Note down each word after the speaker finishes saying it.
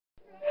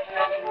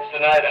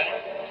tonight.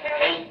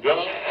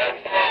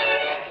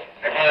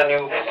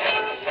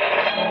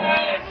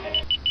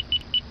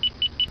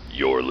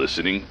 You're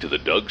listening to the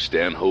Doug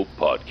Stanhope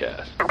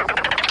Podcast.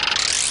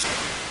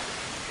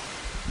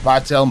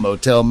 Motel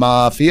Motel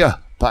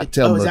Mafia.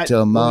 Motel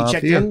Motel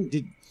Mafia.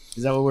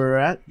 Is that where we're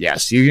at?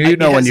 Yes, you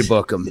know when you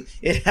book them.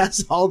 It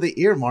has all the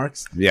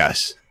earmarks.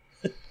 Yes.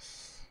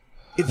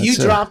 If you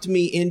dropped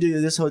me into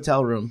this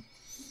hotel room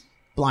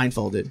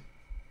blindfolded,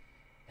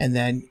 and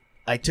then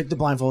I took the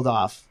blindfold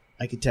off,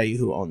 I could tell you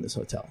who owned this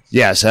hotel.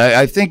 Yes,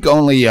 I think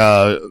only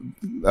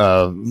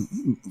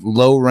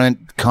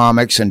low-rent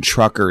comics and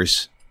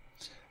truckers.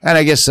 And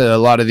I guess a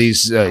lot of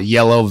these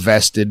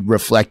yellow-vested,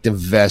 reflective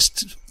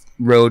vest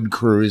road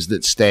crews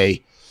that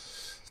stay.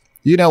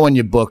 You know when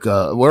you book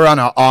we're on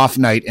an off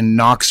night in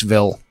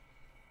Knoxville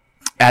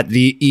at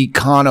the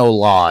Econo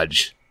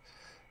Lodge.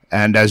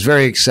 And I was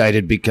very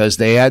excited because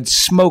they had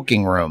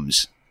smoking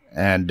rooms.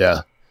 And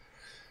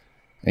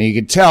you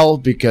could tell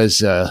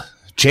because,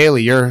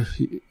 Chaley,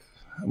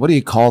 what do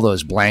you call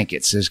those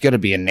blankets? There's got to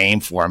be a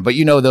name for them. But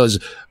you know those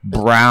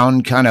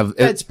brown kind of...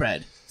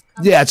 bedspread.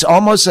 Yeah, it's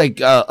almost like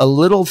a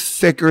little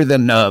thicker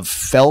than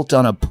felt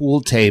on a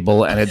pool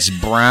table, and it's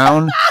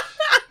brown.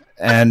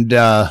 And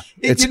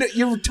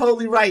you're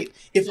totally right.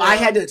 If I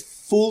had to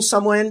fool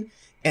someone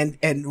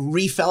and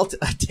refelt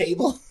a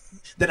table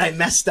that I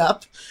messed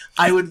up,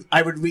 I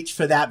would reach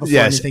for that before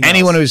anything else.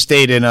 Anyone who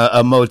stayed in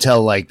a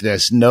motel like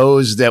this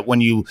knows that when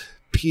you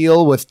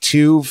peel with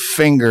two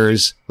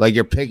fingers, like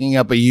you're picking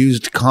up a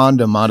used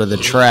condom out of the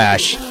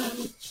trash.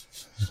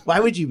 Why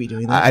would you be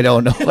doing that? I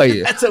don't know.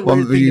 That's a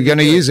weird thing you're going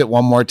to use it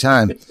one more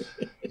time.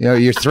 You know,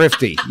 you're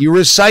thrifty. You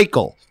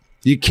recycle.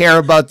 You care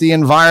about the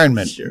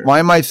environment. Sure. Why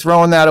am I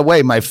throwing that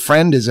away? My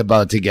friend is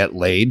about to get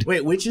laid.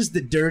 Wait, which is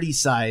the dirty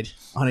side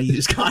on a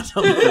used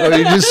condom?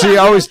 You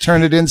always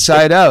turn it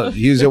inside out.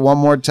 Use it one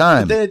more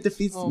time. Then it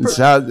defeats the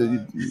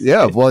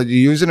purpose. Well,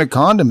 using a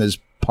condom is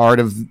part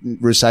of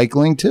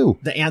recycling too.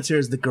 The answer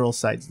is the girl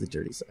side's the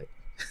dirty side.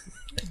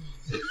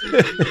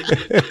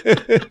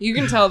 You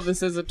can tell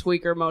this is a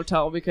tweaker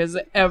motel because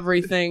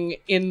everything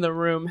in the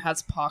room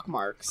has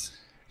pockmarks.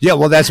 Yeah,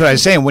 well, that's what I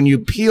was saying. When you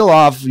peel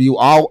off, you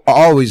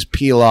always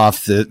peel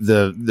off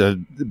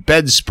the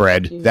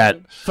bedspread. Mm-hmm.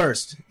 That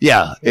first.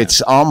 Yeah,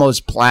 it's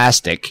almost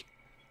plastic,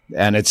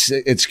 and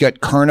it's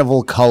got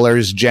carnival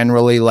colors,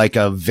 generally like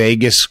a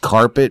Vegas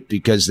carpet,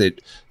 because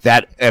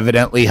that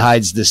evidently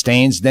hides the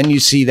stains. Then you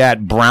see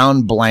that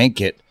brown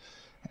blanket.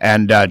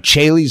 And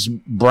Chaley's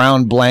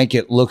brown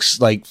blanket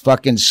looks like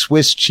fucking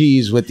Swiss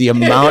cheese with the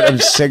amount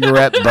of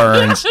cigarette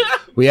burns.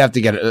 We have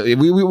to get it.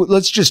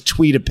 Let's just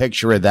tweet a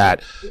picture of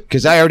that,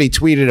 because I already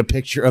tweeted a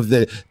picture of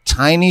the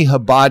tiny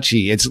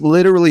hibachi. It's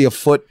literally a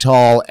foot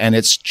tall, and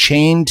it's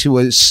chained to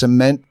a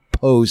cement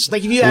post.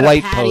 Like if you had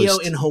a patio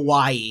in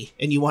Hawaii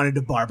and you wanted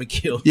to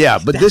barbecue. Yeah,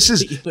 but this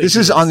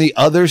is on the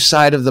other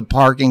side of the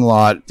parking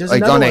lot, There's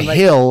like on a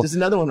hill. There's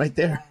another one right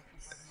there,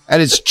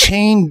 and it's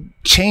chained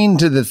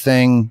to the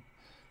thing.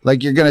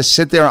 Like you're going to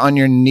sit there on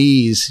your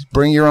knees,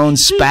 bring your own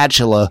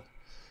spatula.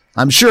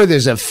 I'm sure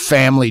there's a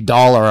Family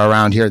Dollar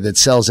around here that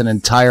sells an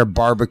entire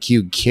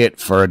barbecue kit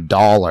for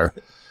 $1.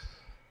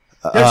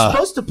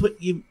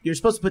 You're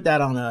supposed to put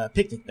that on a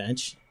picnic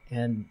bench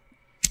and,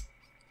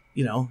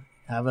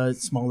 have a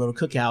small little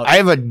cookout. I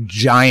have a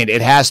giant,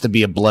 it has to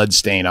be a blood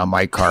stain on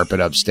my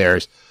carpet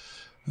upstairs.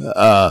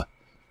 So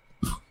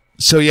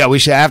yeah, we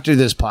should, after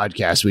this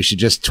podcast, we should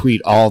just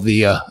tweet all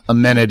the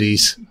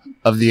amenities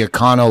of the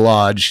Econo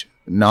Lodge,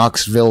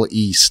 Knoxville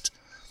East.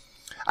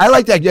 I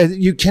like that.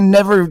 You can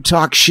never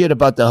talk shit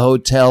about the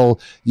hotel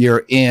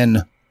you're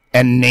in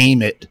and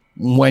name it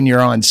when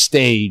you're on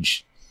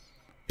stage,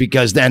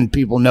 because then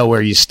people know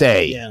where you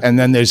stay. Yeah. And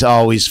then there's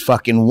always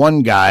fucking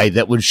one guy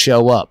that would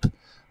show up.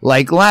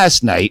 Like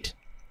last night,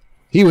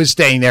 he was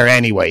staying there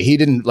anyway. He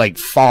didn't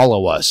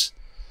follow us.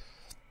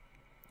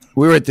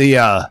 We were at the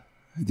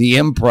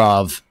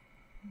Improv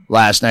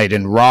last night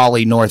in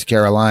Raleigh, North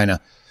Carolina.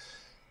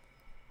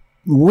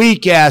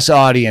 Weak ass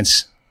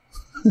audience.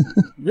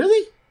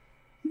 Really?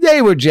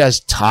 They were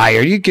just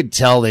tired. You could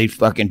tell they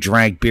fucking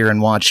drank beer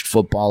and watched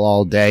football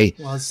all day.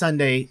 Well, it's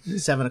Sunday,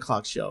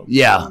 7:00 show.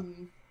 Yeah.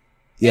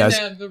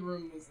 And the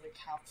room was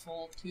half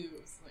full too.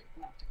 It was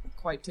not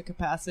quite to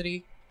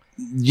capacity.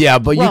 Yeah,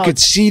 but you could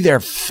see their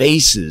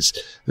faces.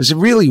 It was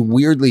really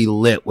weirdly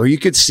lit where you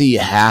could see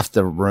half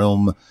the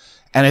room,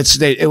 and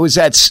it was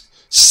that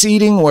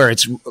seating where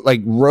it's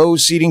like row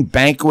seating,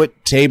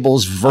 banquet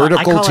tables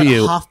vertical to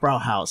you.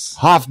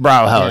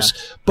 Hofbrauhaus,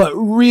 but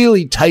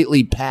really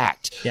tightly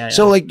packed. Yeah.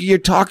 So you're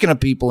talking to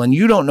people and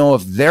you don't know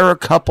if they're a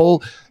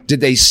couple. Did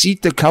they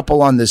seat the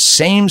couple on the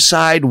same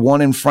side,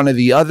 one in front of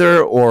the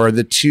other, or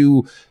the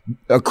two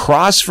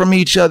across from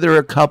each other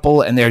a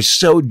couple? And they're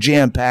so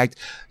jam-packed.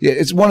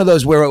 It's one of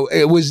those where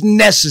it was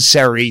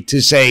necessary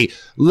to say,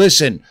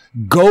 listen,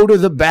 go to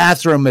the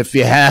bathroom if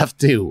you have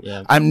to.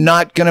 Yeah. I'm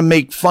not going to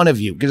make fun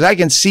of you, because I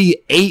can see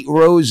 8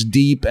 rows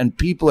deep and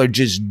people are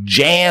just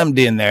jammed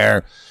in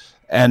there.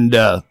 And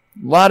a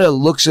lot of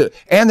looks at,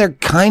 and they're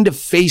kind of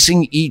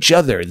facing each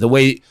other the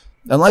way,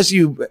 unless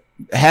you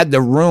had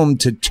the room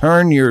to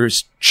turn your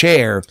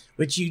chair.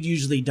 Which you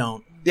usually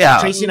don't. Yeah.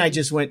 Tracy and I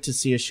just went to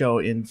see a show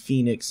in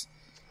Phoenix,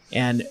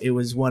 and it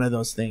was one of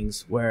those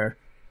things where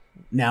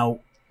now,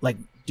 like,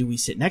 do we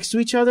sit next to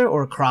each other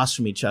or across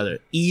from each other?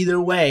 Either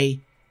way,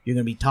 you're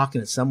going to be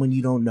talking to someone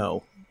you don't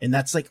know. And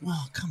that's like,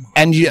 well, come on.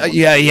 And you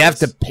have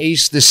to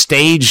pace the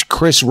stage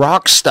Chris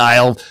Rock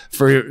style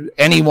for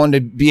anyone to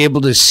be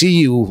able to see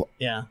you,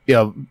 Yeah.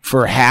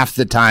 For half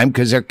the time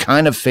because they're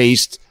kind of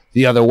faced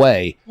the other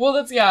way. Well,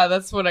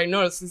 that's what I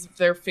noticed is if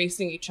they're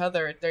facing each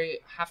other,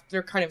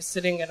 they're kind of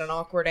sitting at an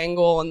awkward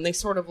angle and they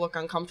sort of look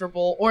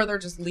uncomfortable, or they're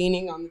just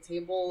leaning on the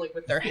table like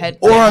with their head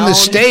Or down. on the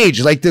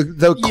stage, like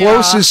the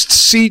closest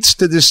seats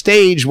to the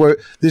stage, where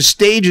the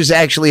stage is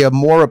actually a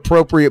more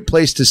appropriate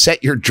place to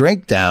set your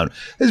drink down.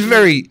 It's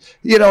very,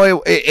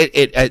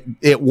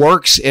 it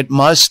works. It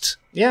must.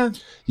 Yeah.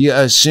 You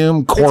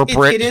assume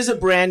corporate. It is a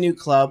brand new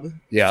club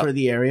Yeah. for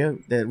the area,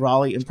 the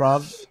Raleigh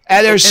Improv.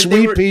 And they're And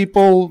sweet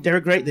people. They're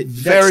great. That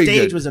Very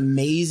stage good. was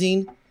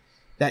amazing.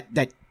 That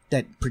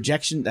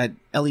projection, that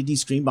LED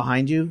screen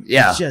behind you,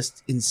 Yeah. was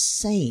just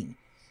insane.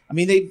 I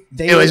mean, they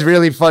It was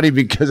really funny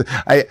because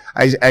I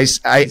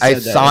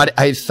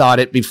that. thought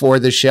it before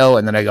the show,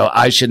 and then I go,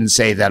 I shouldn't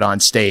say that on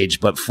stage.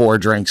 But 4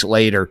 drinks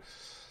later,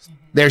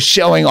 they're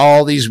showing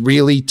all these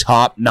really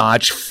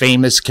top-notch,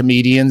 famous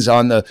comedians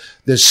on the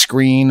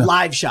screen.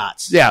 live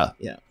shots. Yeah,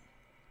 Yeah.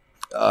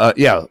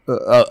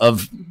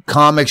 of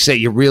comics that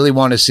you really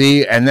want to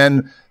see, and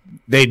then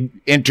they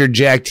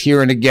interject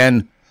here and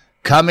again,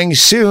 coming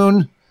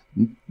soon,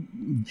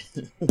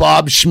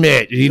 Bob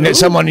Schmidt,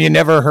 someone you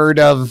never heard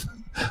of.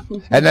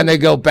 And then they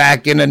go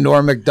back into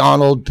Norm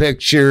Macdonald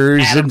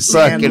pictures Adam and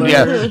fucking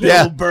Sandler,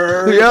 Bill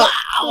Burr. Yeah.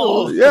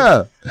 Wow.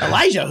 Yeah.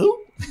 Elijah, who?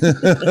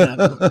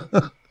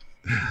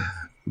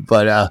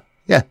 But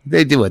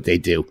they do what they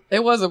do.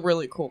 It was a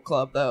really cool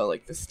club though.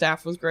 Like the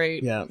staff was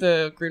great. Yeah.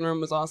 The green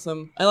room was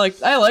awesome. I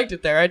liked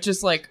it there. I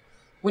just like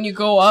when you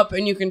go up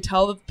and you can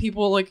tell the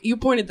people, like you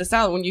pointed this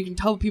out, when you can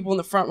tell the people in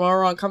the front row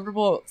are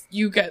uncomfortable,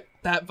 you get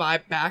that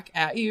vibe back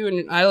at you.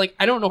 And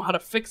I don't know how to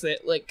fix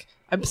it. Like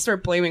I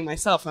start blaming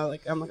myself. I'm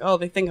like, oh,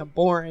 they think I'm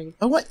boring.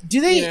 Oh, what do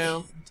they? You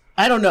know?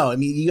 I don't know. I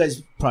mean, you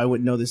guys probably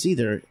wouldn't know this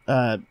either.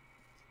 I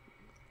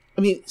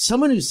mean,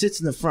 someone who sits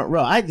in the front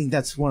row, I think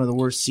that's one of the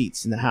worst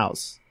seats in the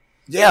house.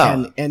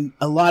 Yeah. And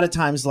a lot of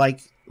times,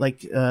 like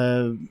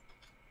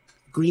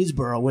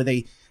Greensboro, where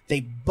they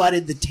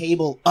butted the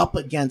table up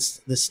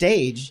against the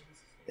stage,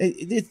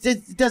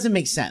 it doesn't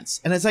make sense.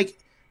 And it's like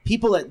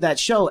people at that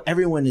show,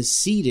 everyone is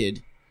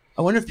seated.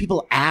 I wonder if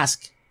people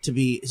ask to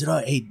be. Is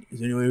there any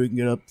way we can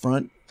get up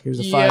front? Here's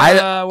a $5.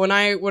 Yeah, when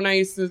I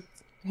used to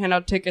hand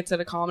out tickets at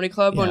a comedy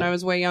club when Yeah. I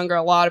was way younger,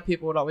 a lot of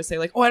people would always say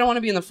like, "Oh, I don't want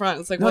to be in the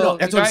front." It's like, No, well,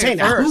 that's you what I'm got saying.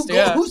 here Now, first,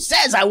 yeah. who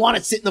says I want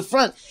to sit in the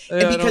front? Yeah,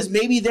 And I because don't-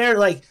 maybe they're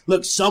like,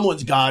 look,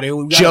 someone's got it.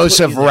 We gotta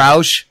Joseph put you there.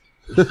 Roush.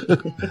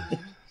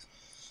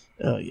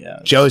 Oh yeah.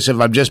 Joseph,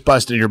 I'm just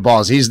busting your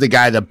balls. He's the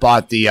guy that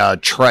bought the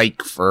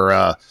trike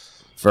for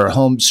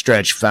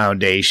Homestretch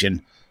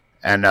Foundation,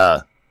 and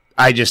I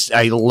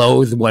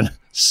loathe when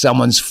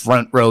someone's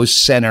front row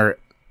center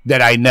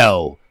that I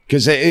know,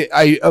 because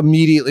I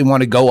immediately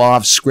want to go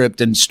off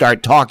script and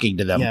start talking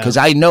to them Yeah. because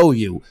I know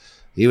you.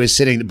 He was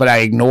sitting, but I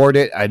ignored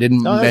it. I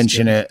didn't Oh, that's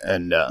mention good. it,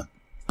 and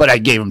but I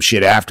gave him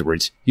shit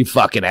afterwards. You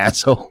fucking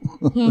asshole.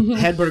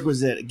 Hedberg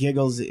was at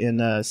Giggles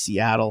in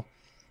Seattle,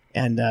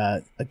 and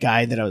a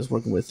guy that I was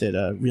working with at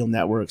Real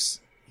Networks,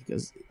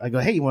 I go,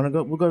 hey, you want to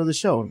go? We'll go to the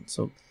show.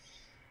 So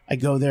I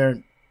go there,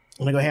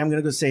 and I go, hey, I'm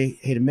gonna go say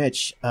hey to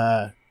Mitch,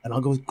 and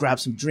I'll go grab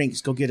some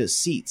drinks, go get us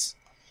seats.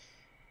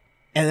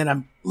 And then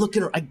I'm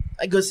looking,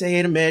 I go say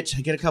hey to Mitch,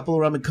 I get a couple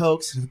of rum and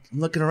cokes, and I'm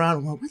looking around,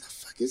 I'm like, where the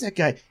fuck is that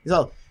guy? He's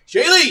all,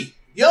 Shaylee,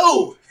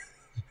 yo!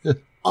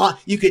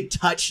 You could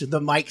touch the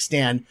mic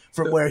stand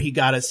from where he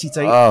got us seats.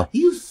 Are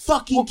you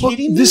fucking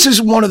kidding me? This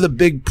is one of the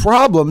big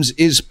problems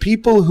is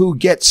people who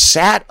get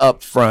sat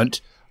up front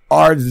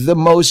are the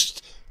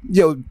most,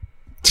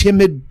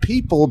 timid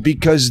people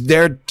because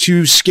they're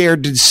too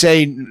scared to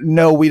say,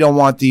 no, we don't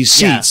want these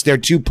seats. Yeah. They're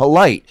too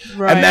polite.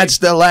 Right. And that's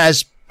the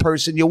last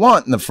person you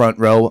want in the front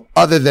row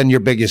other than your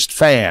biggest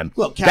fan.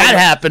 Well, that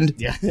happened.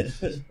 Yeah.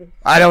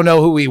 I don't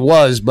know who he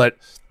was, but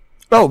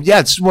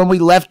it's when we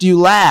left you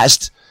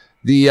last,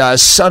 the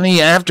Sunny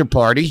after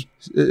party,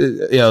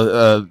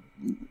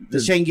 The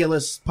Shane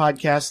Gillis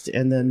podcast,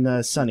 and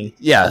then Sonny.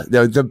 Yeah,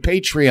 the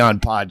Patreon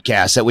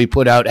podcast that we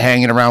put out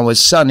hanging around with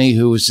Sonny,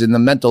 who's in the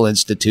mental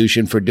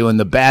institution for doing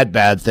the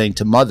bad thing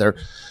to Mother.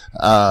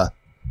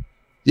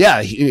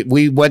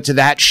 We went to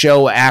that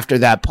show after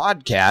that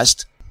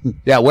podcast.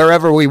 Yeah,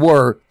 wherever we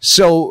were.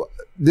 So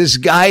this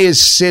guy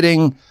is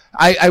sitting.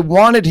 I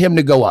wanted him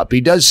to go up.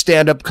 He does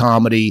stand-up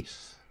comedy,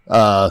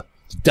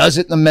 does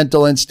it in the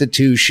mental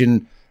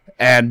institution,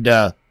 and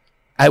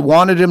I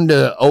wanted him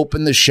to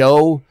open the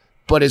show,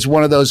 but it's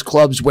one of those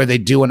clubs where they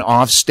do an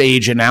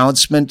offstage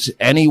announcement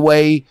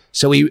anyway.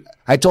 So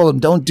I told him,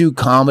 don't do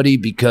comedy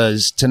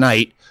because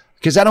I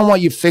don't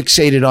want you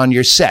fixated on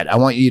your set. I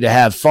want you to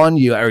have fun.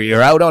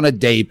 You're out on a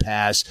day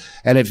pass.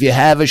 And if you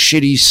have a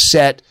shitty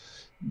set,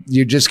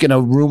 you're just going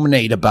to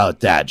ruminate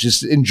about that.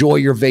 Just enjoy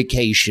your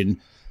vacation.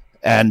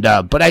 And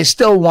but I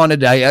still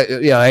wanted, I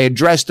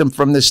addressed him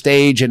from the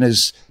stage and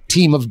his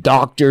team of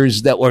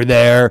doctors that were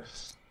there.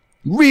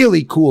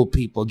 Really cool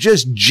people,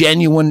 just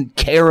genuine,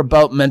 care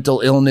about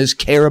mental illness,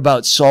 care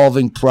about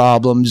solving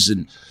problems.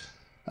 And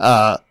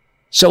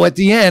so at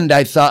the end,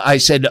 I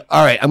said,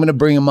 all right, I'm going to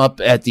bring him up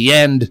at the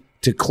end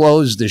to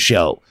close the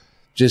show.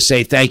 Just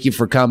say thank you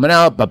for coming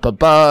out.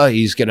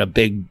 He's got a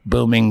big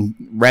booming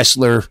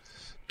wrestler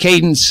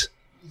cadence.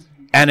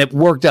 And it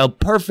worked out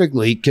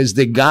perfectly because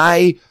the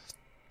guy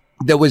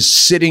that was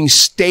sitting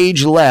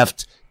stage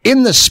left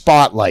in the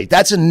spotlight.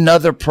 That's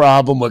another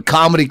problem with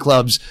comedy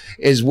clubs,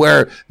 is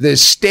where the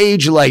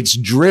stage lights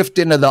drift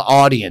into the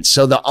audience.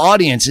 So the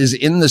audience is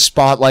in the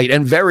spotlight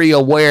and very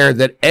aware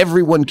that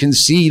everyone can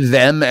see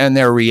them and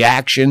their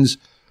reactions.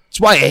 That's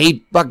why I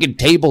hate fucking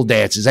table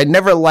dances. I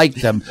never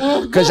liked them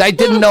because I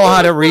didn't know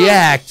how to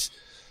react.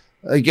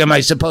 Like, am I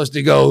supposed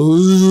to go,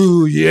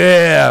 ooh,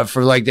 yeah,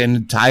 for like the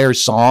entire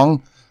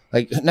song?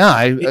 Like, no,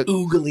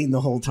 oogling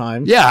the whole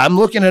time. Yeah, I'm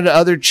looking at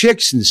other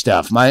chicks and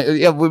stuff.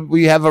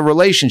 We have a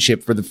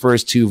relationship for the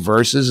first two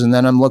verses, and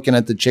then I'm looking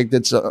at the chick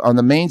that's on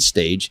the main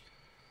stage.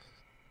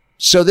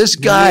 So this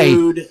guy,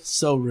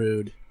 so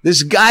rude.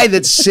 This guy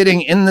that's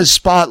sitting in the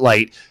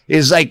spotlight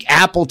is like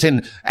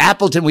Appleton.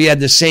 We had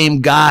the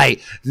same guy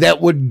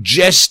that would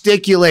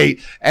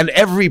gesticulate, and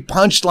every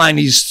punchline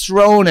he's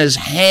throwing his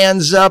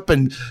hands up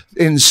and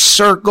in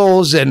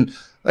circles and.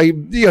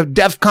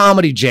 Def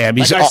Comedy Jam.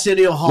 He's like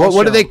Arsenio Hall.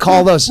 What do they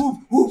call those?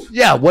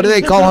 Yeah, what do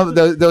they call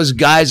them? Those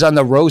guys on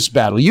the roast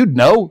battle? You'd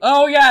know.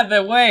 Oh yeah,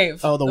 the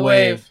wave. Oh, the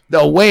wave.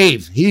 The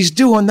wave. He's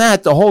doing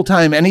that the whole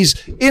time, and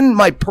he's in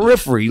my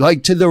periphery,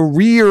 like to the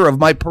rear of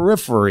my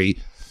periphery.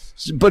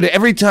 But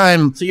every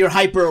time, so you're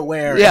hyper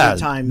aware. Yeah, every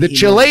time the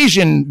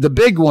Chilasian, the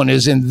big one,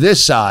 is in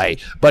this eye,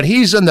 but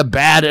he's on the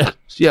bad.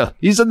 Yeah,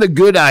 he's on the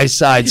good eye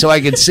side, so I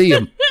can see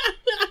him.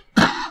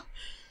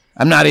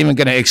 I'm not even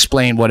going to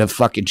explain what a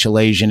fucking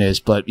Chilasian is,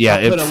 but yeah,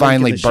 it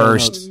finally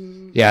burst.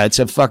 Yeah, it's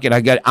a fucking,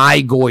 I got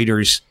eye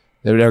goiters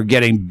that are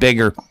getting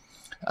bigger.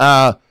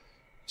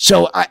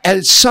 So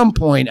at some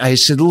point I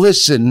said,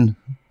 listen,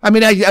 I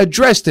mean, I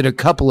addressed it a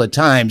couple of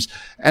times.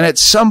 And at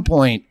some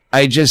point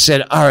I just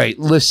said, all right,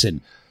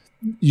 listen,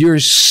 you're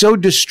so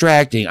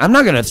distracting. I'm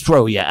not going to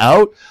throw you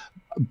out,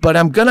 but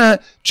I'm going to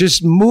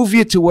just move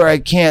you to where I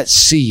can't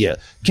see you.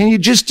 Can you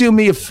just do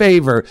me a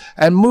favor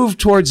and move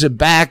towards the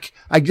back?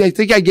 I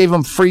think I gave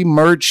him free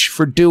merch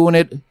for doing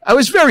it. I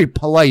was very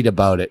polite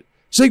about it.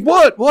 It's like,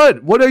 what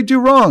did I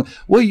do wrong?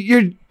 Well,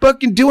 you're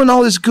fucking doing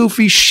all this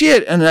goofy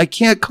shit and I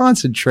can't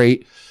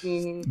concentrate.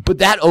 Mm-hmm. But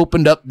that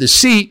opened up the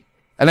seat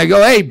and I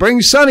go, hey,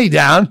 bring Sonny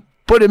down,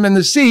 put him in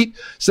the seat.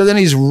 So then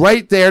he's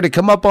right there to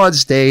come up on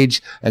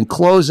stage and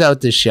close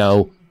out the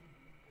show.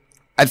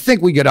 I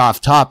think we get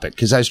off topic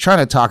because I was trying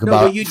to talk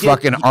about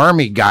fucking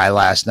army guy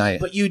last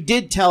night. But you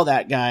did tell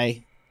that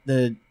guy,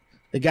 the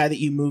guy that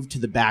you moved to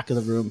the back of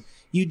the room,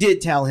 you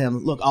did tell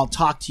him, look, I'll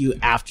talk to you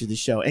after the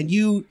show. And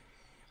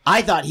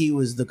I thought he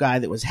was the guy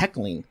that was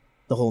heckling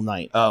the whole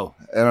night. Oh,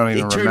 I don't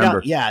even remember.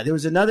 Out, yeah, there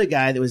was another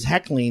guy that was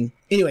heckling.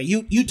 Anyway,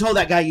 you told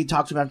that guy you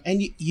talked to him,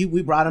 and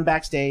we brought him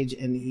backstage,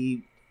 and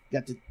he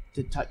got to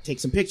take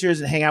some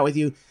pictures and hang out with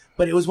you.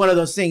 But it was one of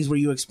those things where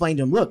you explained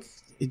to him, look,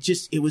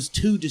 it was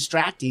too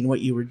distracting what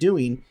you were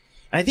doing.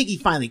 And I think he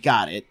finally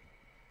got it.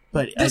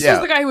 But this was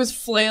the guy who was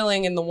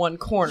flailing in the one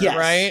corner,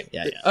 right?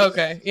 Yeah.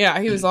 Okay.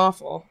 Yeah, he was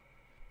awful.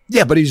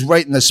 Yeah, but he's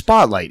right in the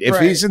spotlight. If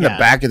he's in the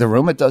back of the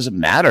room, it doesn't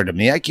matter to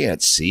me. I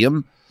can't see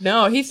him.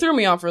 No, he threw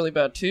me off really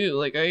bad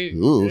too.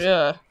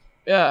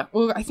 Yeah.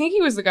 Well, I think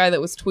he was the guy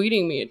that was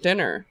tweeting me at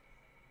dinner.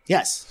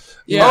 Yes.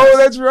 Yeah. Oh,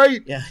 that's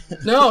right. Yeah.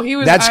 No, he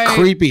was. That's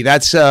creepy.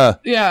 That's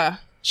Yeah.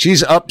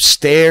 She's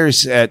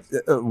upstairs at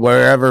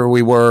wherever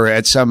we were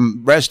at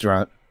some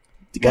restaurant.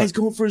 The guy's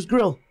going for his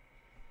grill.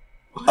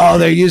 Oh,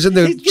 they're using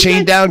the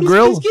chain down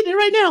grill? He's getting it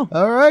right now.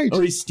 All right.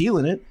 Or he's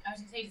stealing it. I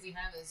was going to say, does he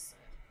have his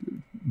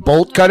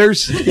bolt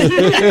cutters?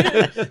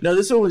 No,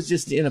 this one was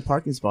just in a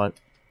parking spot.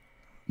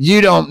 You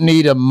don't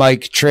need a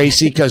mic,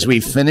 Tracy, because we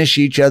finish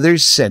each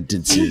other's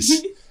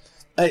sentences.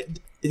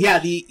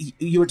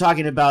 You were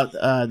talking about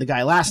the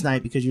guy last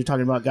night because you were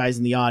talking about guys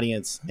in the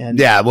audience. And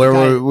yeah,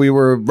 we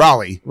were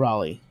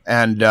Raleigh.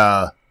 And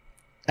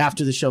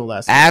after the show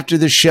last night. After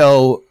the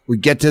show, we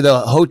get to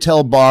the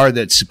hotel bar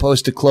that's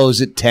supposed to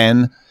close at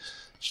 10.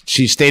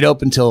 She stayed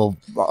open till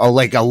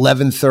like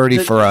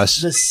 11:30 for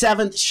us. The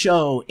 7th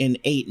show in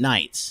 8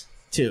 nights,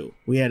 too.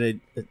 We had a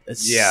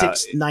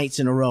 6 nights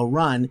in a row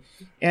run,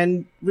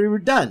 and we were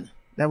done.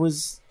 That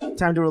was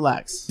time to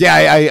relax. Yeah,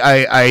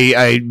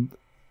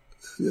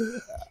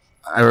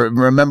 I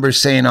remember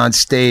saying on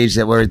stage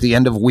that we're at the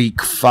end of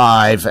week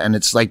 5, and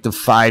it's like the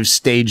 5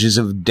 stages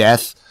of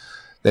death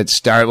that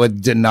start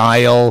with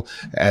denial,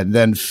 and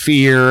then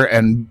fear,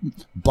 and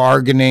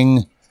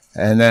bargaining,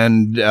 and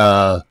then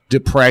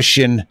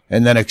depression,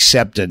 and then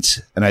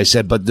acceptance. And I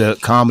said, but the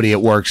comedy,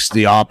 it works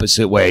the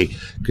opposite way,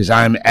 because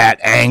I'm at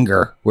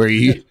anger, where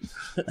you,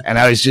 and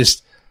I was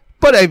just,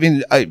 but I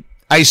mean, I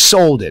I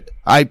sold it.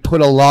 I put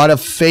a lot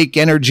of fake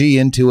energy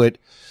into it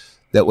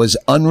that was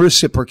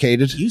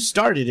unreciprocated. You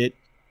started it.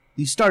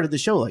 You started the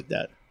show like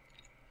that.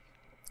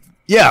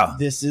 Yeah.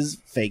 This is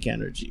fake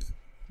energy.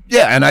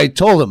 Yeah, and I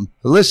told him,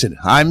 listen,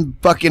 I'm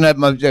fucking up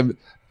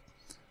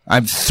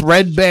I'm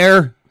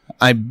threadbare.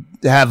 I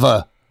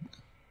have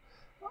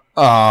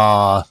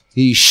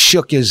he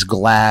shook his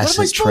glass What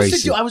am I at supposed Tracy.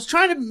 to do? I was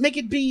trying to make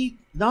it be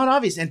not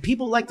obvious, and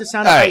people like the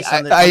sound of ice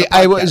on the I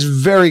podcast. was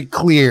very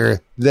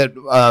clear that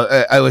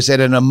I was at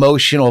an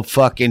emotional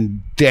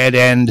fucking dead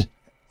end.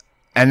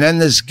 And then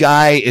this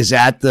guy is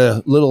at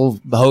the little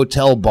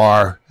hotel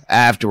bar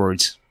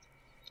afterwards.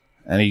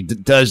 And he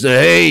does the,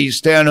 hey,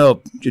 stand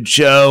up, good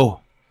show.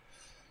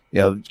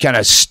 You know, kind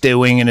of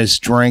stewing in his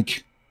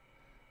drink.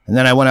 And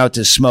then I went out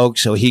to smoke,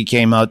 so he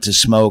came out to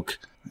smoke.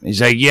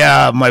 He's like,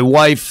 yeah, my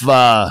wife,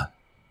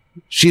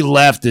 she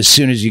left as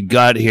soon as you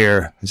got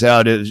here. I said,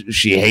 oh, does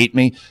she hate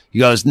me? He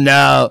goes,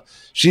 no,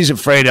 she's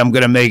afraid I'm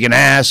going to make an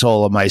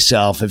asshole of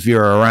myself if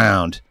you're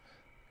around.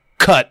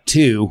 Cut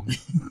to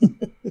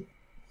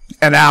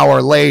an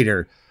hour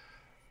later.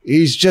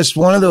 He's just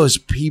one of those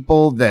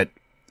people that,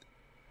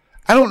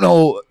 I don't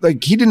know,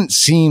 like he didn't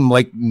seem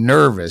like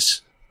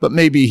nervous, but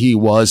maybe he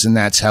was, and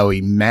that's how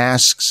he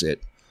masks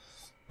it.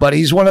 But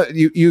he's one of,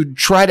 you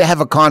try to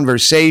have a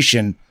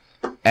conversation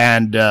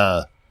and,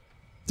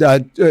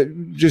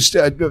 just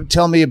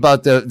tell me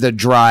about the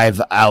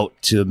drive out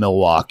to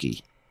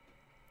Milwaukee.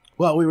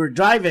 Well, we were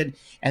driving,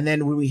 and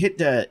then when we hit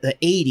the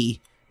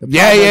 80.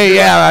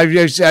 Yeah.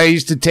 I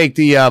used to take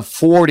the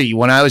 40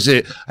 when I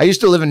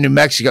used to live in New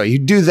Mexico. You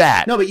do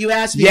that. No, but you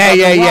asked me.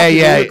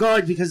 Yeah. We were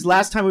going because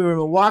last time we were in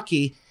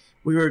Milwaukee,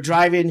 we were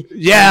driving.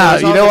 Yeah,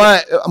 you know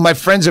what? My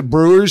friend's a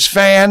Brewers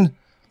fan.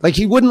 Like,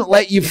 he wouldn't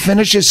let you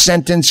finish a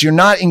sentence. You're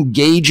not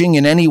engaging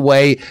in any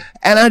way.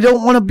 And I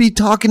don't want to be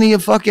talking to you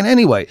fucking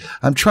anyway.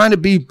 I'm trying to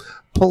be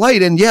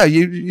polite. And yeah,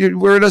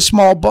 we're at a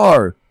small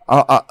bar.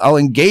 I'll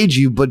engage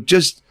you, but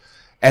just,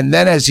 and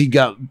then as he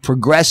got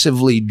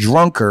progressively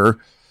drunker,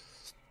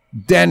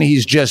 then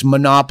he's just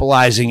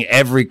monopolizing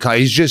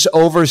he's just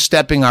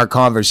overstepping our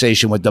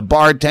conversation with the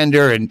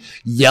bartender and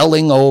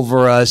yelling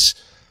over us.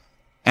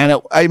 And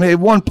at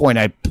one point,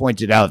 I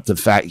pointed out the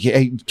fact,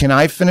 hey, can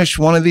I finish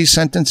one of these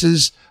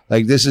sentences?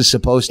 Like, this is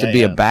supposed to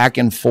be a back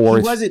and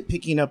forth. He wasn't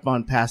picking up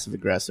on passive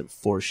aggressive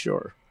for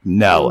sure.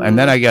 No, and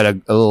then I got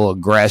a little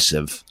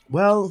aggressive.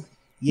 Well,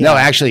 yeah. No,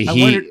 actually,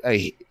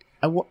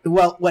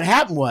 well, what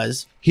happened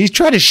was he's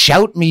trying to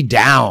shout me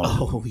down.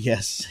 Oh,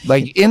 yes.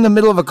 Like in the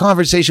middle of a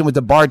conversation with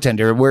the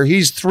bartender where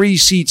he's 3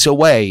 seats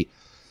away.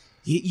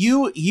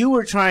 You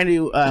were trying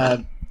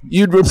to...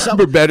 You'd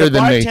remember better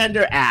than me. The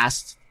bartender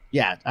asked...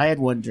 Yeah, I had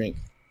one drink.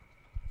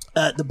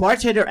 The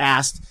bartender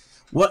asked,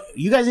 "What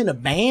you guys in a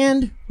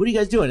band? What are you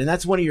guys doing?" And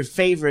that's one of your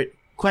favorite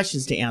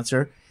questions to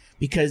answer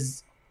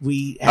because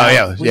we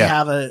have,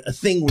 have a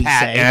thing we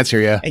say. Answer,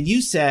 yeah. And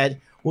you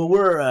said, "Well,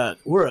 we're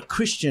a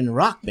Christian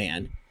rock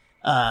band,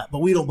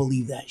 but we don't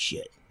believe that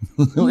shit.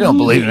 We don't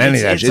believe in any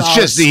of that shit. It's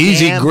just the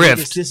easy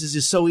grift. This is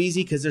just so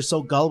easy because they're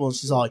so gullible." And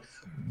she's all like,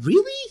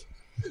 "Really?"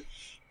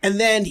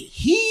 And then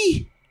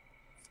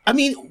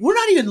we're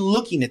not even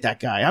looking at that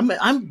guy.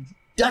 I'm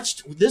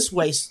Dutched this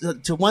way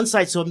to one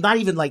side, so I'm not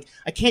even I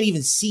can't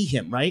even see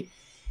him, right?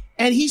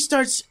 And he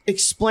starts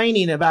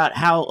explaining about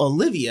how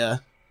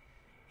Olivia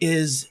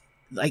is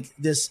like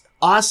this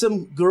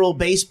awesome girl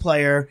bass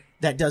player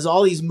that does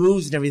all these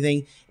moves and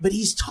everything, but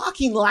he's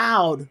talking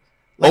loud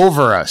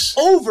over us,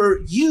 over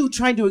you,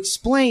 trying to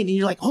explain, and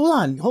you're like, hold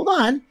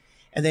on,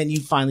 and then you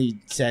finally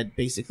said,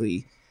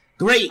 basically,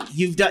 great,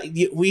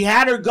 we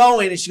had her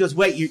going, and she goes,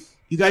 wait,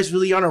 you guys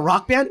really on a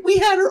rock band? We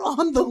had her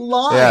on the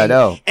line. Yeah, I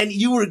know. And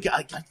you were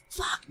like,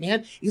 fuck,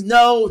 man. You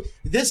know,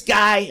 this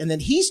guy. And then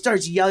he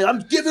starts yelling,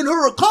 I'm giving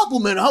her a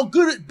compliment. How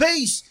good at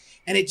bass.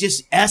 And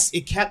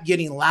it kept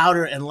getting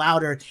louder and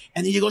louder.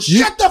 And then you go,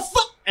 shut the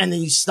fuck. And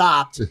then you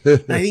stopped.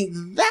 And I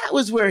think that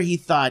was where he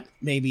thought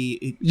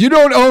maybe. You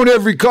don't own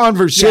every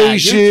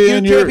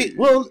conversation.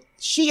 Well,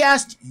 she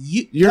asked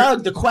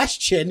Doug the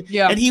question.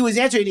 Yeah. And he was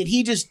answering and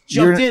he just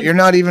jumped in. You're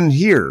not even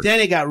here. Then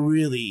it got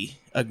really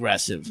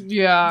aggressive.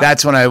 Yeah.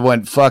 That's when I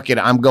went, fuck it,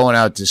 I'm going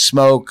out to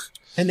smoke.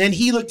 And then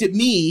he looked at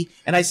me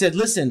and I said,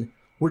 listen,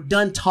 we're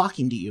done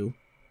talking to you.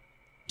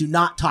 Do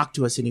not talk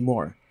to us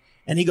anymore.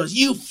 And he goes,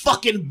 you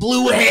fucking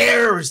blue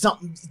hair or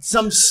something,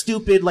 some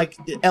stupid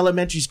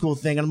elementary school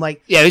thing. And I'm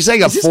like, yeah, he's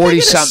like a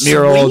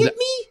 40-something-year-old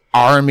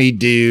army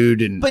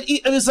dude. But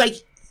it was like,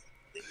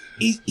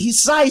 he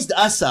sized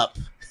us up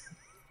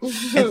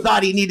and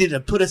thought he needed to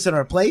put us in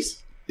our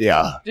place.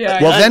 Yeah.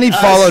 Well, then he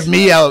followed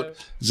me out.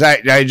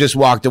 I just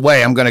walked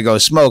away. I'm going to go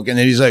smoke. And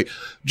then he's like,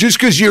 just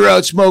because you're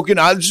out smoking,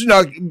 I'm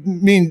not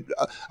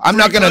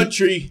going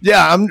to.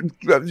 Yeah,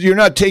 you're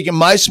not taking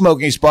my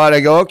smoking spot. I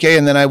go, okay.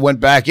 And then I went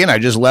back in. I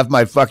just left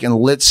my fucking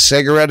lit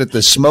cigarette at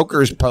the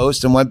smoker's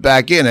post and went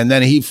back in. And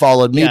then he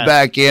followed me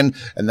back in.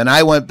 And then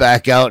I went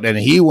back out and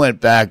he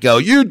went back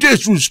out. You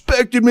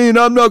disrespected me and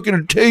I'm not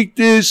going to take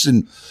this.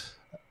 And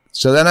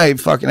so then I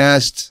fucking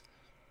asked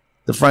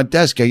the front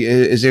desk,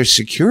 is there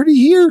security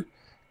here?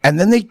 And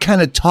then they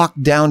kind of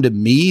talked down to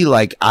me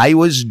like I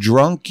was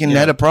drunk and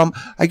had a problem.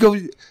 I go,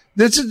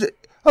 this is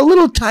a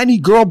little tiny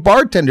girl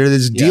bartender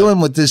that's dealing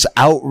with this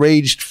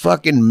outraged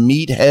fucking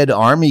meathead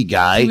army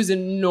guy. He was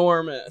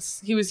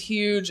enormous. He was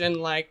huge and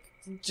like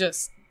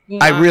just.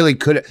 I really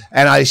could,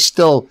 and I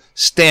still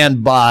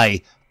stand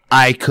by.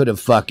 I could have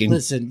fucking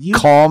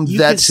calmed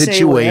that situation.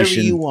 Say whatever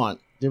you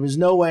want. There was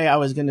no way I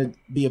was going to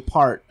be a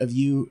part of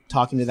you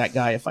talking to that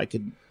guy if I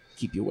could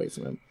keep you away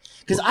from him.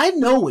 Because I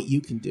know what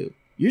you can do.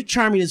 You're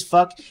charming as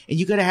fuck, and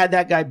you could have had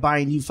that guy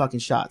buying you fucking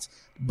shots.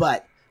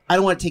 But I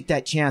don't want to take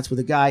that chance with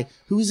a guy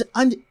who's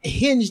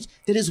unhinged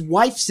that his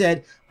wife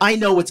said, I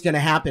know what's going to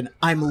happen.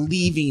 I'm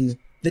leaving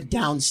the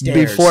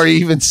downstairs. Before he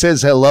even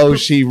says hello,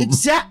 she...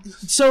 Exactly.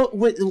 So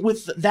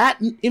with that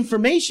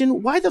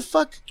information, why the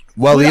fuck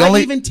would I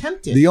even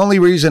tempt it? The only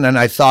reason, and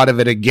I thought of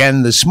it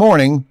again this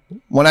morning,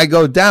 when I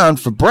go down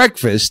for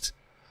breakfast,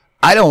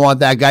 I don't want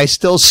that guy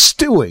still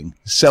stewing.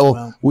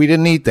 So we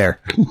didn't eat there.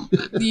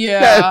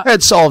 Yeah.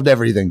 That solved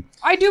everything.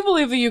 I do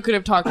believe that you could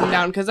have talked him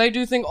down because I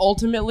do think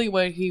ultimately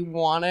what he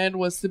wanted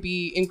was to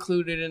be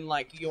included in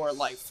like your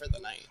life for the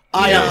night.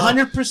 I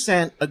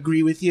 100%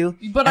 agree with you,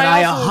 but and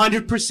I also,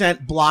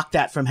 100% block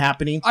that from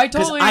happening. I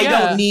totally, I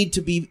don't need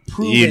to be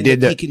proven you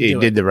did that he can do it. You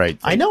did the right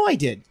thing. I know I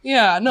did.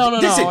 Yeah, no.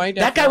 Listen,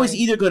 that guy was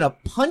either going to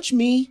punch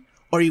me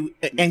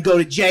and go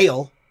to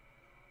jail,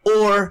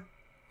 or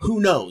who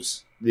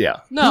knows?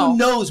 Yeah. No. Who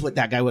knows what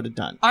that guy would have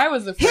done? I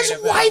was afraid His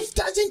of wife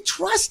doesn't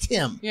trust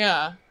him.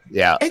 Yeah.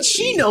 Yeah. And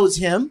she knows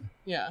him.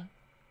 Yeah.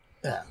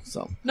 Yeah.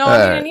 So. No,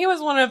 I mean, and he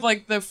was one of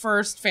like the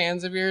first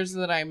fans of yours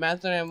that I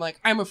met that I'm like,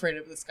 I'm afraid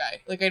of this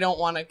guy. Like, I don't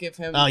want to give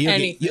him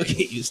anything. You'll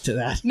get used to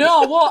that.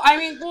 No, well, I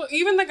mean,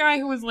 even the guy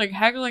who was like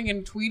heckling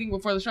and tweeting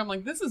before the show, I'm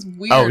like, this is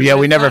weird. Oh yeah,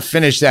 we never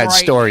finished that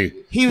story.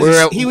 He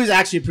was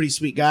actually a pretty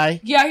sweet guy.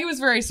 Yeah, he was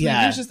very sweet.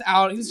 Yeah. He was just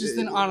out. He was just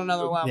on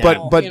another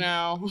level. But you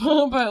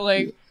know, but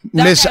like.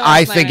 Miss,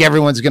 I think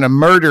everyone's going to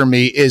murder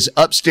me is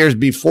upstairs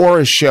before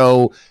a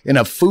show in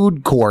a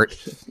food court.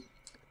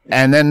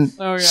 And then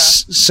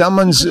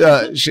someone's,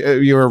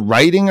 you were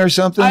writing or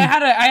something? I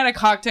had a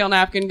cocktail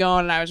napkin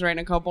going and I was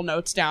writing a couple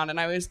notes down and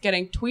I was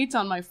getting tweets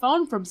on my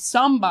phone from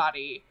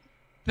somebody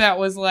that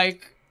was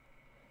like,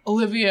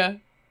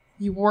 Olivia,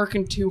 you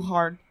working too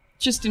hard.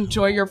 Just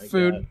enjoy your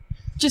food. God.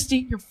 Just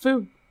eat your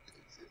food.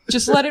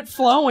 Just let it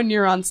flow when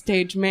you're on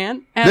stage,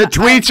 man. And the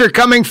tweets are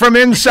coming from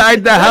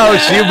inside the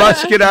house. You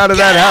must get out of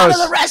that house.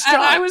 Out of the restaurant.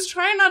 And I was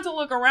trying not to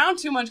look around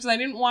too much because I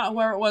didn't want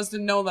whoever it was to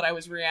know that I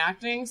was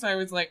reacting. So I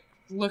was like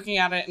looking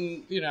at it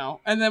and, you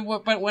know, and then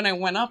but when I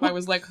went up, I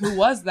was like, who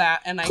was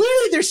that? And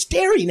clearly they're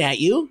staring at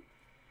you.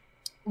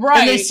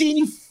 Right. And they're seeing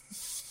you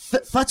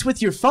futz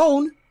with your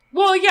phone.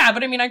 Well, yeah,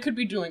 but I mean, I could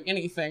be doing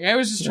anything. I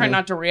was just trying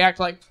not to react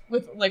like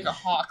with like a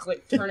hawk,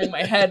 like turning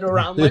my head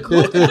around, like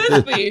who could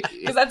this be?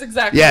 Because that's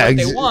exactly what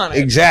they wanted.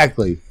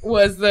 Exactly.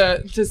 Was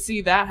to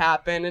see that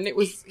happen, and it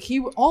was. He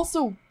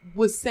also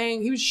was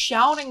saying he was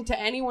shouting to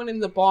anyone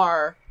in the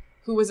bar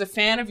who was a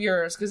fan of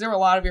yours, because there were a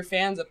lot of your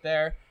fans up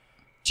there.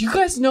 Do you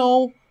guys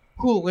know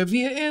who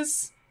Olivia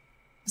is?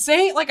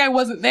 Saying it like I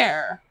wasn't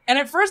there. And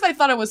at first I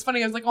thought it was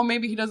funny. I was like, oh,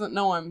 maybe he doesn't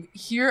know I'm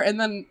here. And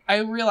then I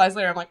realized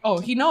later, I'm like, oh,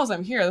 he knows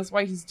I'm here. That's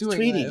why he's doing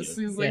this.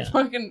 He's like,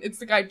 fucking, it's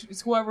the guy,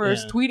 it's whoever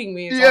is tweeting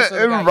me. Is also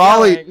the guy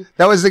Raleigh. yelling.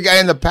 That was the guy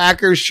in the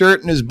Packers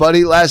shirt and his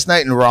buddy last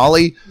night in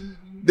Raleigh.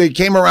 They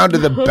came around to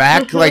the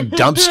back, like,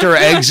 dumpster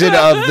exit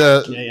of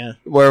the,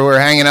 where we're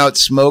hanging out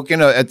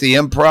smoking at the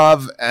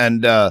Improv.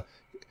 And,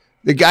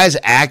 the guy's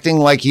acting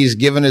like he's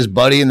giving his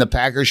buddy in the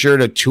Packer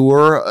shirt a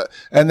tour,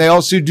 and they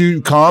also do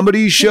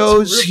comedy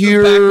shows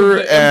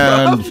here.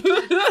 And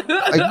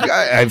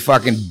I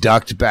fucking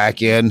ducked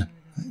back in.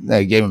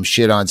 I gave him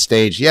shit on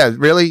stage. Yeah,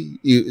 really?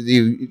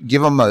 You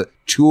give him a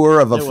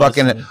tour of a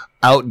fucking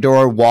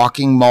outdoor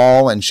walking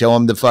mall and show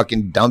him the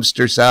fucking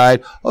dumpster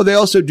side? Oh, they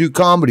also do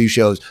comedy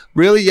shows.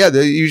 Really? Yeah,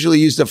 they usually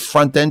use the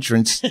front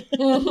entrance.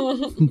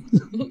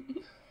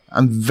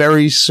 I'm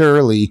very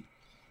surly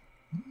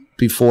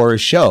before a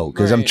show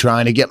because I'm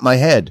trying to get my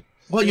head.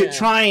 Well, you're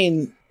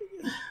trying.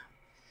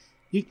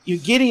 You're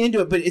getting into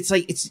it, but it's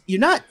like you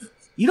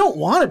don't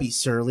want to be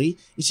surly.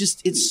 It's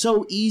just it's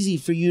so easy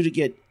for you to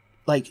get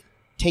like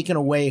taken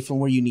away from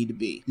where you need to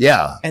be.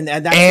 Yeah, and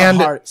that's the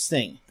hardest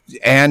thing.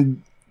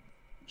 And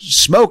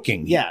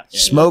smoking,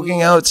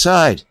 smoking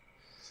outside.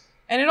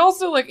 And it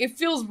also, like, it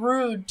feels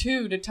rude,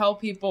 too, to tell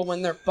people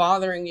when they're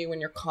bothering you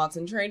when you're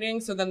concentrating.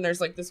 So then there's,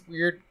 like, this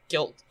weird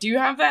guilt. Do you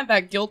have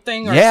that guilt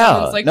thing? Or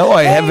like, no,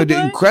 I have it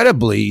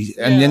incredibly.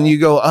 And then you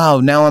go, oh,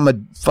 now I'm a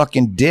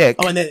fucking dick.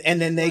 Oh, and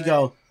then they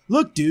go,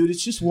 look, dude,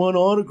 it's just one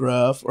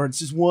autograph. Or it's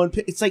just one.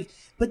 It's like,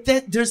 but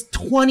there's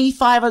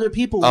 25 other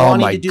people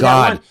wanting to do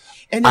that one.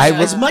 And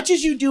as much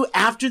as you do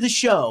after the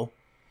show,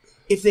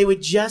 if they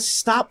would just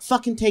stop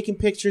fucking taking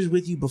pictures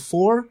with you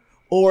before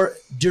or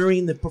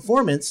during the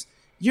performance,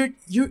 you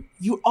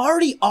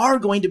already are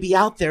going to be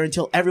out there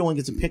until everyone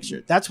gets a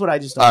picture. That's what I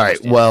just don't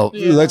understand. Well,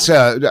 let's.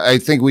 I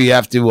think we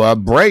have to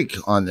break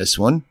on this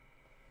one.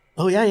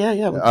 Oh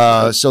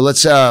yeah. So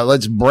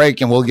let's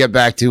break and we'll get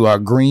back to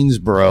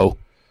Greensboro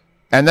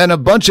And then a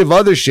bunch of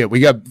other shit. We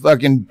got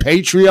fucking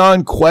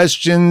Patreon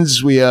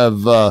questions. We got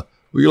a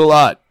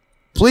lot.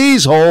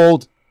 Please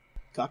hold.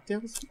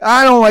 Cocktails?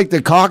 I don't like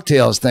the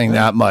cocktails thing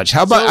that much.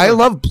 How about, I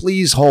love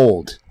Please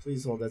Hold.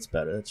 Please hold. That's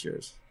better. That's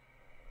yours.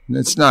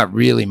 It's not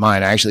really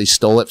mine. I actually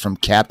stole it from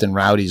Captain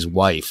Rowdy's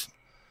wife.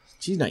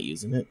 She's not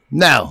using it.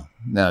 No,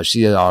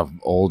 she's all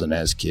old and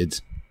has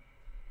kids.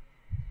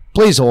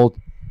 Please hold.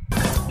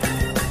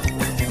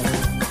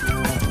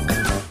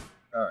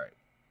 All right.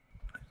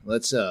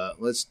 Let's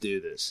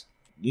do this.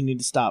 You need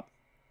to stop.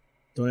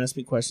 Don't ask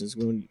me questions.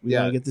 We want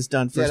to get this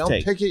done first don't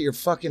take. pick at your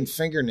fucking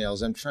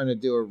fingernails. I'm trying to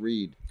do a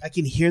read. I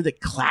can hear the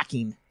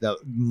clacking. The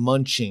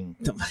munching.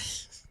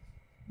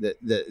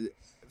 the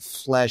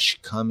flesh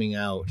coming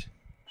out.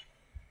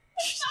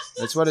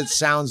 That's what it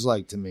sounds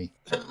like to me.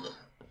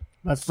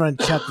 My friend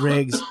Chuck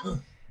Riggs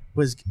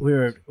we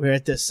were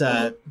at this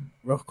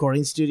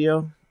recording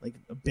studio, like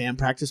a band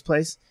practice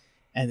place,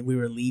 and we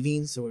were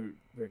leaving, so we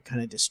were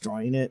kind of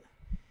destroying it.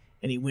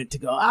 And he went to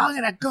go, I'm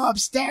gonna go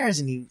upstairs,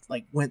 and he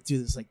like went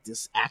through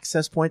this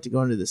access point to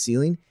go into the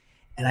ceiling,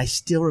 and I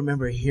still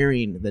remember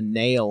hearing the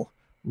nail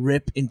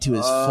rip into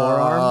his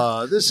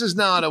forearm. This is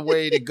not a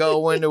way to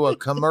go into a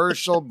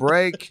commercial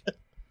break.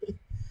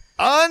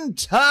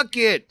 Untuck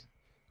it.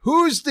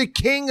 Who's the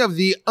king of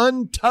the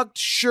untucked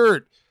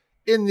shirt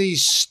in the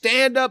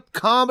stand-up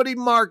comedy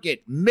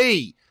market?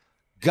 Me.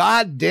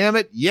 God damn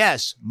it.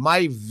 Yes,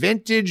 my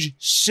vintage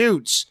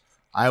suits.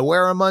 I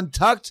wear them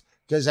untucked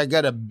because I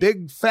got a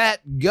big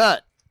fat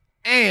gut.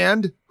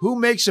 And who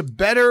makes a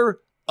better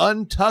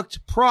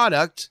untucked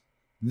product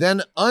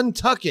than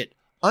Untuck It?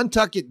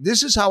 Untuck It.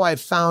 This is how I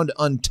found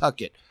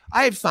Untuck It.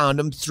 I found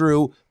them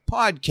through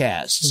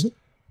podcasts. Mm-hmm.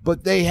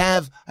 But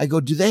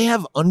do they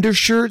have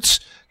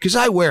undershirts? Because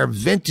I wear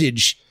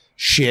vintage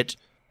shit.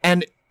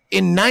 And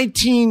in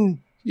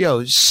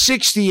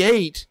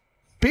 1968,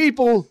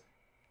 people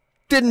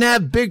didn't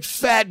have big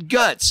fat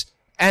guts.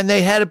 And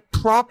they had a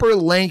proper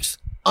length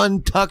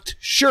untucked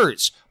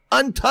shirts.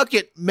 Untuck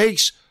It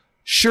makes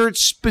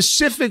shirts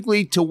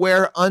specifically to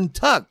wear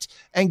untucked.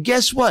 And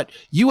guess what?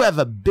 You have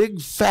a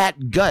big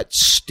fat gut,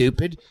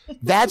 stupid.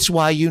 That's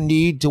why you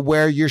need to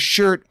wear your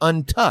shirt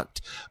untucked.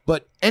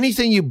 But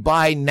anything you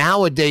buy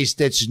nowadays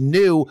that's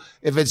new,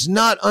 if it's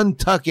not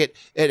Untuck It,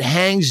 it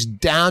hangs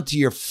down to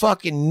your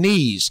fucking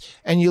knees.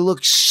 And you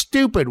look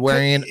stupid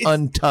wearing an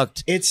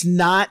untucked. It's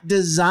not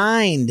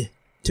designed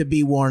to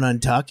be worn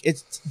untucked.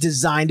 It's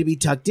designed to be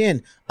tucked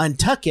in.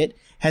 Untuck It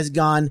has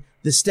gone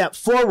the step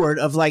forward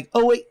of like,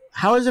 oh wait,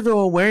 how is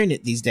everyone wearing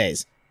it these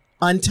days?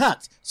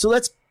 Untucked. So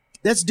let's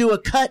do a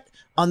cut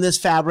on this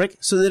fabric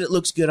so that it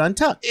looks good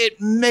untucked.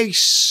 It makes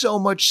so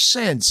much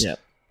sense. Yep.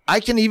 I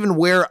can even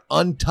wear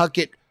Untuck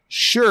It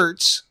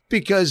shirts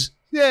because,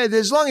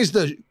 as long as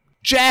the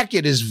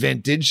jacket is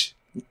vintage,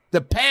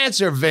 the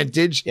pants are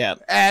vintage,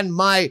 and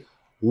my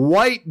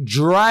white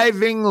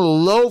driving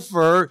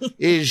loafer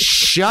is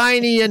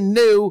shiny and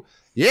new,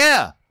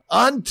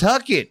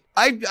 Untuck It.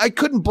 I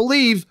couldn't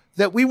believe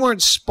that we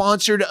weren't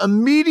sponsored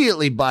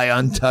immediately by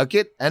Untuck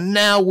It, and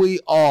now we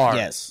are.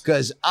 Yes.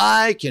 Because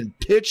I can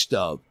pitch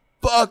the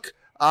buck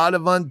out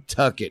of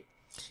Untuck It.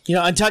 You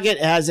know, Untuck It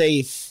has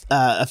a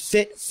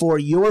fit for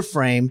your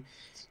frame,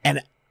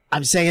 and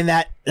I'm saying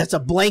that's a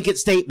blanket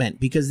statement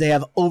because they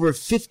have over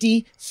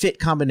 50 fit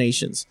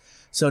combinations.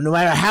 So no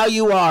matter how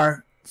you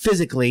are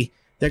physically,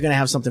 they're going to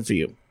have something for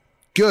you.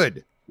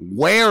 Good.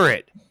 Wear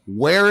it.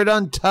 Wear it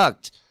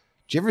untucked.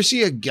 Did you ever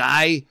see a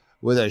guy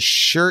with a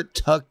shirt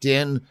tucked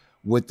in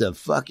with the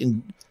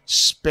fucking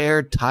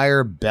spare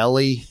tire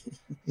belly?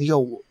 You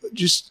go,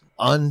 just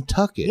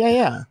untuck it.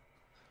 Yeah.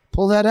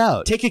 Pull that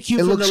out. Take a cue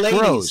from the ladies.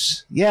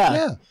 Gross.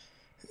 Yeah.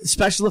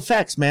 Special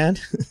effects, man.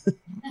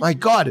 My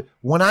God,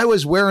 when I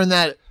was wearing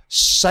that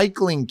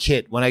cycling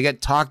kit, when I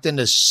got talked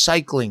into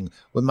cycling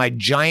with my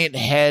giant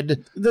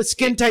head. The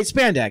skin tight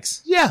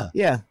spandex. Yeah.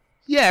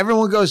 Yeah,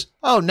 everyone goes,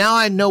 oh, now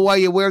I know why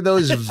you wear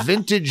those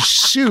vintage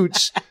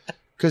suits,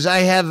 because I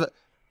have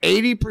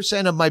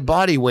 80% of my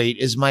body weight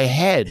is my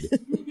head.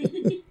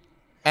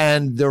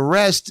 And the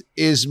rest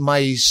is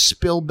my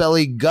spill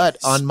belly gut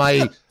on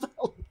my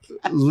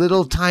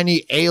little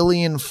tiny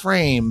alien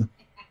frame.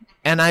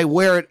 And I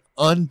wear it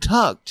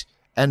untucked.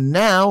 And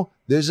now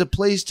there's a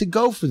place to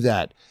go for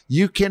that.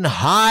 You can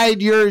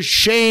hide your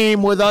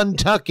shame with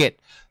Untuck It.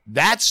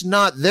 That's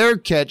not their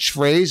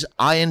catchphrase.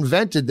 I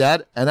invented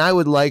that, and I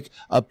would like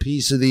a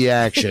piece of the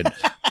action.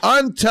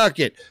 Untuck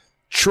It.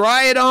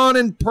 Try it on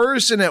in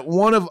person at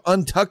one of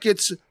Untuck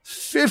It's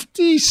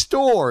 50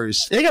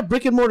 stores. They got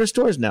brick and mortar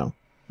stores now.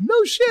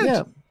 No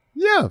shit.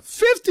 Yeah,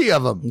 50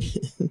 of them.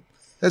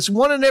 That's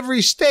one in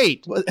every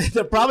state. Well,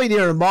 they're probably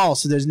near a mall,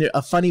 so there's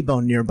a Funny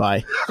Bone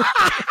nearby.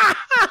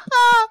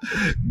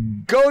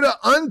 Go to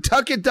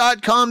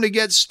untuckit.com to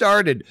get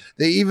started.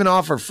 They even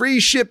offer free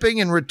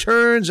shipping and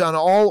returns on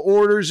all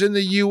orders in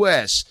the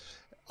U.S.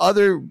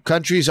 Other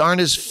countries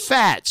aren't as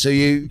fat, so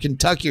you can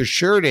tuck your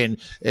shirt in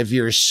if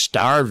you're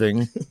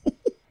starving.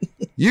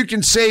 You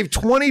can save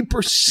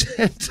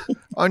 20%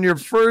 on your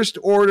first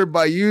order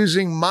by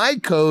using my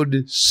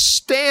code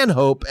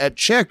STANHOPE at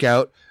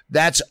checkout.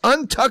 That's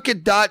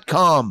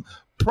untuckit.com.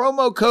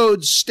 Promo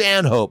code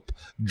Stanhope.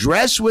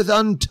 Dress with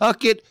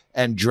Untuckit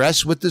and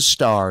dress with the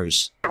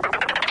stars.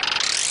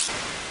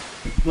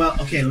 Well,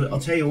 okay, I'll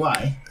tell you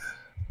why.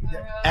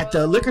 At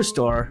the liquor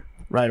store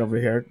right over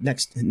here,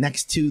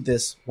 next to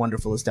this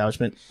wonderful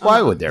establishment.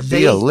 Why would there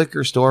be a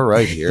liquor store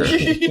right here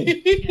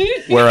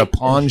where a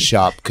pawn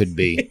shop could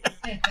be?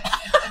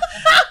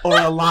 Or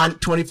a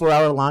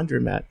 24-hour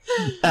laundromat.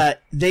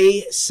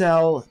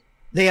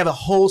 They have a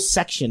whole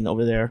section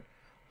over there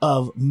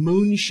of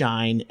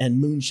moonshine and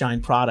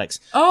moonshine products.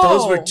 Oh.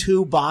 Those were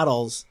 2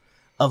 bottles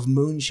of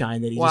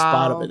moonshine that he just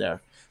bought over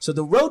there. So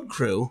the road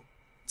crew,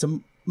 it's a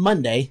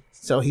Monday,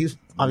 so he's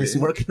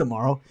obviously working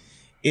tomorrow,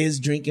 is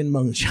drinking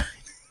moonshine.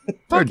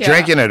 They're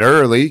drinking it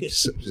early.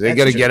 So they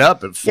got to get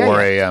up at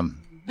 4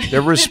 a.m.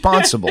 They're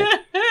responsible.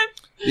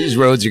 These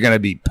roads are going to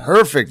be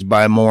perfect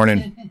by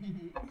morning.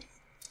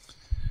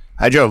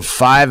 I drove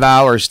 5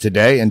 hours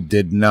today and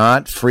did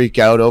not freak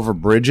out over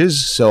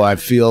bridges, so I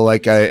feel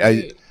like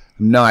I'm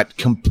not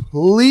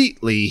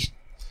completely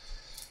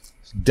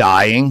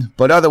dying,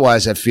 but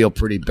otherwise I feel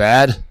pretty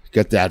bad.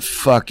 Got that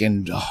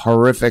fucking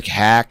horrific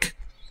hack.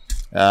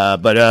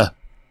 But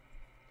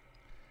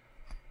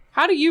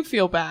how do you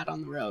feel bad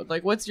on the road?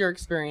 Like, what's your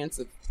experience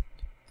of?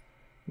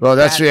 Well,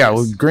 that's badness?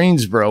 with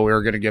Greensboro. We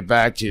were going to get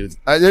back to.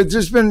 There's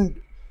just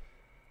been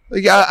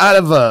like out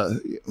of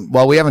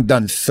well, we haven't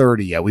done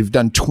 30 yet. We've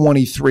done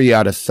 23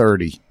 out of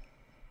 30,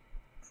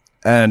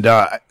 and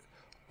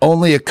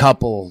only a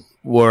couple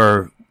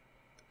were.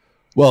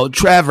 Well,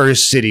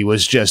 Traverse City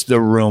was just the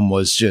room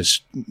was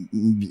just.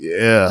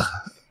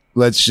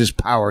 Let's just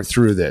power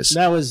through this.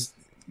 That was.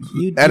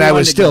 And I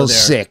was still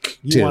sick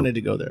too. You wanted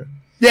to go there.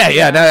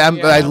 Yeah. No,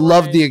 I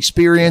love right. the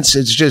experience.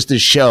 It's just a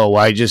show.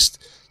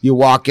 You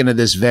walk into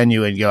this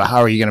venue and go, how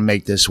are you going to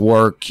make this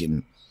work?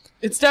 And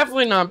It's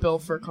definitely not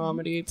built for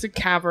comedy. It's a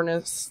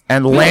cavernous.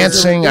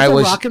 Lansing, It's a I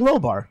was rock and roll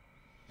bar.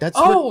 That's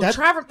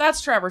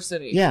That's Traverse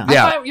City. Yeah. I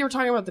thought you were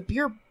talking about the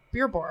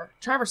beer bar.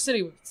 Traverse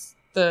City was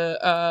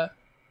the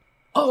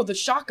the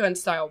shotgun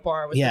style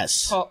bar.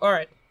 Yes. All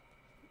right.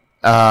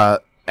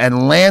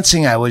 And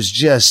Lansing, I was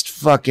just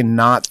fucking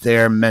not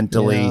there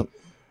mentally. Yeah.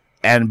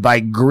 And by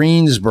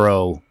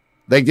Greensboro,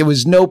 like there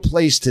was no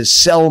place to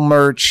sell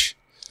merch.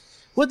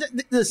 Well,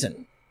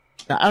 listen,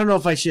 I don't know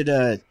if I should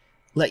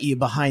let you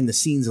behind the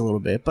scenes a little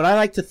bit, but I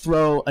like to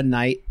throw a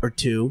night or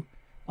two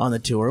on the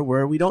tour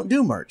where we don't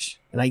do merch,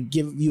 and I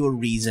give you a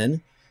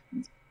reason.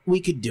 We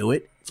could do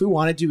it if we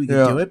wanted to. We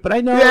could do it, but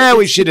I know. Yeah,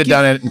 we should have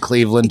done it in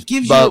Cleveland,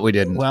 but we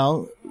didn't.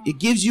 Well, it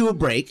gives you a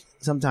break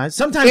sometimes.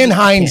 Sometimes in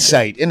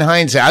hindsight,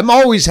 I'm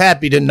always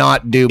happy to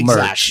not do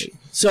merch. Exactly.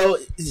 So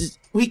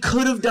we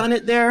could have done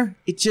it there.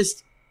 It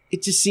just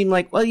seemed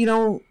like, well,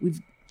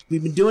 we've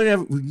been doing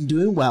it. We've been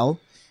doing well.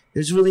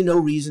 There's really no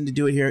reason to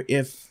do it here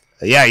if.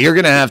 Yeah, you're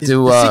gonna have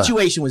to. The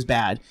situation was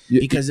bad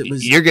because it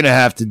was. You're gonna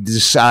have to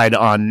decide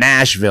on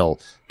Nashville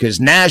because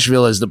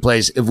Nashville is the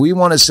place. If we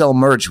want to sell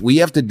merch, we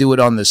have to do it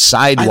on the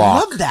sidewalk. I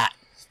love that.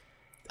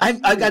 I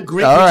got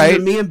great All pictures right.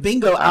 of me and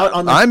Bingo out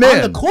on I'm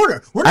the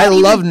corner. I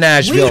love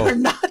Nashville. We are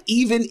not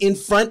even in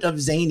front of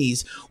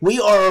Zany's. We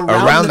are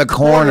around the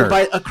corner.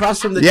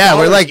 Across from the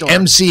we're like store.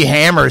 MC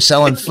Hammer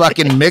selling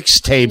fucking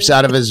mixtapes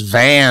out of his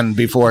van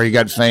before he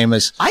got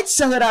famous. I'd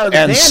sell it out of the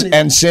van.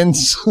 And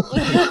since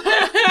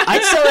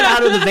I'd sell it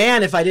out of the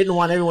van if I didn't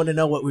want everyone to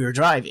know what we were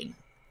driving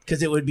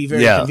because it would be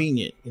very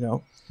convenient,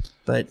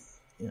 But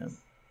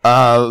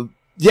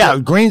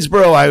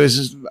Greensboro.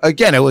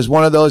 It was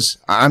one of those.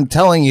 I'm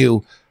telling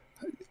you.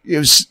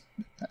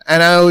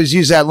 And I always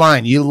use that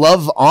line. You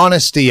love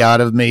honesty out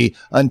of me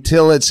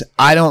until it's,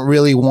 I don't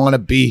really want to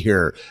be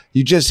here.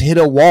 You just hit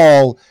a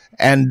wall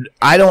and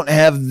I don't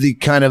have the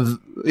kind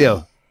of,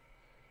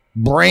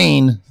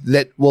 brain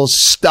that will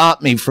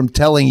stop me from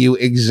telling you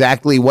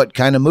exactly what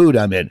kind of mood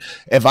I'm in.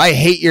 If I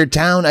hate your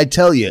town, I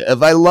tell you.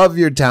 If I love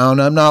your town,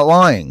 I'm not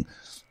lying.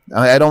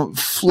 I don't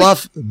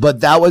fluff,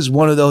 but that was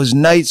one of those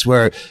nights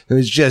where it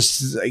was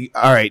just like,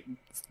 all right,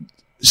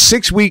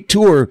 6-week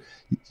tour.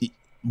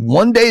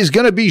 One day is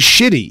going to be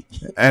shitty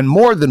and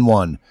more than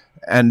one.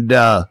 And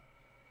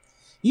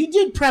you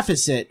did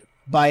preface it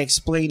by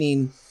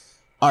explaining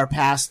our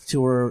past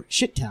tour,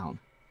 Shittown,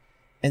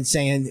 and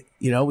saying,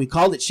 we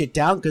called it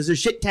Shittown because they're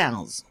shit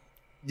towns.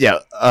 Yeah.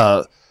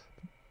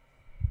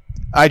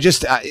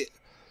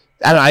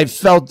 I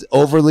felt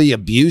overly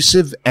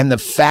abusive, and the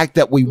fact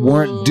that we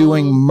weren't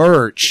doing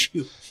merch.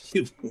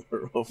 You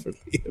were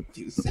overly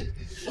abusive,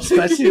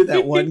 especially with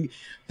that one,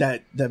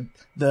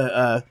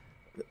 the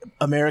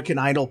American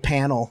Idol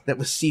panel that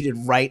was seated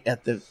right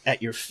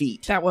at your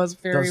feet. That was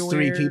very Those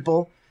weird. 3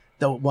 people.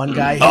 The one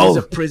guy who was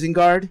a prison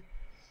guard.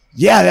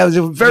 Yeah, that was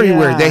very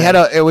weird. They had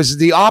it was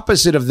the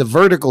opposite of the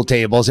vertical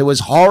tables. It was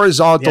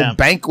horizontal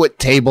banquet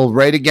table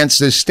right against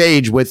the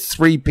stage with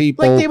 3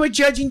 people. Like they were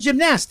judging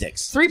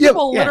gymnastics. 3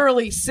 people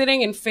literally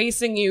sitting and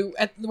facing you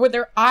where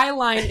their eye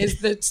line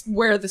is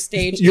where the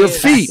stage Your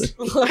is. feet.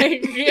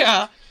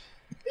 Yeah.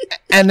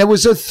 And there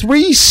was a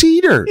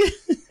 3-seater.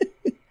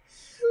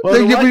 Well,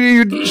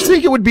 You'd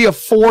think it would be a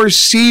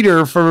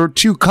 4-seater for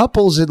 2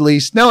 couples at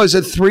least. No, it's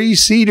a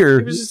 3-seater.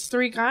 It was just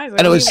 3 guys.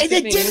 And it was And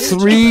it didn't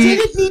 3 need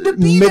to be there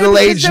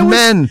middle-aged because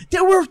men.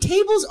 There were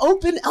tables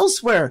open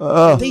elsewhere.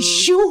 They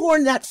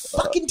shoehorned that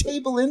fucking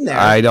table in there.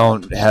 I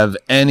don't have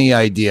any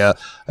idea.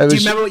 Do you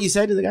remember what you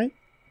said to the guy?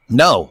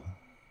 No.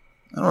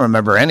 I don't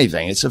remember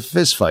anything. It's a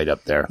fist fight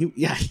up there.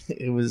 Yeah,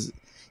 it was.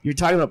 You're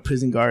talking about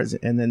prison guards,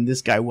 and then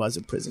this guy was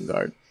a prison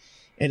guard.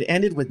 It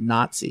ended with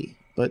Nazi,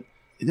 but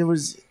it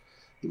was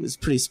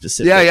pretty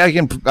specific. Yeah,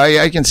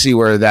 I can see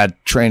where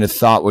that train of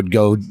thought would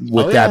go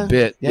with that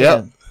bit.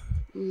 Yeah.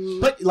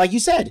 But like you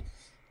said,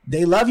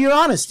 they love your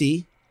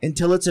honesty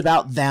until it's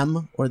about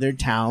them or their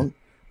town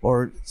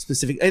or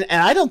specific. And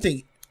I don't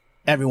think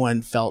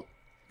everyone felt,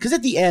 because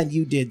at the end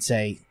you did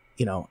say,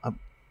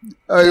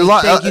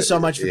 thank you so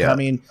much for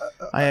coming.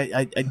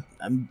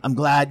 I'm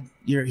glad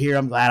you're here.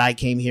 I'm glad I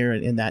came here.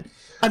 And that,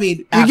 I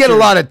mean, you get a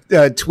lot of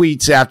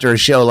tweets after a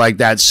show like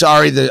that.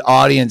 Sorry, the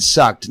audience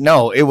sucked.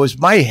 No, it was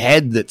my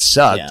head that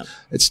sucked. Yeah.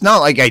 It's not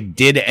like I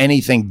did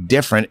anything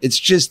different. It's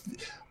just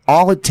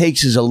all it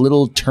takes is a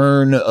little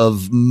turn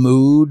of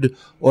mood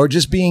or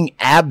just being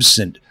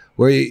absent.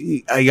 Where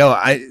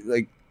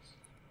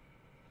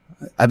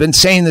I've been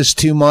saying this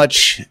too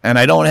much, and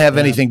I don't have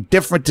anything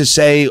different to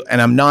say,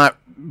 and I'm not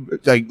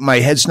like my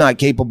head's not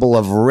capable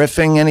of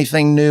riffing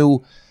anything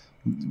new.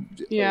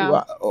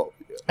 Yeah.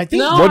 I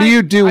think. What do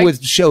you do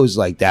with shows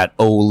like that,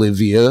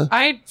 Olivia?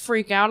 I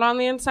freak out on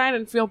the inside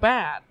and feel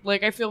bad.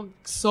 Like, I feel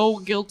so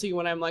guilty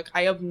when I'm like,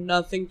 I have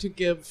nothing to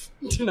give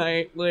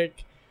tonight.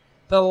 Like,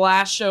 the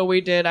last show we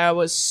did, I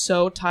was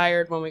so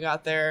tired when we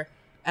got there.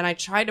 And I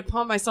tried to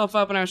pump myself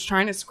up and I was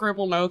trying to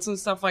scribble notes and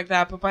stuff like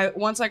that. But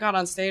once I got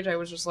on stage, I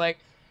was just like,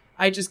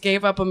 I just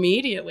gave up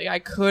immediately. I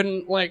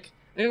couldn't, I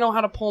didn't know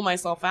how to pull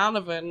myself out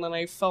of it. And then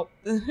I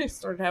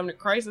started having a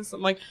crisis.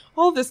 I'm like,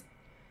 this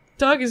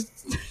Doug is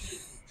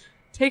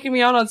taking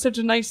me out on such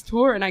a nice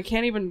tour and I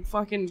can't even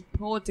fucking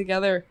pull it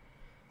together.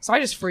 So I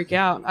just freak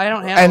out. I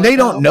don't have. And they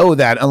don't know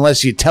that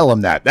unless you tell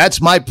them that. That's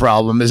my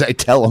problem, is I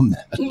tell them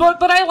that.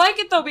 But I like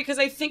it though, because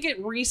I think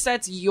it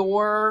resets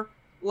your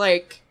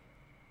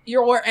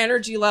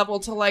energy level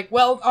to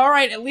all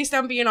right, at least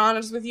I'm being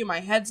honest with you. My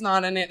head's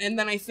not in it. And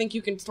then I think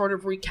you can sort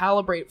of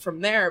recalibrate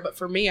from there. But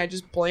for me, I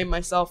just blame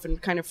myself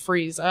and kind of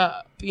freeze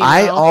up.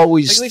 I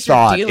always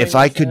thought if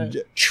I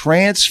could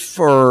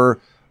transfer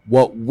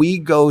what we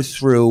go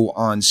through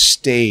on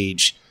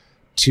stage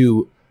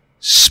to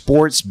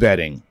sports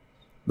betting,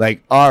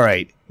 all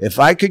right, if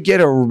I could get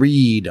a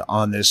read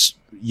on this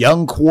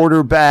young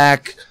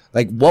quarterback,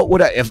 what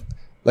would if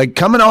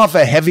coming off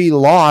a heavy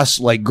loss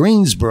like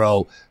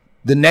Greensboro,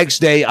 the next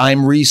day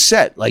I'm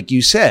reset, like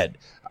you said.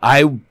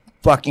 I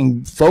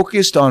fucking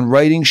focused on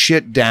writing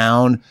shit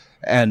down,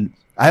 and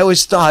I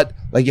always thought,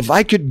 if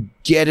I could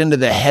get into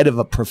the head of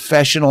a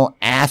professional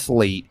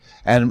athlete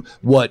and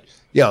what,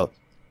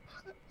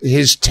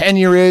 his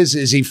tenure is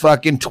he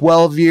fucking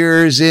 12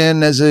 years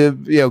in as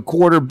a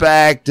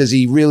quarterback? Does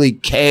he really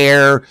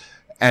care?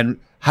 And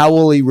how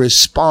will he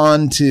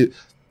respond to,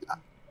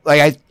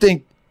 I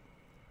think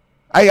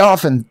I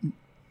often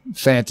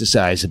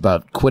fantasize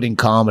about quitting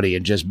comedy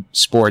and just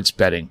sports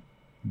betting,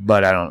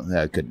 but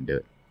I couldn't do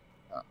it.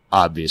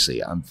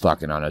 Obviously, I'm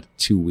fucking on a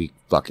 2-week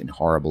fucking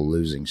horrible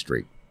losing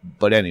streak.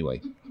 But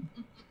anyway,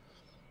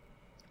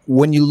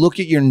 when you look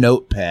at your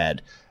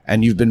notepad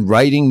and you've been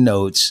writing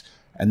notes,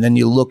 and then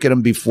you look at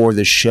them before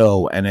the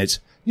show, and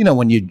it's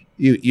when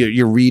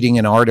you're reading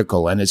an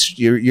article and it's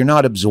you're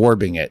not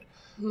absorbing it.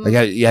 I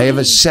have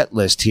a set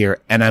list here,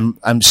 and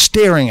I'm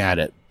staring at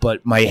it,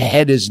 but my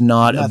head is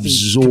not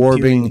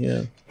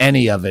absorbing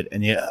any of it.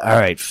 And all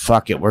right,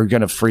 fuck it, we're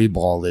gonna free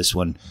ball this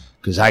one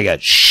because I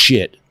got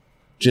shit.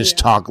 Just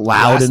talk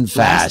loud and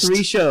fast. Last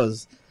 3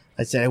 shows,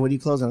 I said, hey, what do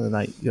you close on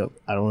tonight? You go,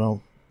 I don't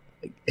know.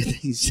 And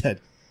he said,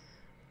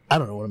 I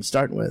don't know what I'm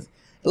starting with.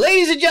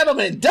 Ladies and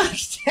gentlemen, Doug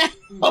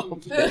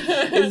Stanhope.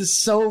 It's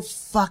so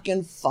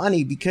fucking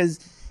funny because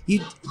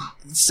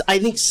I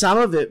think some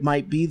of it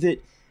might be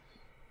that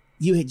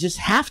you just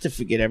have to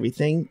forget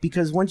everything,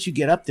 because once you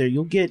get up there,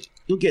 you'll get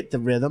the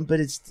rhythm, but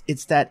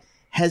it's that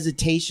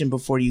hesitation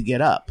before you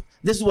get up.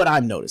 This is what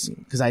I'm noticing,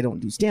 because I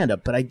don't do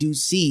stand-up, but I do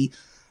see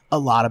a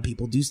lot of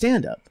people do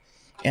stand-up,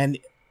 and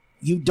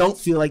you don't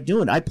feel like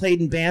doing it. I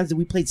played in bands that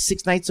we played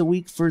 6 nights a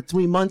week for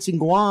 3 months in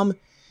Guam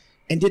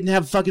and didn't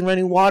have fucking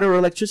running water or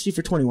electricity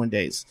for 21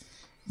 days.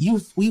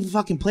 We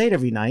fucking played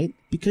every night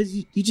because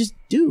you just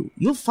do.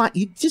 You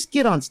just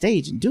get on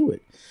stage and do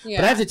it. Yeah.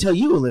 But I have to tell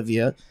you,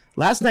 Olivia,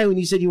 last night when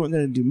you said you weren't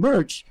going to do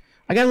merch,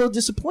 I got a little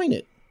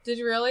disappointed. Did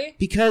you really?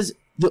 Because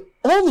the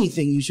only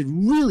thing you should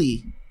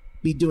really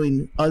be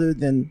doing other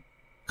than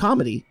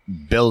comedy,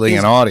 building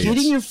an audience,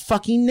 getting your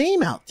fucking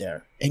name out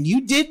there. And you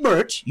did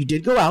merch. You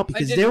did go out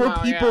because there were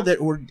people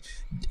that were,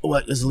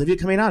 what, is Olivia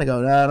coming out? I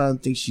go, no, I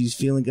don't think she's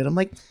feeling good. I'm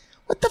like,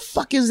 what the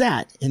fuck is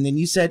that? And then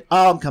you said,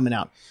 oh, I'm coming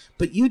out.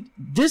 But you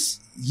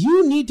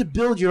need to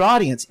build your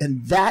audience,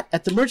 and that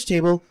at the merch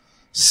table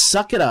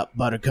suck it up,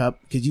 Buttercup,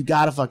 because you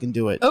gotta fucking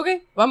do it.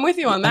 Okay, well, I'm with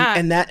you on that.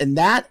 And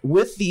that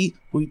with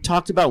we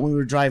talked about when we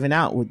were driving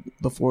out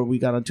before we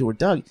got on tour with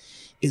Doug,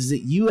 is that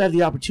you have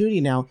the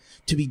opportunity now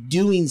to be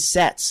doing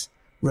sets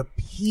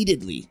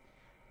repeatedly,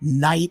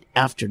 night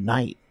after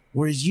night,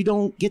 whereas you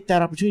don't get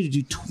that opportunity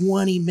to do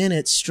 20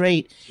 minutes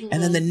straight,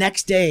 and then the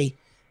next day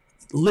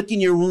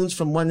licking your wounds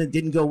from one that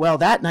didn't go well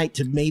that night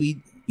to maybe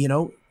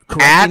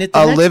correcting At it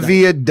the next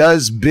Olivia night.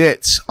 Does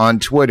Bits on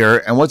Twitter.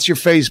 And what's your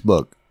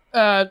Facebook?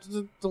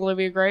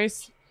 Olivia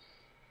Grace,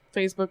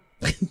 Facebook.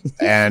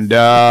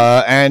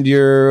 And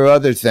your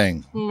other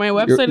thing. My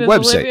website is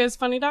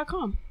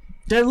oliviasfunny.com.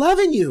 They're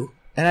loving you,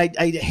 and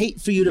I hate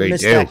for you to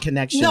miss do. that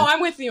connection. No,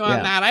 I'm with you on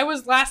Yeah.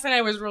 that. Last night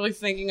I was really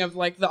thinking of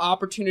like the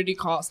opportunity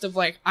cost of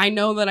like, I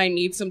know that I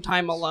need some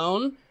time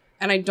alone,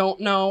 and I don't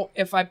know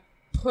if I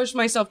push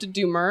myself to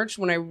do merch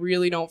when I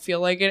really don't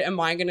feel like it, am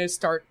I going to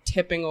start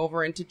tipping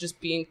over into just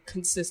being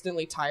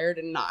consistently tired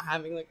and not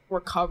having like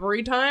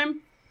recovery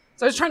time?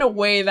 So I was trying to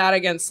weigh that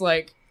against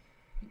like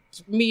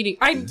meeting.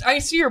 I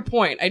see your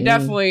point. I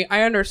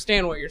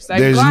understand what you're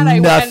saying. There's I'm glad I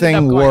ended up nothing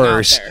going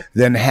worse out there.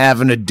 than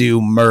having to do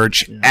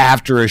merch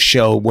after a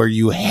show where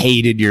you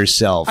hated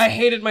yourself. I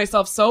hated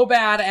myself so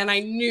bad, and I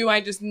knew I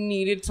just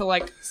needed to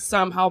like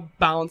somehow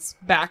bounce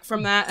back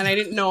from that, and I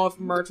didn't know if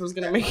merch was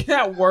going to make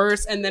that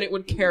worse, and then it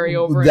would carry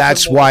over.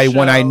 That's into more why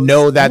when I shows.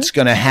 know that's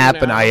going to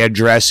happen, No. I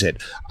address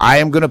it. I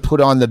am going to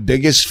put on the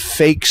biggest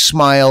fake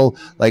smile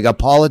like a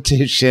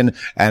politician,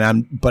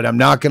 but I'm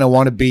not going to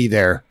want to be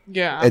there,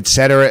 Yeah. et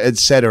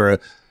cetera,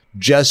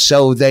 just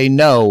so they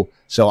know.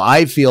 So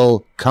I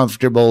feel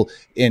comfortable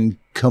in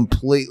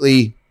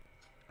completely.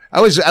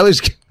 I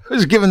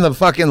was given the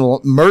fucking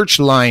merch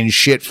line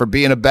shit for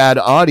being a bad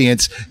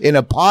audience in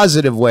a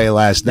positive way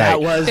last That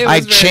night. was- It I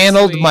was very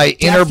channeled sweet. my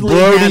inner Definitely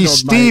Brody handled, my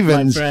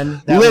Stevens.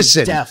 friend. That was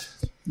Listen. def.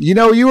 You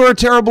know, you were a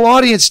terrible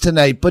audience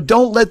tonight, but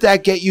don't let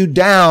that get you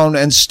down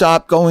and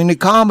stop going to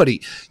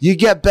comedy. You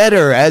get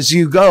better as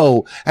you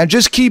go, and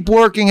just keep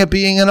working at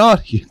being an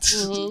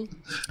audience.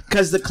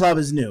 Because the club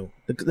is new.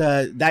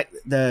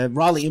 The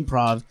Raleigh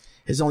Improv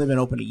has only been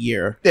open a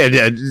year. But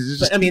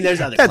I mean,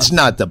 there's other. That's clubs.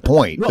 not the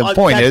point. Well, The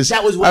point is,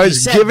 that was what I you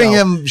was said, giving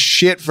though. him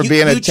shit for You-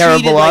 being a you terrible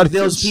treated like audience.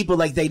 those people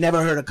like they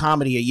never heard of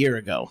comedy a year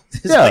ago.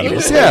 That's Yeah, what you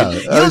were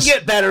saying. yeah. I You'll was-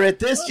 get better at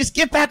this. Just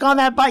get back on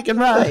that bike and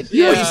ride.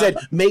 Yeah. Or you said,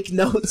 make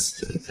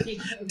notes.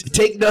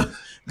 Take notes.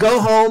 Go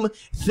home.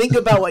 Think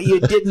about what you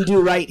didn't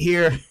do right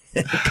here.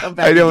 Come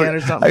back again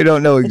or something. I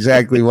don't know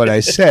exactly what I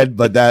said,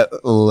 but that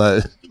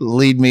will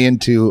lead me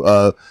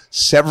into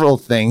several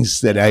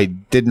things that I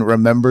didn't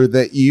remember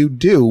that you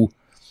do.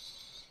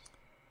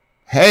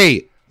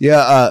 Hey,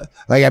 yeah,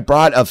 like I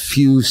brought a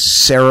few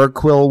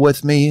Seroquel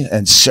with me,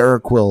 and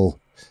Seroquel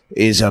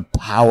is a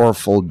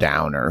powerful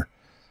downer.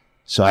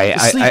 So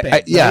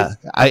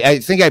I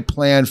think I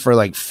planned for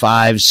like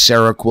 5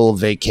 Seroquel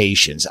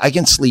vacations. I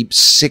can sleep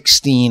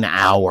 16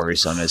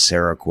 hours on a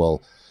Seroquel.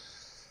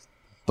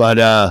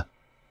 But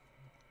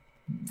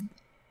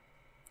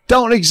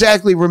don't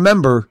exactly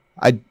remember.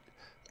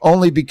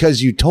 Only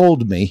because you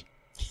told me.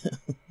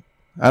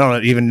 I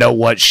don't even know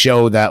what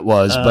show that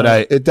was, but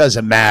it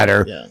doesn't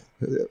matter. Yeah.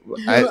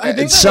 I think At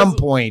that some was-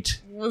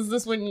 point, Was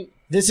this when you,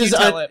 This you is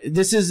tell it?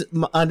 this is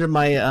under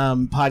my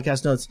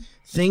podcast notes.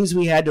 Things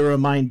we had to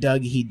remind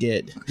Doug he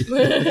did.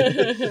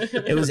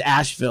 It was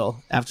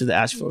Asheville after the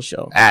Asheville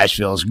show.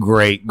 Asheville's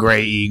great,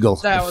 Gray Eagle.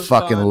 That I was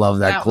fucking fun. love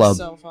that club. Was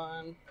so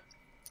fun.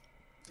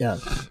 Yeah,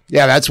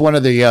 Yeah, that's one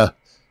of the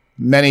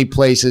many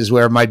places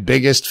where my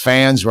biggest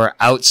fans were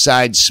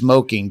outside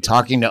smoking,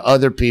 talking to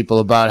other people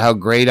about how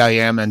great I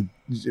am and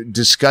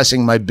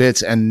discussing my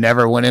bits, and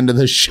never went into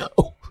the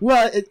show.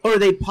 well, or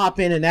they pop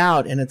in and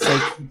out, and it's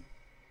like,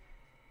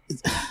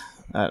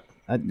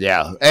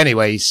 Yeah.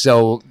 Anyway,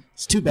 so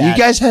it's too bad. you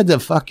guys had the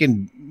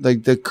fucking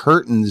like the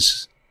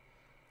curtains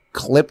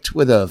clipped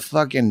with a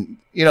fucking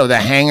the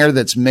hanger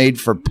that's made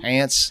for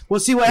pants. Well,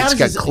 see what It's happens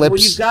got is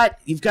clips. when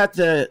you've got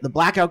the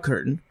blackout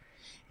curtain,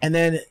 and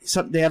then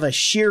they have a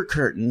sheer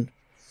curtain,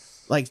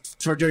 like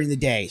for during the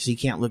day, so you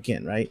can't look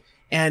in, right?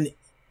 And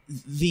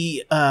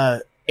the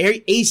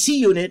AC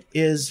unit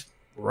is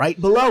right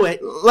below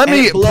it. Let and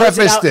me it blows it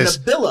preface out in a this.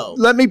 billow.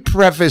 Let me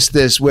preface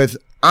this with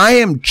I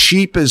am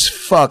cheap as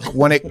fuck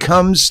when it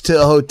comes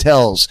to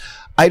hotels.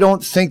 I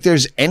don't think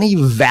there's any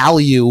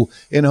value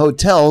in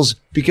hotels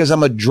because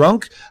I'm a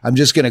drunk. I'm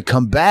just going to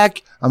come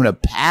back. I'm going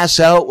to pass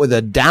out with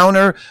a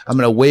downer. I'm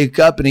going to wake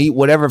up and eat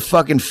whatever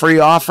fucking free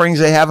offerings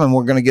they have, and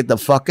we're going to get the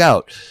fuck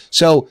out.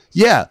 So,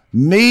 yeah,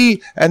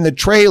 me and the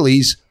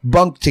Traileys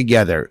bunk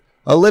together.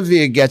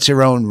 Olivia gets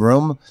her own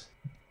room.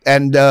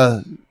 And,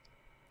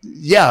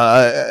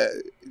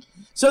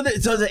 So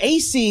the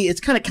AC,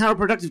 it's kind of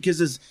counterproductive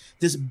because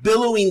this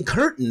billowing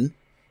curtain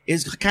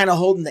is kind of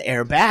holding the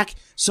air back.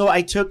 So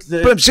I took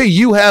But I'm saying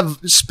you have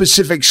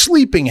specific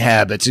sleeping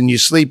habits and you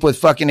sleep with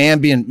fucking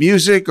ambient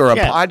music or a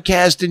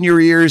podcast in your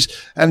ears.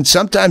 And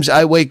sometimes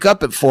I wake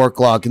up at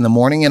 4:00 in the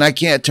morning and I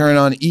can't turn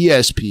on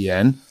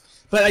ESPN.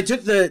 But I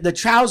took the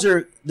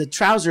trouser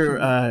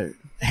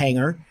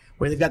hanger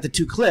where they've got the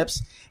two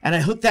clips, and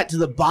I hooked that to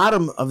the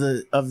bottom of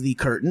the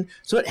curtain,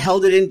 so it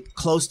held it in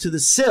close to the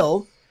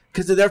sill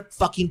because of their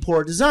fucking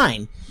poor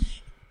design.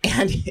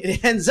 And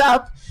it ends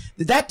up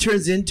that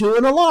turns into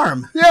an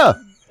alarm. Yeah.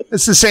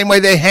 It's the same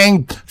way they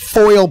hang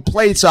foil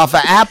plates off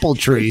an apple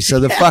tree, so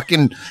the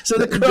fucking So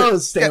the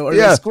crows stay, or the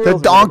the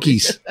squirrels,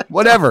 donkeys,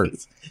 whatever.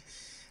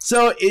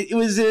 So it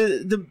was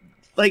the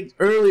like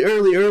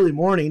early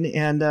morning,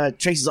 and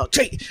Tracy's all,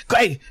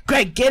 Greg,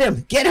 get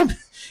him!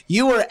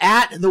 You were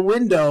at the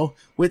window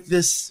with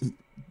this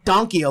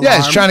donkey alarm. Yeah,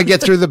 it's trying to get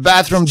through the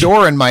bathroom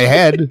door in my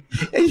head.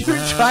 And you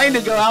were trying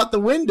to go out the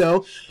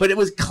window, but it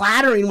was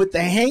clattering with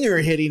the hanger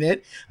hitting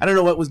it. I don't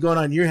know what was going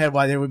on in your head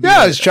while they were.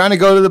 Yeah, I was trying to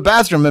go to the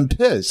bathroom and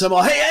piss. So I'm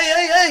all,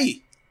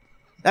 hey!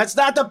 That's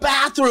not the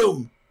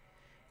bathroom.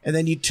 And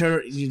then you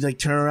turn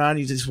around,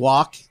 you just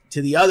walk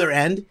to the other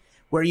end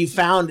where you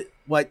found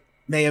what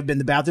may have been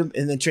the bathroom,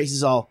 and then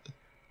Tracy's all,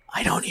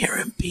 I don't hear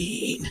him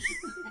peeing.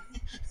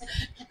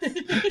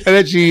 And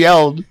then she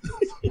yelled.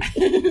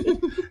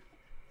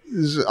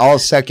 This is all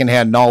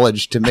secondhand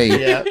knowledge to me.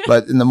 Yeah.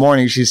 But in the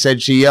morning, she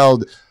said she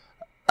yelled,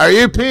 "Are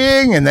you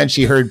peeing?" And then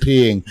she heard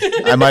peeing.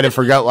 I might have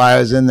forgot why I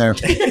was in there.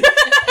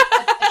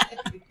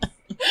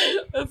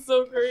 That's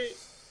so great.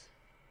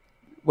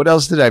 What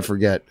else did I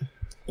forget?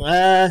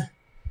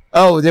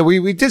 Oh,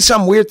 We did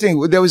some weird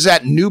thing. There was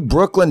that New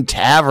Brooklyn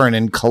Tavern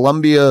in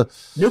Columbia.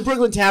 New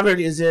Brooklyn Tavern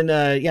is in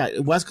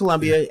West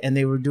Columbia, and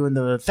they were doing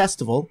the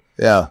festival.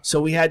 Yeah.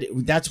 So we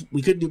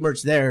couldn't do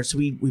merch there, so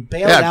we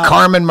bailed Yeah, out.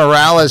 Carmen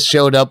Morales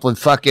showed up with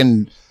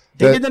fucking...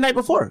 They did the night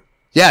before.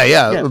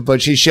 Yeah,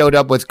 but she showed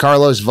up with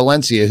Carlos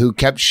Valencia, who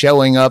kept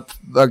showing up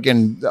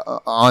fucking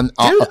on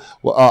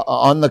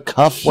the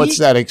cuff. What's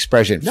that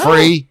expression? No.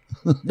 Free?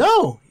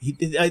 No,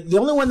 the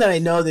only one that I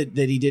know that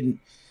he didn't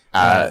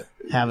have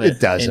It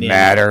doesn't any-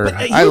 matter.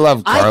 But, I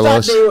love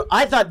Carlos.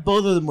 I thought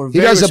both of them were He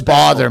very doesn't respectful.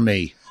 bother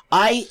me.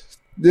 I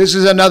This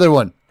is another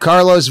one.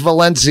 Carlos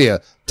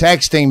Valencia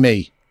texting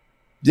me.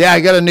 Yeah, I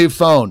got a new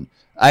phone.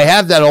 I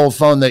have that old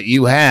phone that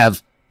you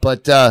have,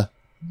 but I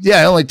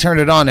only turn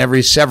it on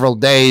every several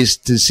days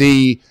to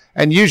see.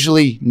 And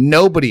usually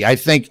nobody, I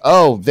think,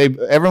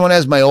 everyone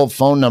has my old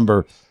phone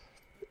number.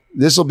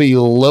 This will be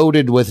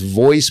loaded with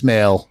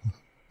voicemail.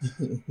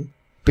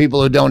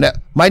 People who don't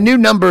have. My new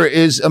number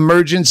is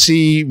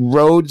emergency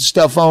road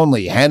stuff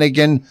only.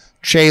 Hennigan,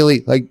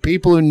 Chaley, like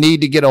people who need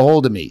to get a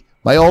hold of me.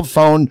 My old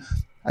phone,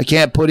 I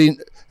can't put in.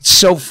 It's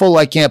so full,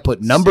 I can't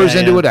put numbers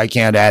into it. I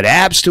can't add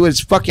apps to it.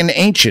 It's fucking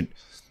ancient.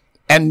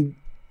 And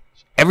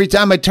every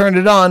time I turn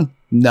it on,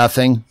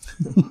 nothing.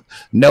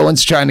 No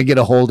one's trying to get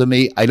a hold of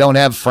me. I don't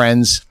have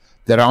friends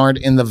that aren't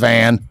in the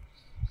van.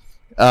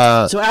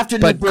 so after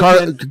New But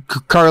Brooklyn,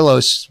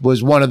 Carlos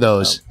was one of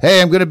those.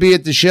 Hey, I'm going to be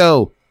at the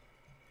show.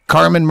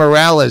 Carmen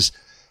Morales.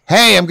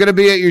 Hey, I'm going to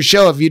be at your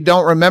show. If you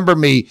don't remember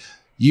me,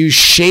 you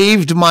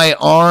shaved my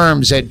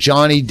arms at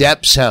Johnny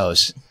Depp's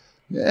house.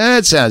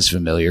 That sounds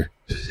familiar.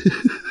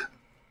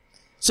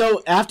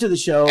 so after the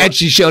show, And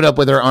she showed up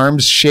with her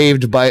arms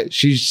shaved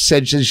she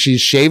said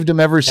she's shaved them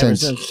ever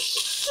since.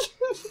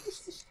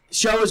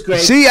 show was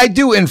great. See, I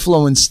do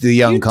influence the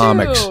young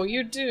comics.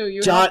 You do.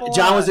 You John help a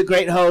John lot. was a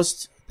great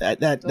host. That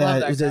that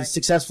was guy. a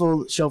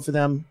successful show for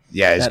them.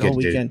 Yeah, it's that good, whole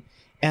dude. weekend.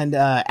 And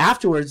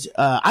afterwards,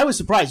 I was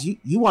surprised.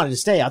 You wanted to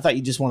stay. I thought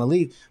you just want to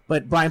leave.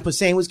 But Brian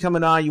Posehn was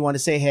coming on. You want to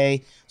say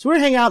hey. So we're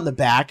hanging out in the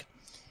back.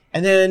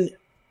 And then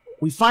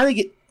we finally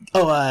get...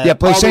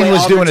 Posehn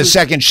was doing a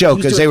second show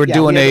because they were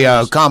doing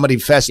a comedy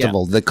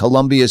festival, the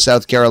Columbia,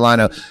 South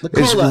Carolina.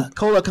 the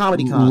Cola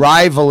Comedy Con.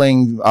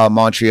 rivaling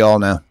Montreal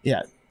now.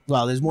 Yeah.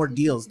 Well, there's more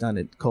deals done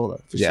at Cola,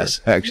 for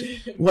Yes, sure.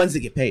 actually. Ones that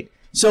get paid.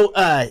 So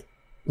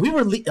we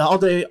were... all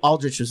day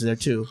Aldrich was there,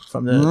 too,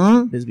 from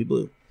the Bisbee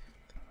Blue.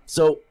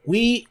 So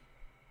we're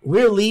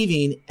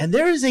leaving, and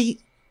there is a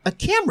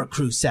camera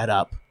crew set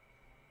up.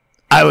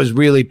 I was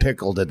really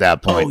pickled at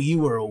that point. Oh, you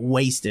were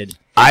wasted.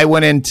 I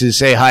went in to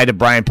say hi to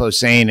Brian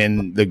Posehn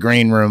in the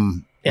green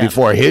room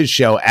before his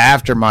show,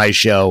 after my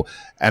show,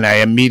 and I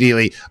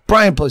immediately...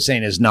 Brian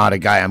Posehn is not a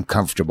guy I'm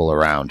comfortable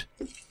around.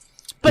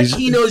 But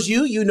he knows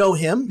you. You know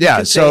him. You Yeah,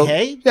 can so- say,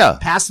 hey, yeah.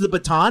 pass the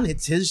baton.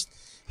 It's his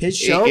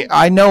show.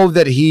 I know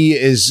that he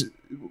is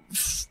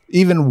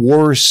even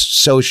worse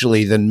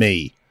socially than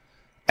me.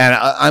 And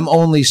I'm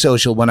only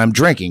social when I'm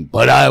drinking,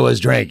 but I was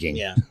drinking.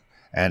 Yeah.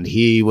 And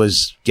he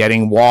was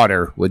getting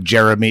water with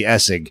Jeremy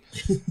Essig.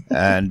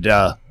 And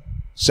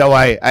so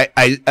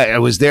I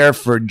was there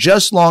for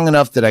just long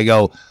enough that I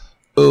go,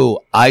 ooh,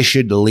 I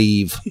should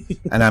leave.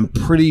 And I'm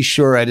pretty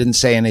sure I didn't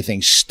say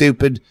anything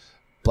stupid,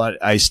 but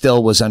I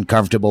still was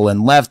uncomfortable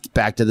and left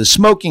back to the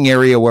smoking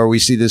area where we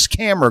see this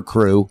camera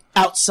crew.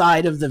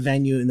 Outside of the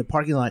venue in the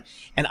parking lot.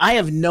 And I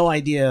have no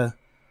idea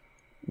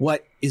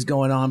what is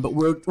going on, but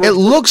we're It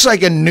looks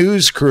like a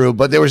news crew,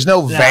 but there was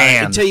no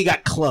van. until you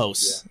got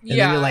close. And then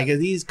Yeah. you're like, are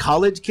these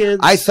college kids?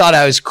 I thought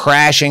I was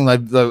crashing.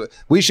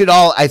 We should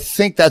all, I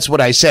think that's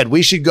what I said.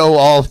 We should go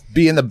all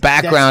be in the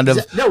background of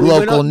No, we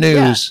went local up-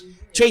 news. yeah.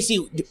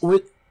 Tracy,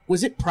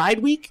 was it Pride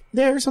Week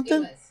there or something?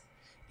 It was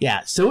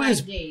Yeah. So it was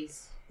 5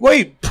 days.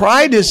 Wait,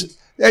 Pride is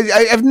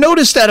I've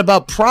noticed that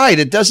about Pride.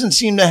 It doesn't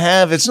seem to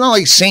have. It's not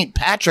like St.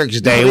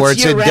 Patrick's Day No, where it's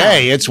it's a year-round.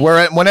 day. It's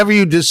whenever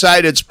you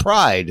decide it's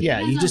Pride. Yeah,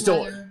 you just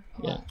don't.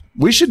 Yeah.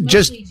 We should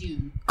just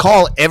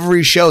call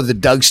every show the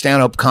Doug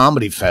Stanhope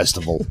Comedy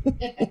Festival,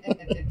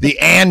 the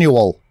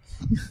annual.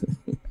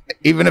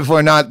 Even if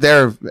we're not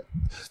there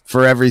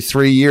for every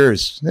 3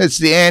 years, it's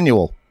the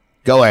annual.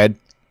 Go ahead.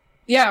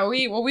 Yeah,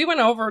 we went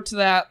over to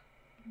that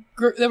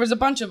group. There was a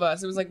bunch of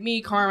us. It was like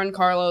me, Carmen,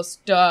 Carlos,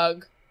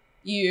 Doug,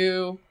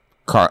 you,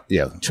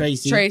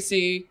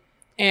 Tracy.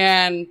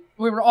 and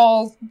we were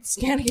all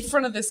standing in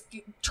front of this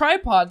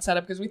tripod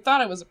setup because we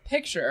thought it was a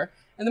picture.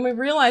 And then we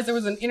realized there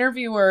was an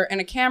interviewer and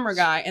a camera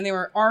guy, and they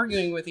were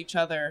arguing with each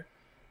other.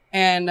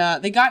 And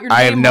they got your name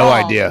I have no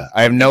wrong. idea.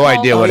 I have no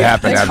idea what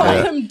happened They after called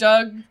that. him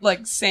Doug,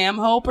 like Sam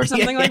Hope or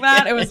something like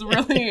that. It was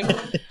really.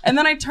 And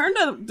then I turned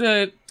to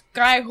the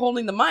guy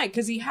holding the mic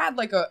because he had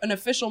like an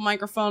official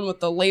microphone with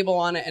the label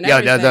on it and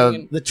everything.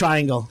 And The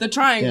triangle. the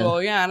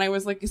triangle, yeah. And I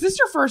was like, "Is this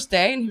your first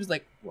day?" And he was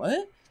like,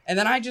 "What?" And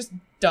then I just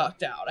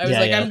ducked out. I was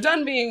like, "I'm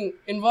done being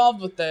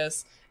involved with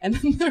this." And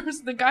then there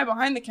was the guy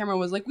behind the camera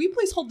was like, "Will you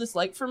please hold this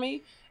light for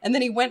me?" And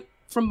then he went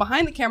from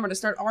behind the camera to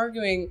start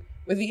arguing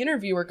with the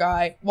interviewer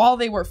guy while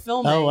they were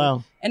filming. Oh,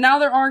 wow. And now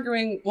they're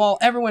arguing while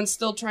everyone's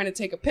still trying to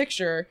take a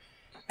picture.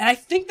 And I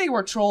think they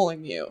were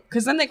trolling you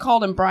because then they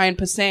called him Brian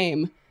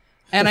Posehn.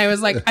 And I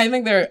was like, I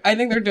think they're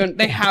doing.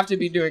 They have to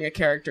be doing a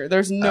character.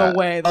 There's no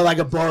way. Oh, like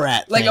a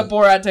Borat. Like thing. a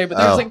Borat type,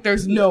 but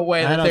there's no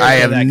way that don't I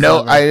they're. have that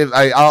no.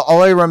 clever.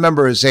 All I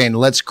remember is saying,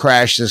 "Let's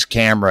crash this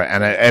camera,"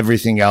 and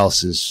everything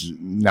else is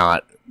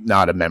not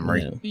a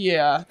memory. Yeah.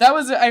 Yeah, that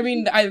was. I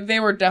mean, they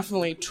were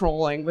definitely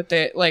trolling, but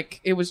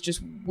it was just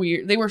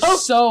weird. They were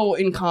so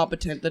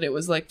incompetent that it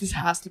was like this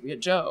has to be a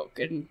joke.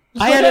 And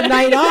I had a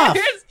night off.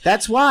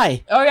 That's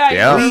why. Oh yeah,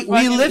 Yeah. you were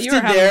We fucking- lifted you were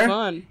having there.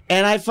 fun.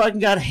 And I fucking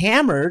got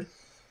hammered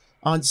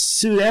on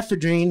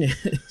Sudafedrine,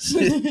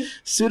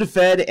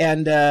 Sudafed,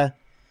 and the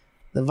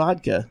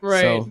vodka.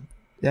 Right. So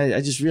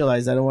I just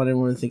realized I don't want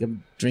anyone to think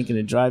I'm drinking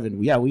and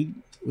driving. Yeah, we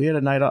had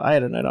a night off. I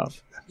had a night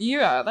off.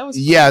 Yeah, that was.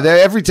 Fun. Yeah,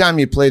 every time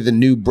you play the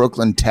New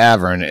Brooklyn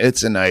Tavern,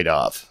 it's a night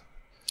off.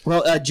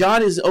 Well,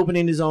 John is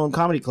opening his own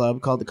comedy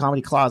club called the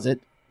Comedy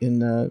Closet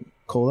in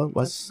Cola,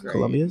 West great.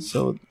 Columbia.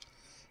 So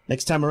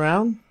next time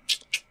around,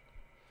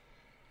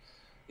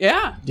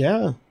 Yeah.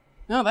 yeah.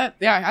 No,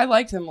 I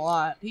liked him a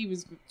lot. He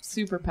was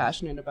super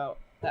passionate about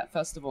that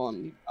festival,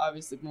 and he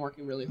obviously been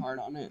working really hard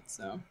on it.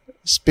 So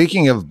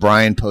Speaking of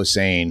Brian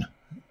Posehn,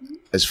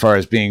 as far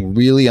as being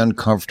really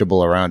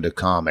uncomfortable around a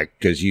comic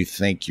because you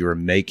think you're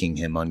making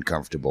him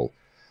uncomfortable,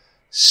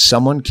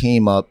 someone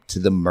came up to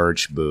the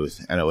merch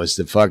booth and it was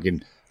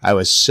I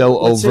was so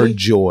What's he?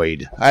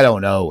 overjoyed. I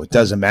don't know. It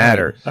doesn't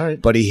matter. All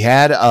right. But he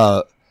had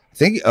I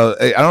don't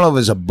know if it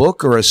was a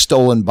book or a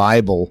stolen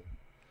Bible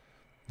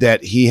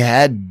that he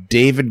had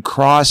David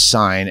Cross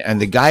sign,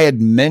 and the guy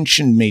had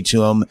mentioned me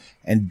to him,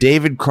 and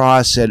David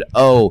Cross said,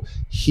 "Oh,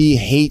 he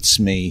hates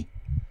me."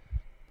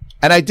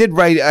 And I did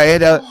write.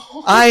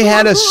 I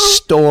had a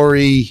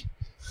story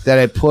that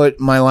I put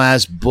in my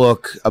last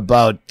book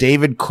about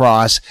David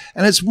Cross,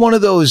 and it's one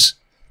of those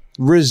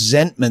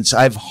resentments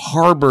I've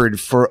harbored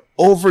for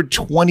over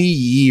 20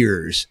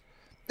 years.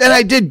 And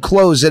I did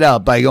close it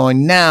out by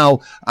going,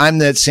 now I'm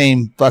that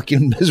same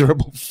fucking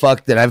miserable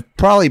fuck that I've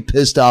probably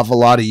pissed off a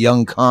lot of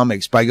young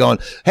comics by going,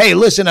 hey,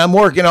 listen, I'm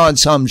working on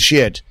some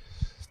shit.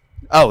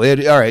 Oh,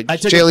 all right. I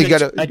took Jaylee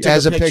a picture,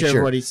 has a picture picture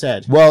of what he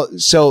said. Well,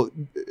 so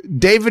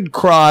David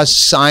Cross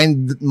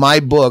signed my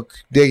book,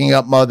 Digging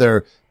Up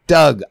Mother.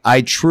 Doug,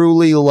 I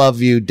truly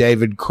love you,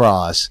 David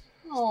Cross.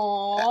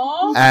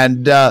 aww,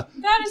 And that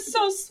is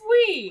so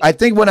sweet. I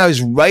think when I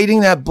was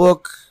writing that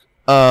book,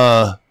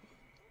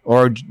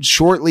 or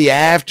shortly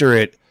after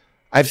it,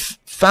 I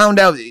found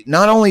out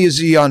not only is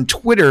he on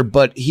Twitter,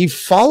 but he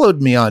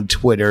followed me on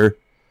Twitter.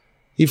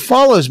 He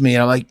follows me,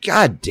 and I'm like,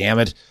 God damn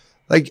it.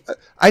 Like,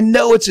 I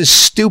know it's a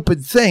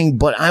stupid thing,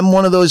 but I'm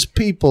one of those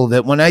people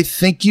that when I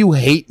think you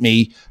hate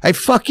me, I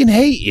fucking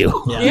hate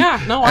you.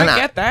 Yeah, no, And I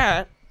get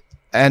that.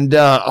 And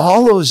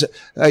all those,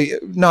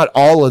 not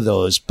all of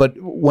those, but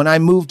when I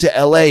moved to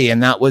LA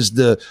and that was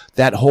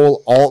that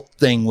whole alt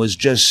thing was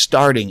just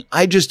starting,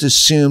 I just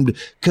assumed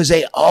because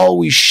they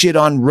always shit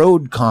on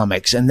road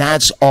comics and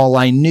that's all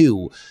I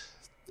knew.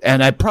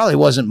 And I probably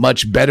wasn't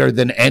much better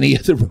than any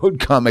of the road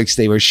comics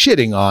they were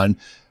shitting on.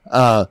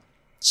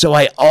 So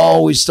I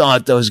always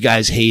thought those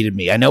guys hated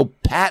me. I know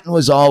Patton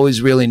was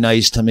always really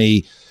nice to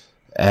me.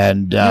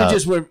 And You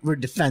just were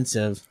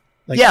defensive.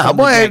 Like, yeah, from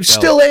the well, I get-go.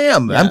 still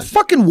am. Yeah. I'm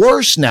fucking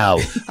worse now.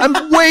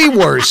 I'm way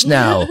worse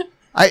now.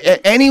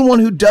 Anyone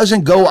who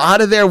doesn't go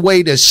out of their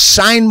way to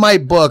sign my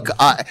book,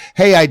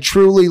 hey, I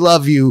truly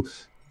love you,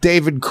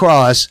 David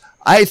Cross,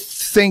 I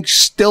think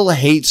still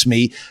hates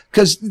me.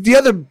 Because the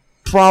other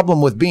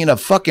problem with being a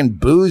fucking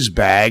booze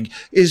bag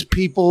is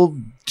people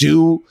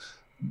do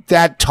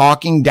that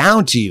talking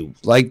down to you.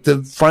 Like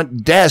the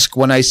front desk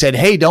when I said,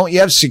 hey, don't you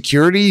have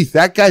security?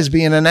 That guy's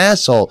being an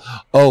asshole.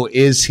 Oh,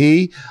 is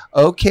he?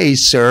 Okay,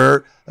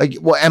 sir. Like,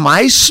 well, am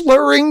I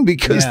slurring?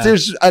 Because Yeah.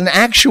 there's an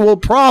actual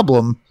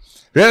problem.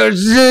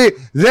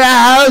 The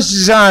house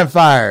is on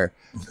fire.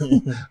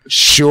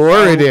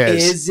 Sure it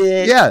is. Is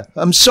it? Yeah.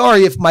 I'm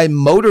sorry if my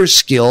motor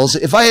skills,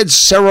 if I had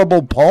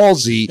cerebral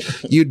palsy,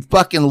 you'd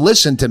fucking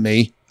listen to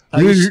me.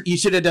 You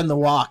should have done the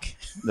walk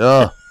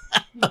Ugh.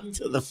 up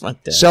to the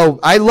front desk. So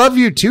I love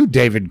you too,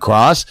 David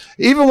Cross.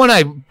 Even when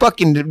I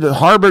fucking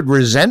harbored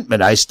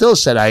resentment, I still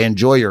said I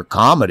enjoy your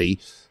comedy.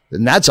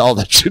 And that's all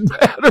that should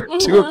matter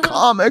to a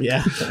comic.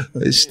 Yeah.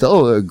 I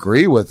still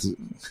agree with.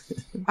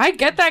 I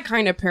get that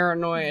kind of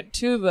paranoia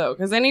too, though,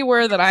 because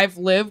anywhere that I've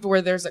lived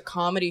where there's a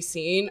comedy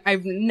scene,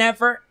 I've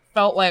never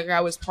felt like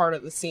I was part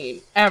of the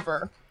scene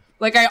ever.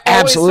 Like I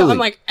always, Absolutely. I'm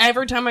like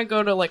every time I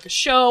go to like a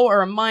show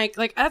or a mic,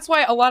 like that's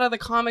why a lot of the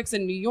comics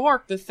in New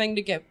York, the thing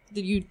that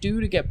you do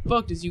to get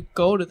booked is you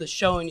go to the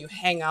show and you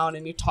hang out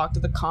and you talk to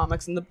the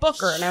comics and the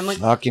booker, and I'm like,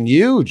 Fucking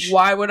huge.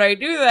 why would I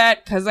do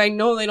that? Because I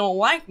know they don't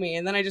like me,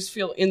 and then I just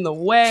feel in the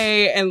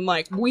way and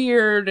like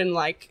weird, and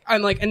like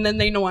I'm like, and then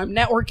they know I'm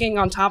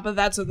networking on top of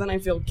that, so then I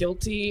feel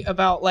guilty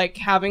about like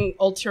having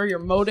ulterior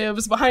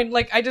motives behind.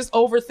 Like I just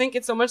overthink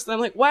it so much that I'm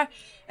like, what?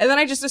 And then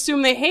I just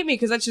assume they hate me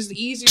because that's just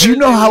easier. Do you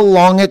know than- how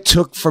long it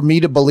took for me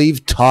to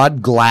believe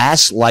Todd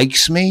Glass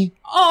likes me?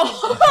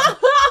 Oh,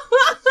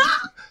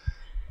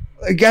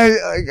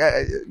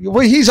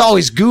 Well, he's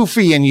always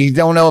goofy, and you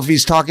don't know if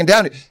he's talking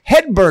down.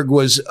 Hedberg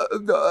was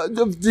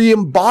the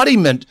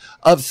embodiment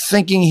of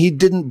thinking he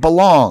didn't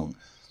belong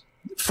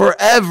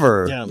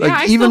forever. Yeah. yeah,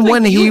 I even still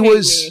when think he you hate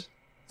was.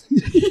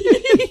 me.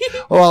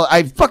 Well,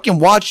 I fucking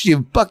watched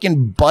you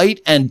fucking bite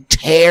and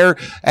tear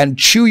and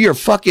chew your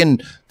fucking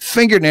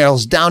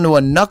fingernails down to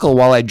a knuckle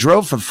while I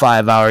drove for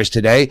 5 hours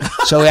today.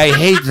 So I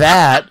hate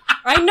that.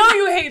 I know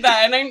you hate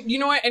that, and you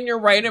know what? And you're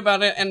right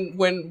about it. And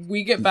when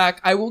we get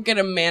back, I will get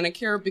a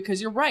manicure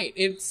because you're right.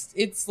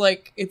 It's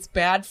like it's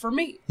bad for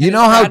me. You And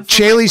know it's how bad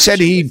for my Chaley said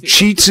he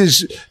friendship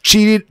with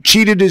you.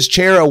 cheated his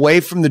chair away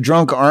from the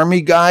drunk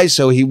army guy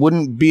so he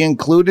wouldn't be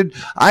included?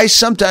 I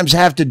sometimes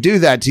have to do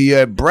that to you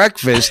at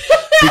breakfast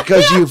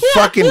because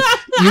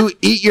you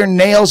eat your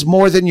nails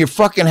more than your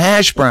fucking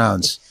hash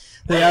browns.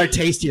 They are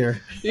tastier.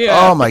 Yeah.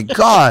 Oh my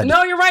God.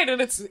 No, you're right, and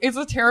it's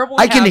a terrible.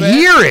 I can habit.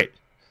 hear it.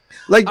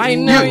 Like I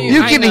know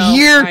you I can know.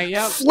 hear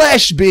Yep.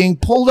 flesh being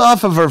pulled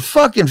off of her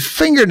fucking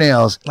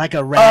fingernails. Like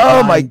a rat. Oh,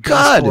 on my a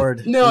God.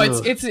 dashboard. No,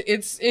 Ugh.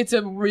 it's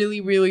a really,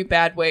 really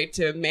bad way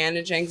to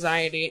manage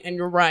anxiety, and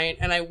you're right.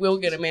 And I will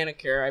get a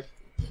manicure.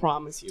 I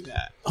promise you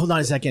that. Hold on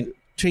a second.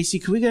 Tracy,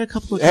 can we get a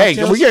couple of Hey,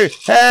 cocktails? can we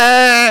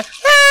get?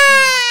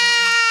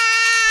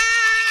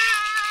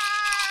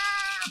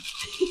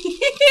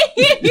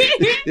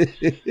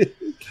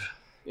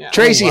 Yeah.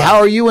 Tracy, how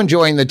are you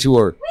enjoying the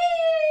tour?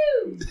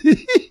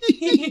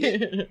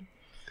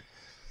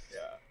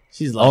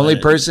 She's loving Only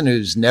it. person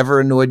who's never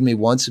annoyed me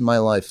once in my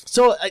life.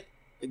 So,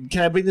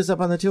 can I bring this up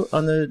on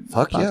the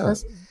Fuck yeah.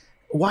 podcast?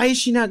 Why is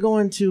she not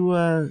going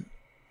to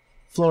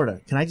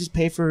Florida? Can I just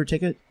pay for her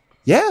ticket?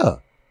 Yeah.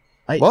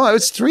 Well, it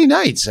was 3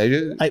 nights.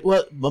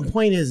 Well, my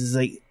point is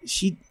like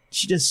she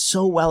does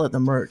so well at the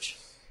merch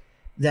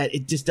that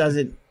it just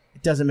doesn't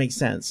make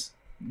sense.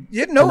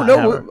 Yeah, no, Come on, no.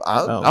 Howard.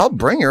 I'll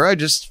bring her. I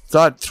just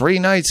thought 3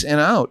 nights and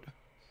out.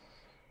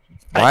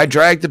 I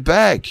dragged it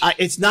back.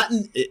 It's not.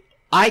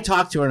 I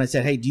talked to her and I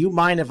said, "Hey, do you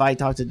mind if I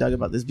talk to Doug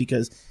about this?"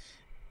 Because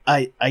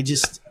I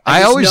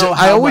always know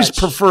how much-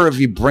 prefer if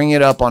you bring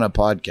it up on a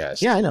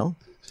podcast. Yeah, I know.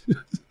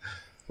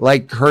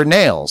 Like her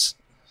nails.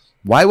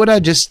 Why would I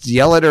just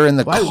yell at her in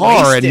the Why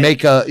car waste and it?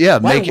 make Why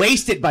make it?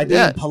 waste it by being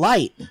Yeah.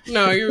 polite?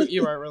 No,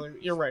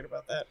 you're right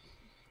about that.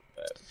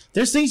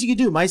 There's things you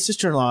can do. My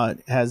sister-in-law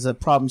has a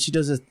problem. She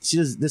does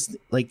this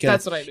like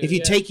That's what I do, If you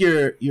yeah. take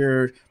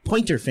your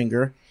pointer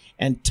finger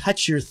and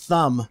touch your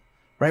thumb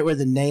right where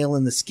the nail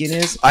in the skin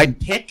is, and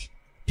pick.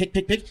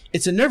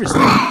 It's a nervous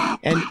thing,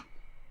 and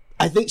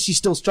I think she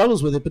still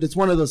struggles with it. But it's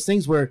one of those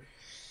things where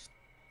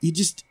you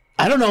just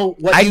I don't know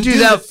what I you do do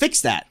that- to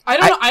fix that. I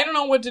don't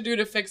know what to do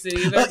to fix it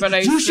either. But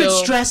you should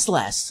still, stress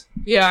less.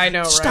 Yeah, I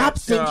know. Stop right?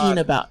 thinking God.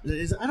 about.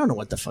 I don't know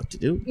what the fuck to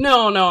do.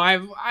 No,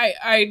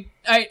 I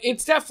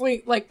it's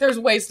definitely like there's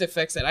ways to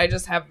fix it. I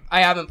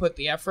haven't put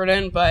the effort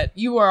in, but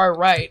you are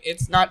right.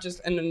 It's not just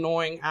an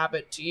annoying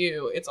habit to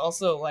you. It's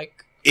also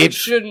like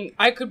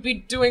I could be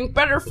doing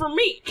better for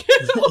me.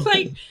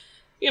 Like,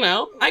 you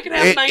know, I could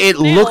have nice It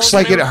nails looks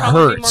like and it I would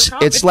probably be more hurts.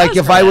 confident. It's It like does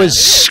if hurt. I It was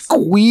is.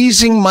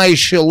 squeezing my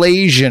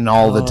chalation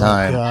all the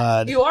time.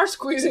 God. You are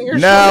squeezing your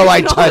No, shoulder I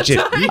all the touch it.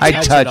 time. I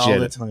touch it touch all it.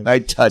 the time. I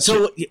touch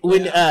So it.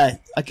 when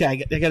okay, I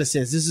gotta say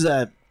this is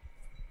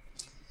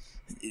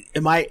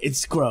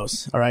it's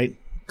gross, all right,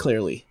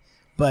 clearly,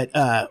 but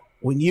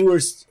when you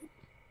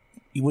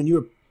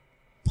were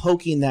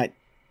poking that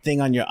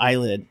thing on your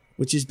eyelid,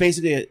 which is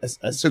basically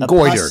a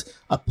goiter.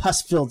 a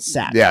pus filled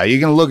sac. Yeah, you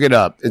can look it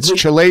up. It's Were-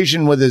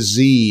 chalation with a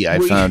Z. I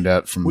were you- found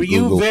out from Were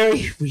Google. were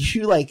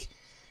you like,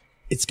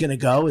 it's gonna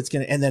go,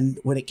 and then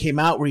when it came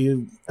out, were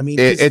you? I mean,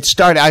 It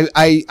started.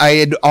 I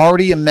had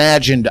already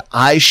imagined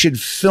I should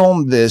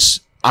film this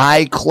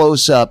eye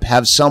close up,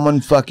 have someone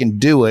fucking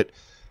do it,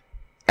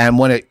 and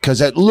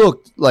because it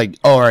looked like,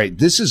 all right,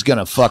 this is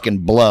gonna fucking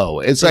blow.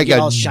 It's Make like it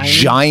a all shiny?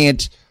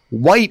 giant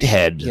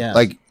whitehead. Yeah.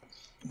 Like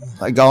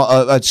like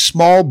a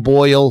small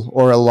boil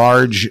or a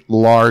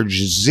large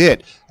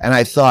zit. And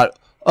I thought,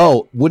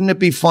 oh, wouldn't it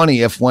be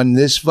funny if when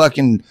this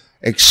fucking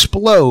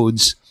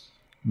explodes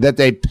that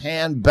they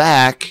pan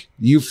back,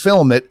 you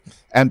film it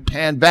and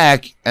pan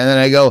back, and then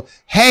I go,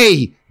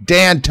 hey,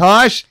 Dan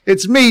Tosh,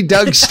 it's me,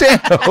 Doug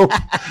Stanhope.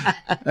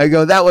 I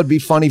go, that would be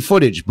funny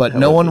footage, but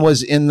no one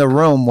was in the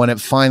room when it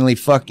finally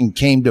fucking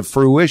came to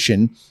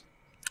fruition.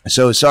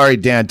 So sorry,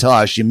 Dan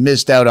Tosh, you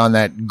missed out on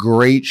that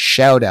great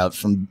shout out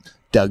from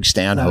Doug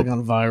Stanhope.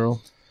 Not gone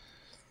viral.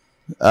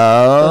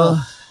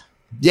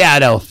 Yeah, I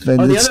know.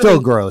 It's still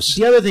gross.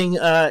 The other thing,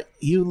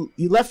 you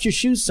left your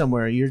shoes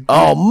somewhere.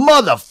 Oh,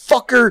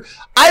 motherfucker.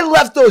 I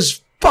left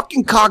those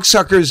fucking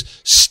cocksuckers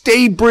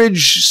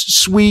Staybridge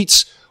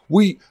Suites.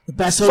 The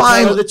best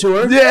hotel of the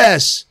tour?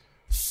 Yes.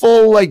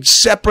 Full, like,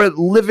 separate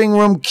living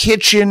room,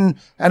 kitchen.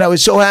 And I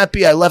was so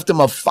happy I left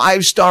them a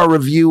 5-star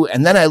review.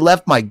 And then I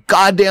left my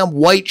goddamn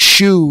white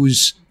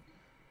shoes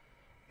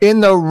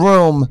in the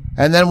room.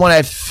 And then when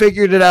I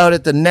figured it out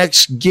at the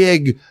next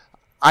gig,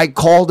 I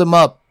called him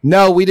up.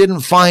 No, we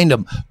didn't find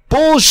him.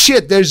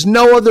 Bullshit. There's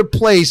no other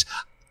place.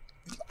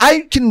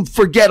 I can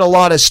forget a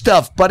lot of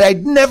stuff, but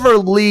I'd never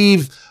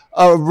leave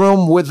a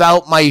room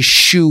without my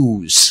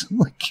shoes.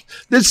 Like,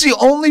 that's the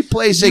only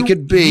place they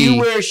could be. You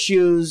wear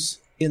shoes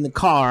in the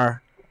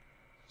car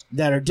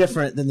that are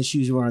different than the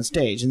shoes you wear on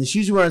stage. And the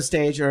shoes you wear on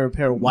stage are a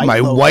pair of white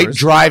loafers. White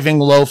driving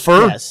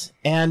loafer. Yes.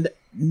 And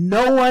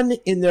no one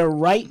in their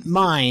right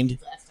mind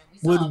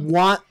would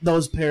want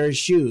those pair of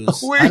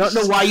shoes. I don't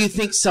know why you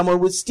think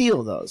someone would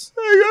steal those.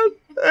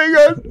 Hang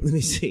on. Let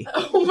me see.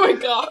 Oh my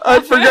god!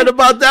 I forgot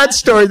about that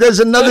story. There's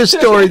another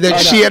story that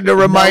she had to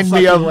remind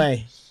me of.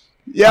 Way.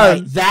 Yeah,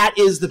 that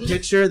is the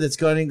picture that's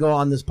going to go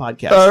on this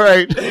podcast. All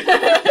right.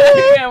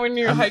 Yeah, when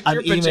you hike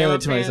your pajama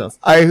pants. Myself.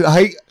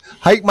 I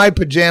hiked my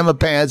pajama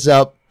pants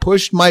up,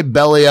 pushed my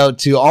belly out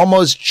to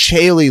almost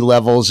Chaley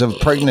levels of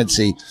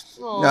pregnancy.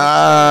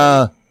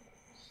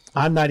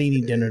 I'm not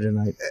eating dinner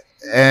tonight.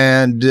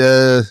 And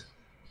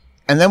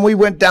then we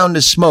went down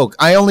to smoke.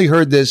 I only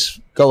heard this.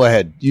 Go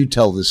ahead. You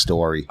tell the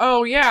story.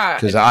 Oh, yeah.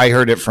 Because I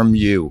heard it from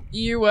you.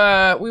 We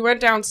went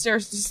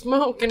downstairs to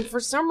smoke, and for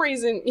some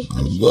reason,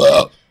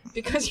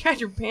 because you had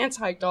your pants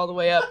hiked all the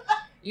way up,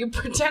 you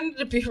pretended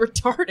to be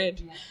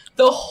retarded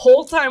the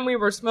whole time we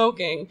were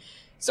smoking.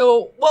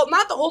 So, well,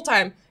 not the whole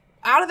time.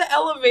 Out of the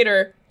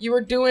elevator, you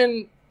were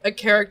doing a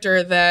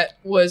character that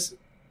was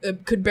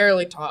could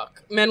barely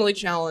talk, mentally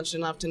challenged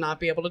enough to not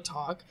be able to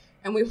talk.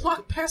 And we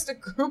walked past a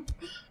group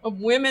of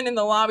women in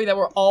the lobby that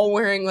were all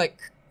wearing, like,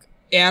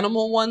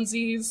 animal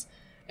onesies,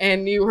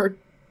 and you were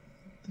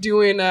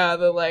doing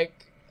the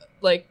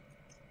like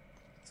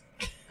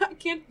I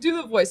can't do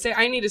the voice. Say,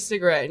 I need a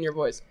cigarette in your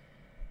voice.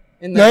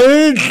 I need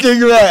a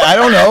cigarette. I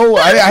don't know.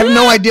 I have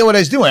no idea what I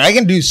was doing. I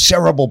can do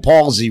cerebral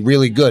palsy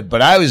really good,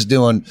 but I was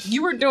doing.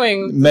 You were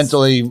doing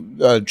mentally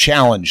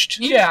challenged.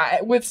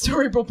 Yeah, with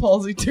cerebral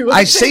palsy too.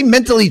 I say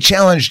mentally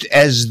challenged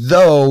as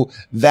though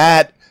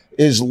that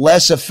is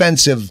less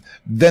offensive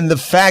than the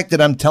fact that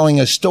I'm telling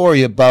a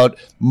story about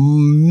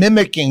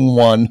mimicking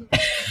one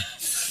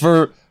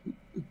for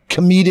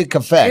comedic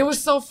effect. It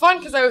was so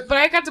fun but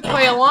I got to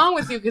play along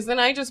with you because then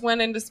I just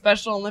went into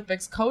Special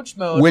Olympics coach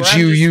mode, which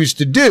you used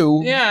to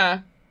do. Yeah,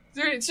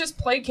 it's just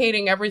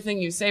placating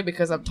everything you say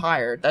because I'm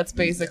tired. That's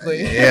basically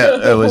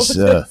it was.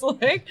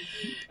 Like.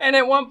 And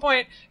at one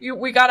point,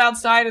 we got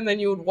outside, and then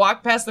you would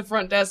walk past the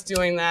front desk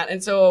doing that,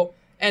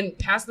 and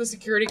past the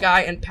security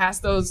guy and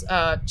past those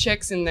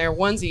chicks in their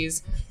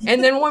onesies.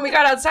 And then when we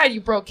got outside, you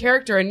broke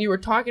character and you were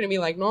talking to me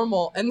like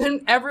normal. And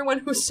then everyone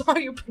who saw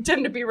you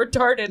pretend to be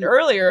retarded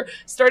earlier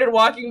started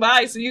walking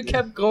by. So you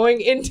kept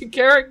going into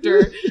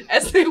character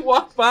as they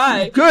walked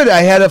by. Good.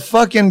 I had a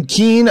fucking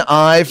keen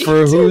eye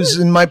for who's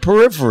in my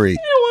periphery. And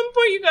at one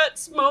point, you got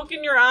smoke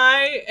in your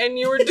eye and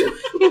you were doing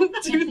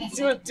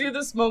do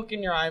the smoke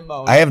in your eye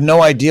mode. I have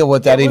no idea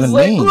what that even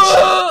means.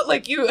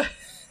 Like you...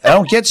 I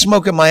don't get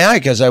smoke in my eye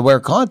because I wear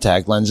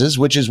contact lenses,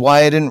 which is why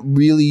I didn't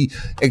really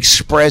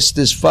express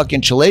this fucking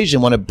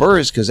chalation when it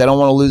burst because I don't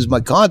want to lose my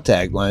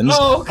contact lens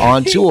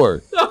on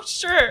tour. Oh,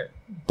 sure.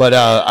 But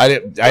I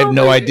had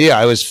no idea.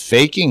 I was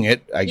faking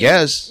it, I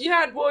guess.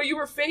 Yeah, well, you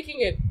were faking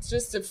it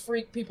just to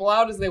freak people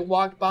out as they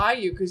walked by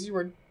you because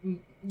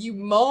you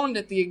moaned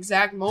at the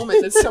exact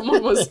moment that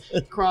someone was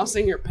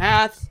crossing your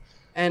path.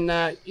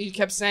 And you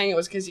kept saying it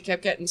was because you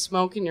kept getting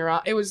smoke in your eye.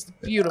 It was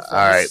beautiful. All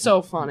right. It was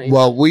so funny.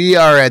 Well, we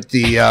are at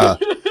the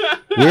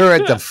we're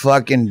at the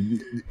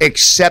fucking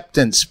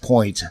acceptance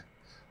point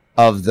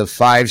of the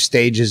 5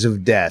 stages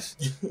of death.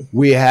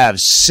 We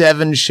have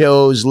 7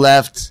 shows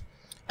left.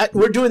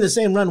 We're doing the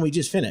same run we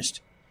just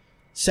finished.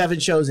 7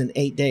 shows in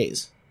 8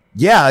 days.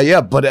 Yeah,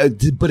 but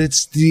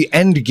it's the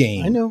end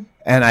game. I know,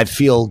 and I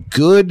feel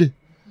good.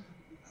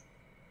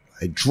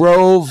 I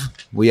drove.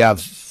 We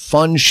have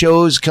fun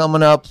shows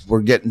coming up.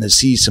 We're getting to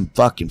see some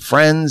fucking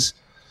friends.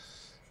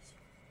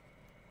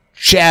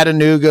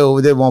 Chattanooga,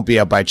 they won't be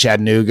up by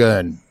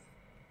Chattanooga,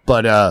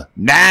 but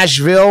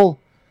Nashville,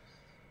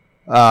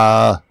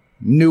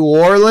 New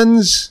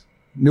Orleans.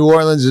 New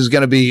Orleans is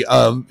going to be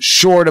a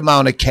short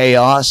amount of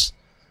chaos.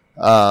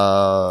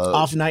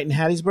 Off night in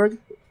Hattiesburg.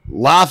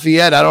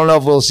 Lafayette. I don't know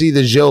if we'll see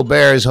the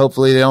Gilberts.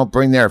 Hopefully, they don't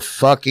bring their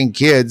fucking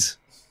kids.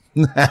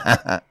 Do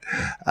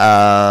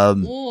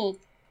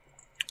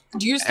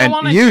you still And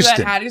want to do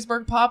Houston. that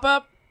Hattiesburg pop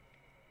up?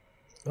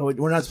 Oh,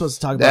 we're not supposed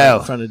to talk about it No.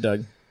 in front of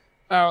Doug.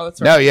 Oh,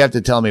 that's right. No, you have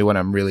to tell me when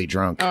I'm really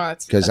drunk. Oh,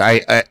 that's Because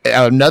I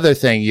another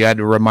thing you had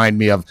to remind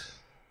me of.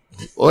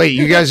 Wait,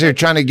 you guys are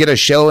trying to get a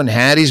show in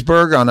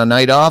Hattiesburg on a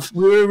night off?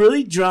 We were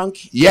really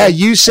drunk. Yeah,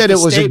 you said the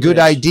it was a State good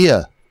Bridge.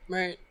 idea.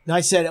 right. And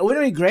I said,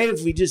 wouldn't it be great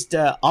if we just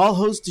all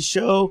host a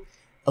show?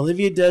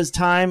 Olivia does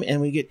time,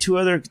 and we get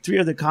three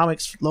other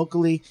comics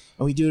locally,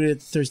 and we do it at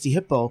the Thirsty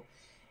Hippo.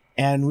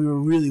 And we were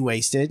really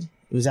wasted.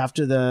 It was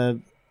after the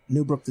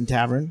New Brooklyn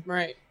Tavern,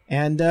 Right.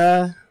 and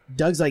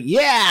Doug's like,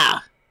 "Yeah."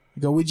 I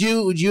go, "Would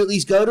you at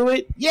least go to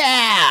it?"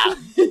 Yeah.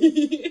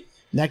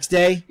 Next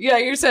day, Yeah,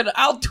 you said,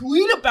 I'll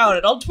tweet about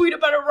it. I'll tweet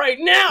about it right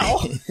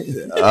now.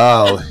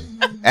 Oh,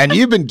 and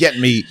you've been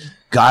getting me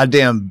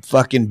goddamn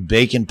fucking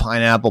bacon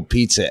pineapple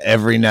pizza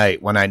every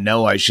night when I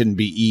know I shouldn't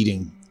be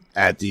eating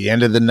at the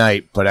end of the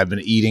night, but I've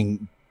been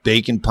eating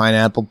bacon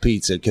pineapple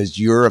pizza because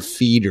you're a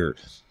feeder.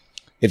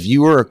 If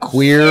you were a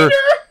queer,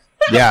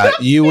 yeah,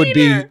 you would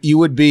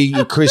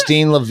be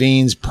Christine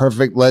Levine's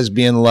perfect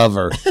lesbian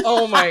lover.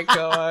 Oh my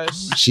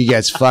gosh. She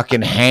gets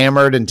fucking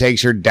hammered and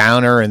takes her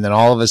downer, and then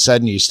all of a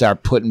sudden you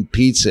start putting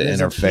pizza in There's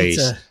her a face.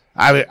 pizza.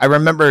 I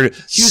remember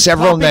she was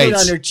several popping it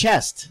nights. on her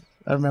chest.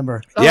 I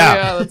remember. Oh, yeah,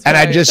 yeah, that's and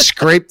I right. just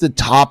scrape the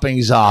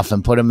toppings off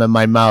and put them in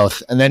my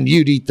mouth, and then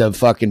you'd eat the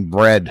fucking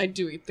bread. I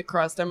do eat the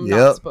crust. I'm Yep.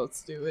 not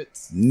supposed to. It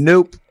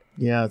Nope.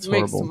 Yeah, it's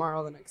makes horrible.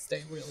 tomorrow the next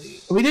day really.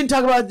 We didn't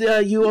talk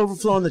about you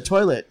overflowing the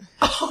toilet.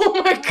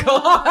 Oh my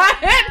god.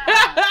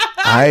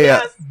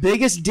 I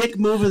Biggest dick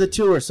move of the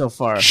tour so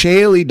far.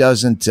 Shaylee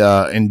doesn't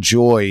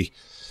enjoy.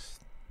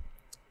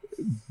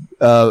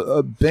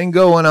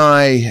 Bingo and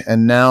I,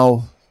 and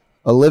now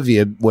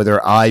Olivia with her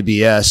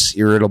IBS,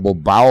 irritable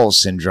bowel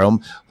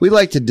syndrome, we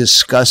like to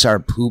discuss our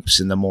poops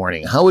in the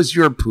morning. How is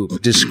your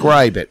poop?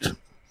 Describe it.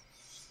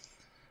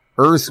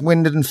 Earth,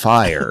 wind, and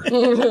fire.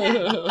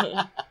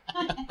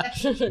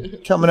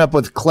 Coming up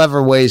with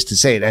clever ways to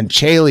say it. And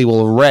Shaylee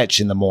will retch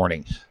in the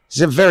morning. He's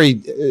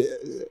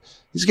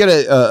he's got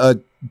a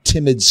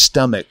timid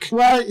stomach,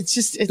 Well, it's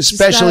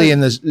especially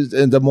just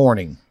in the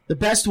morning. the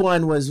best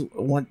one was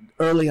one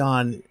early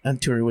on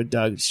tour with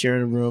Doug,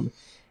 sharing a room,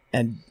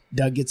 and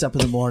Doug gets up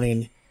in the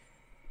morning,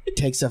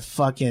 takes a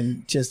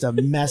fucking just a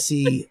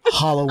messy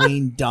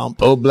Halloween dump,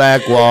 Oh,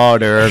 black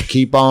water,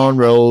 keep on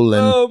rolling.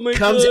 Oh my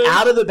comes god.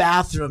 out of the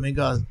bathroom and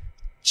goes,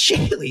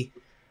 "Shaylee,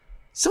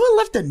 someone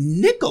left a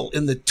nickel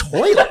in the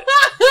toilet.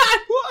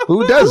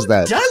 Who does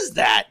that? Does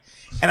that?"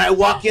 And I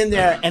walk in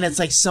there, and it's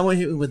like someone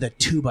hit me with a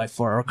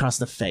 2x4 across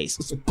the face.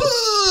 It's like,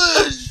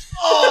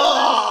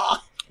 oh!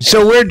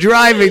 So we're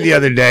driving the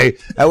other day,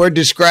 and we're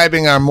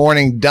describing our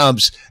morning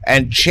dumps,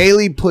 and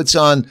Shaylee puts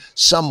on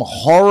some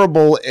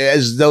horrible,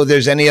 as though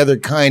there's any other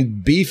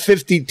kind,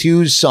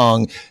 B-52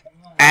 song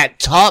at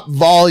top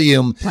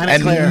volume Planet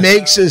and Claire.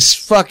 makes us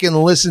fucking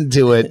listen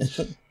to it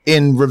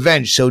in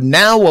revenge. So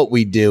now what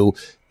we do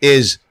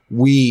is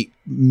we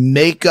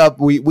make up,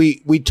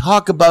 we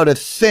talk about a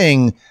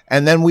thing,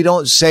 and then we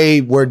don't say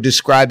we're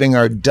describing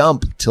our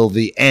dump till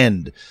the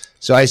end.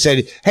 So I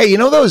said, hey, you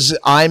know those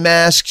eye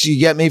masks you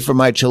get me for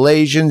my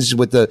chalazions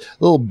with the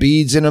little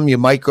beads in them? You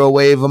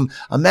microwave them.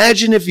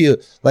 Imagine if you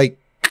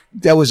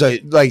that was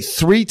like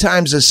 3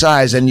 times the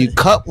size, and you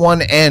cut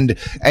one end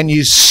and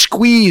you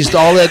squeezed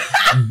all that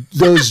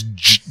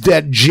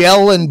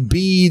gel and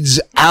beads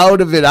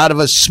out of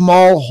a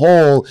small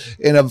hole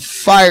in a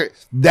fire.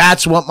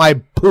 That's what my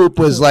poop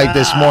was like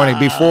this morning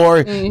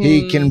before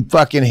he can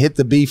fucking hit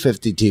the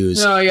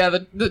B-52s. No, yeah,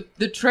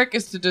 the trick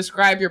is to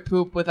describe your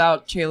poop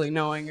without Shaylee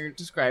knowing you're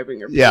describing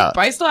your poop. Yeah.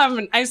 I still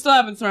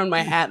haven't thrown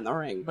my hat in the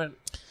ring, but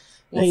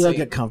we'll you don't see.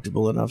 get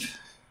comfortable enough.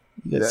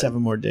 You got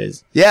 7 more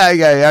days. Yeah,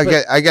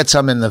 I got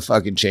some in the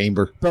fucking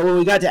chamber. But when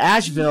we got to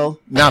Asheville,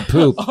 Not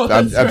poop. Oh,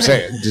 I'm that's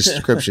right. saying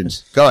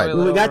descriptions. Go ahead.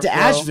 when we got to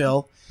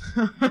Overflow.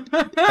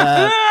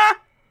 Asheville,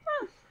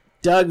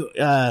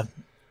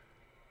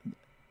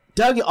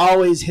 Doug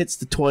always hits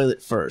the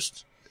toilet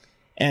first.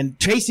 And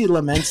Tracy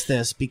laments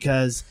this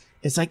because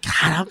it's like, God,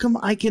 how come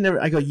I can never?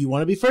 I go, you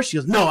want to be first? She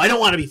goes, no, I don't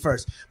want to be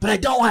first, but I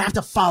don't want to have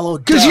to follow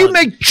Doug. Because you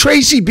make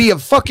Tracy be a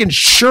fucking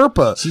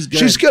Sherpa. She's good.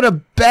 She's got a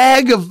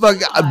bag of a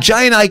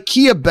giant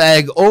IKEA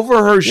bag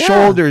over her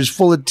shoulders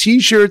full of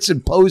T-shirts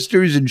and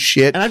posters and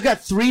shit. And I've got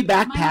 3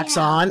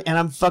 backpacks on, and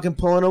I'm fucking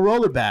pulling a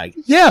roller bag.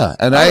 Yeah,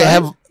 and I right.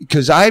 have,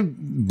 because I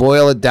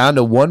boil it down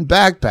to 1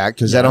 backpack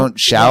because I don't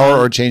shower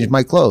or change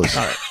my clothes.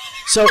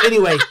 So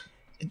anyway,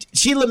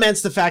 she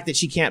laments the fact that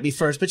she can't be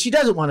first, but she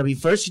doesn't want to be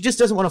first. She just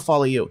doesn't want to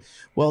follow you.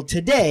 Well,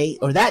 today,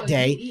 or that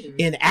day,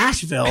 in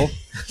Asheville,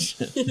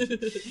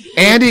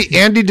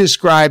 Andy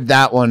described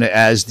that one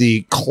as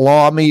the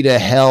claw me to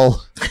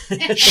hell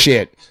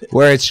shit,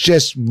 where it's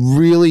just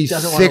really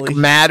Doesn't wanna thick leave.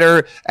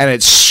 matter and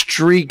it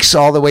streaks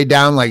all the way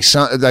down like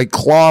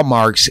claw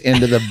marks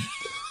into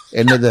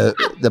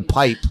the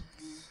pipe.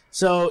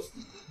 so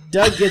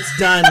Doug gets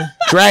done.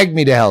 Drag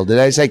me to hell. Did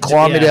I say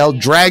claw me to hell?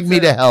 Drag me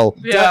to hell.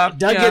 Yeah,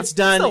 Doug gets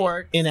still done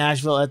works. in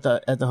Asheville at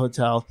the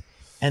hotel,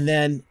 and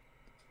then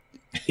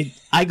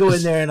I go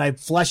in there and I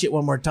flush it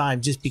one more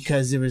time just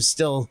because there was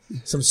still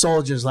some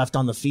soldiers left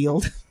on the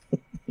field,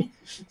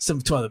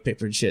 some toilet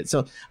paper and shit.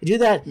 So I do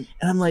that, and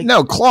I'm like,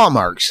 No, claw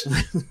marks.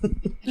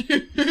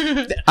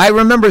 I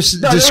remember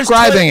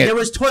describing There it.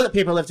 was toilet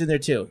paper left in there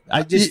too.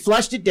 I just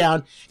flushed it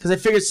down because I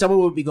figured someone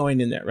would be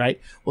going in there, right?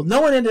 Well,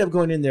 no one ended up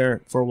going in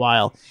there for a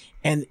while,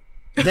 and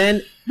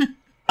then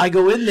I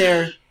go in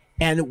there,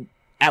 and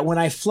when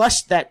I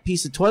flushed that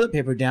piece of toilet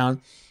paper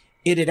down,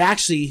 it had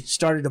actually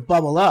started to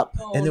bubble up,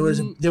 and there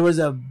was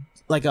a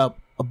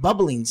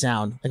bubbling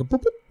sound, like a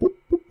boop, boop, boop,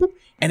 boop, boop.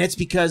 And it's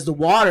because the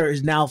water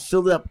is now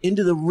filled up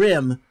into the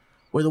rim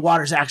where the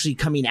water's actually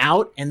coming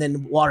out, and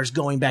then water's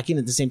going back in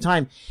at the same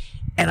time.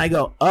 And I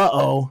go,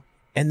 uh-oh.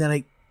 And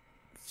then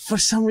for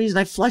some reason,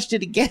 I flushed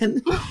it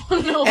again.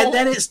 Oh, no. And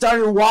then it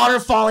started water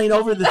falling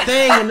over the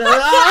thing. And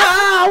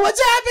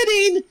what's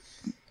happening?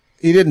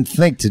 You didn't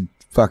think to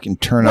fucking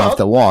turn off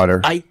the water.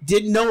 I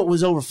didn't know it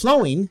was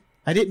overflowing.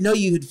 I didn't know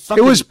you had It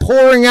fucking... was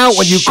pouring out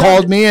when you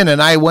called me in,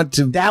 and I went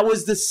to... That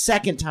was the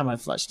second time I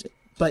flushed it.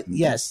 But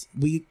yes,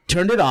 we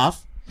turned it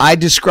off. I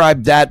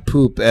described that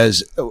poop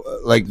as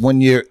like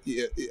when you're...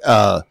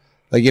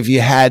 like if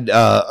you had...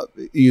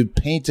 you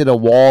painted a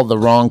wall the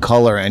wrong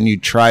color, and you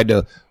tried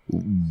to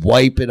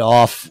wipe it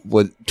off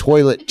with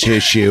toilet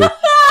tissue...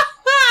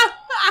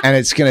 and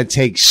it's going to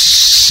take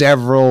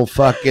several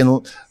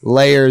fucking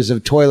layers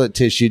of toilet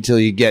tissue till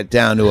you get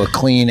down to a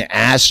clean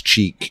ass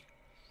cheek.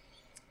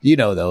 You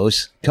know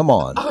those. Come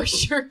on. Oh, I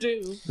sure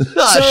do.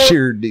 I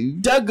sure do.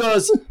 Doug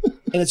goes,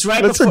 and it's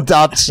right Let's before...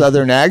 adopt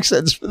Southern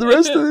accents for the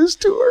rest of this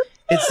tour.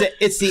 It's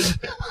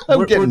the I'm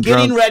we're getting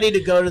getting drunk. ready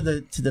to go to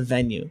the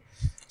venue,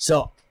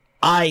 so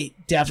I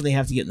definitely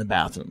have to get in the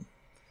bathroom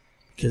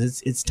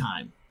because it's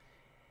time,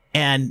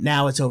 and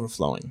now it's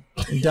overflowing.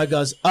 And Doug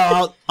goes,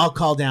 "Oh, I'll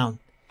call down."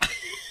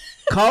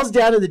 Calls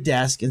down to the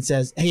desk and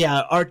says, "Hey,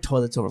 our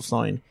toilet's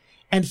overflowing,"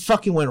 and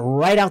fucking went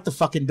right out the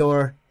fucking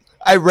door.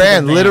 I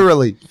ran, van.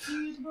 literally.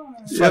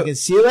 Fucking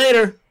see you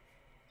later.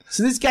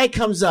 So this guy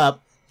comes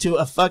up to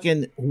a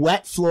fucking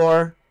wet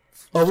floor,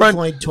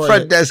 overflowing toilet.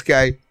 Front desk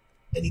guy.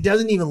 And he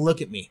doesn't even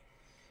look at me.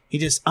 He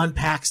just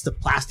unpacks the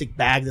plastic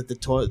bag that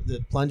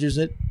the plunger's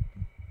in,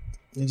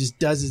 and just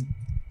does his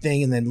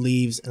thing and then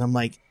leaves. And I'm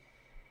like,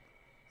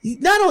 he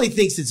not only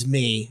thinks it's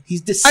me,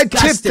 he's I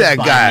disgusted tipped that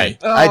by guy. me.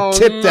 I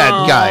tipped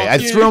that guy. I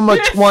threw him a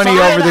 20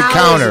 5 over the hours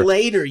counter.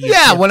 Later, you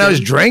Yeah, tipped when I was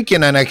him.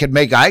 drinking and I could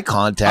make eye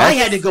contact. I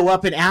had to go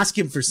up and ask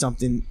him for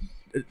something,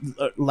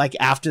 like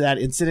after that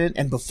incident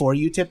and before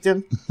you tipped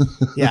him.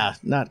 Yeah,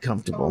 not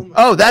comfortable.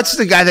 Oh, that's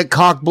the guy that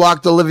cock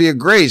blocked Olivia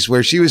Grace,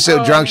 where she was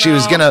so drunk she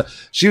was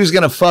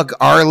gonna fuck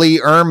Arlie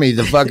Ermy,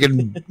 the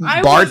fucking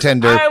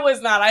bartender. I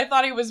was not. I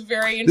thought he was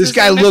very interesting. This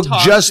guy to looked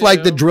talk just to.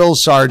 like the drill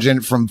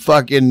sergeant from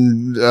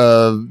fucking.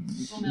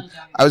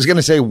 I was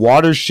gonna say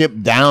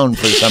Watership Down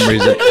for some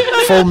reason.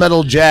 Full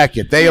Metal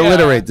Jacket. They Yeah.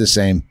 alliterate the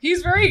same. He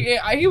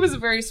was a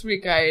very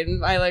sweet guy,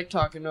 and I liked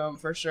talking to him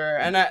for sure.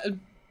 And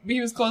he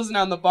was closing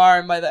down the bar,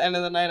 and by the end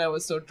of the night, I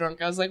was so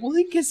drunk, I was like, "Will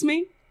he kiss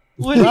me?"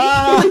 Would he?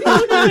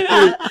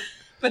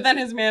 But then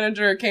his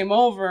manager came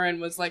over and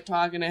was like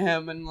talking to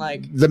him, and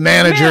like The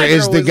manager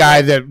is the was guy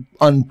like- that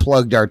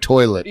unplugged our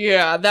toilet.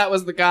 Yeah, that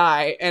was the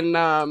guy,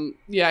 and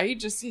yeah, he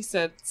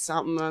said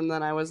something, and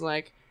then I was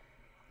like,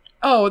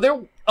 "Oh,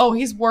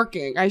 he's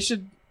working. I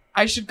should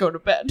go to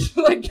bed."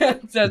 Like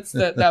that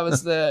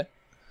was the.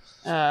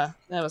 That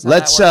was how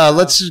Let's that worked out.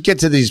 let's get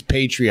to these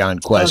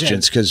Patreon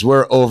questions because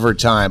we're over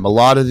time. A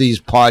lot of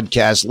these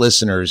podcast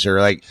listeners are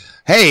like,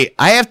 "Hey,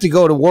 I have to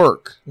go to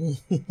work." All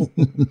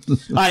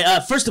right.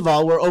 First of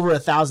all, we're over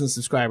 1,000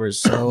 subscribers.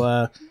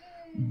 So,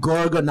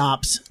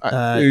 Gorgonops,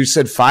 You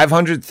said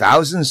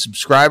 500,000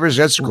 subscribers.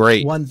 That's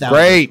great. 1,000.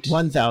 Great.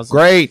 1,000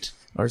 Great.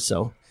 or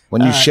so.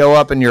 When you show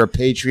up and you're a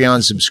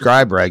Patreon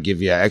subscriber, I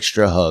give you an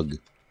extra hug.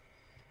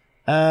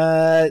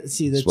 Let's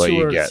see the That's what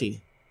you tour. get. See.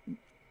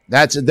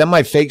 Then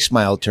my fake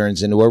smile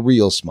turns into a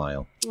real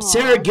smile.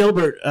 Sarah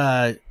Gilbert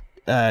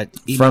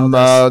emailed From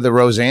us. the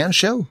Roseanne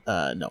show?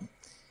 No.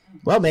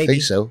 Well, I maybe.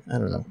 think so. I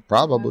don't know.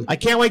 Probably. I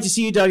can't wait to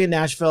see you, Doug, in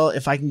Nashville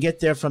if I can get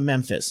there from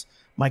Memphis.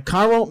 My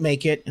car won't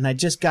make it, and I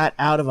just got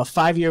out of a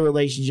 5-year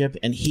relationship,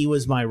 and he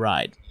was my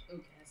ride.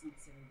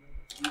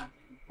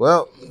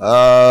 Well,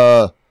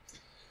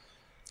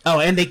 Oh,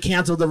 and they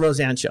canceled the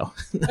Roseanne show.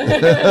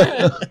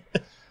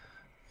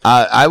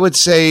 I would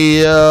say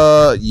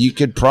you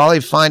could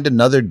probably find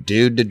another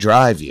dude to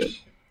drive you.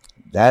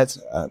 That's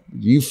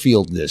you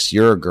feel this.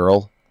 You're a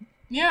girl.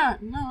 Yeah,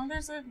 no,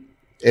 there's a.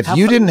 If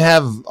you didn't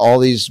have all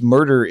these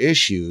murder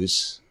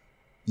issues,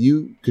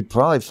 you could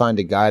probably find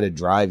a guy to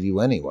drive you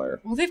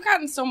anywhere. Well, they've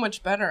gotten so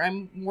much better.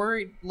 I'm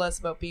worried less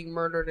about being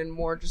murdered and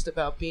more just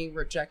about being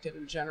rejected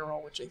in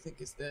general, which I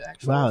think is the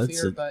actual Wow,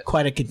 fear. it's But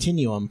quite a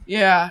continuum.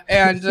 yeah,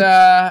 and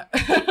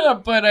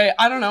but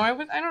I don't know. I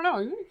don't know.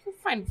 You can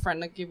find a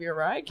friend to give you a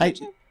ride, can't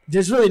you?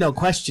 there's really no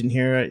question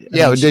here. I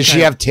Yeah, mean, does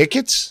she have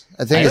tickets?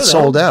 I think it's don't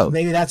know. sold out.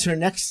 Maybe that's her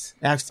next.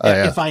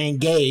 yeah. If I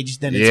engage,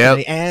 then it's Yep.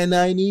 gonna, and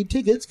I need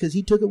tickets because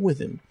he took them with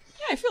him.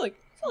 Yeah, I feel like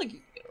you can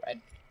get a ride.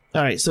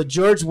 All right, so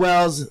George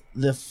Wells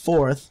the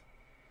fourth.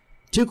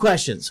 2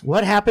 questions.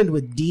 What happened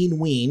with Dean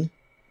Ween?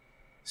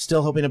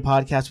 Still hoping a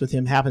podcast with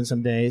him happens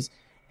some days.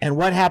 And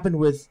what happened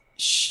with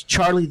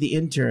Charlie the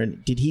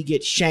intern? Did he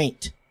get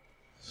shanked?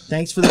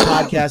 Thanks for the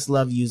podcast.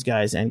 Love yous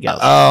guys and gals.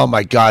 Oh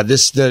my God,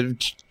 the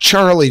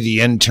Charlie the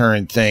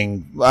intern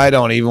thing. I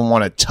don't even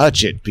want to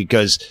touch it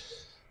because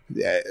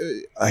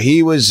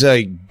he was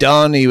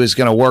done. He was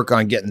going to work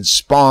on getting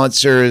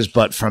sponsors,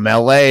 but from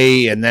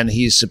LA, and then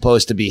he's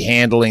supposed to be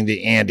handling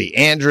the Andy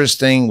Andrus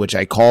thing, which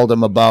I called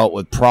him about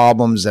with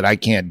problems that I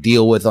can't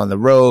deal with on the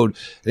road.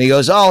 And he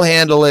goes, I'll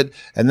handle it.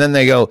 And then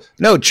they go,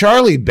 no,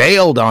 Charlie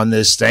bailed on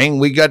this thing.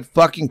 We got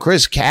fucking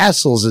Chris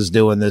Castles is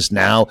doing this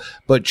now,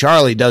 but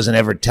Charlie doesn't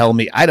ever tell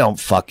me. I don't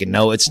fucking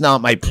know. It's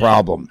not my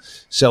problem.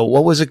 So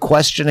what was the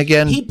question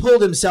again? He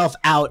pulled himself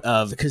out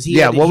of because he.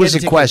 Yeah, had, what he was had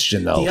to the take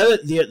question, though?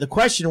 The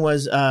question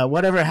was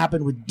whatever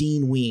happened with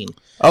Dean Ween.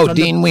 Oh, From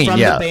Dean Ween, from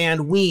yeah. the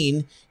band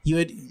Ween.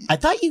 I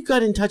thought you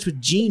got in touch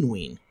with Gene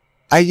Ween.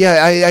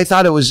 I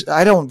thought it was,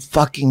 I don't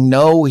fucking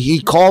know.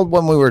 He called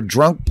when we were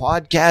drunk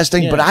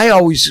podcasting, but I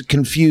always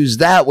confuse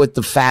that with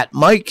the Fat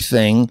Mike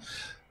thing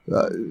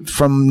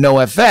from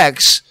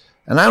NoFX.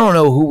 And I don't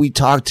know who we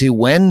talked to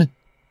when.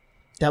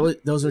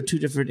 Those are 2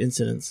 different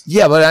incidents.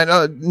 Yeah, but I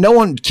know no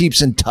one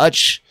keeps in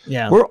touch.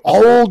 Yeah. We're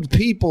old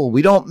people.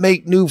 We don't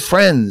make new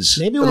friends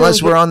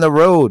unless we're on the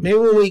road. Maybe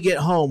when we get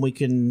home, we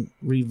can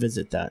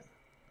revisit that.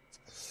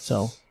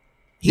 So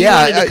he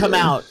Yeah, wanted to come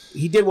out.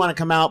 He did want to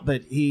come out,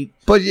 but he.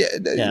 But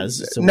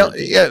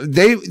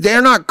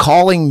they're not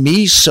calling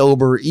me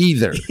sober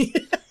either.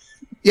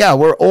 Yeah,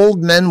 we're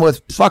old men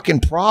with fucking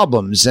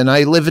problems, and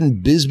I live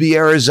in Bisbee,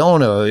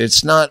 Arizona.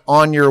 It's not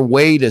on your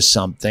way to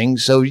something,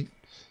 so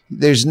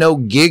there's no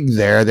gig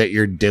there that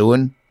you're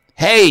doing.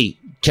 Hey,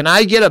 can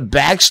I get a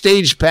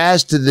backstage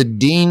pass to the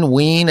Dean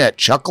Ween at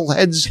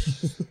Chuckleheads?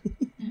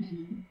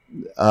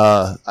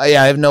 I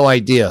have no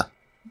idea.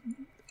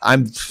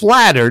 I'm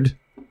flattered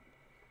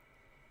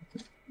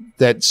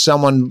that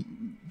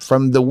someone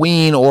from the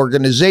Ween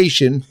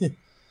organization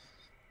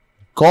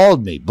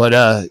called me, but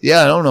I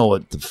don't know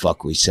what the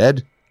fuck we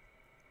said.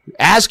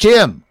 Ask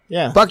him.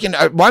 Yeah. Fucking,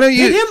 why don't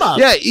you? Hit him up.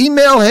 Yeah,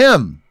 email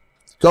him.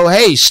 Go,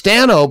 hey,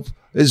 Stanhope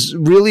is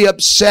really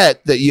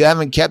upset that you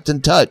haven't kept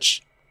in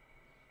touch.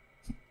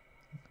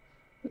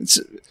 It's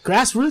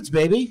Grassroots,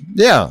 baby.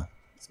 yeah.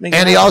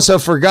 And he also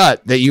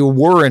forgot that you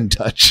were in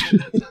touch.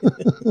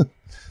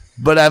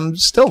 But I'm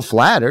still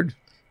flattered.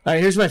 All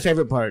right, here's my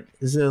favorite part.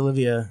 This is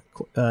Olivia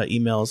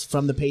emails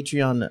from the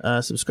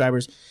Patreon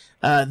subscribers.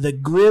 The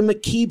Grim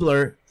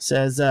Keebler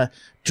says,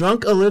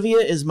 Drunk Olivia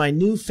is my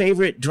new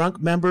favorite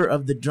drunk member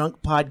of the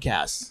Drunk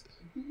Podcast.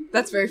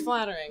 That's very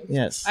flattering.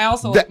 Yes. I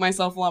also like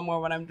myself a lot more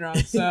when I'm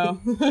drunk, so.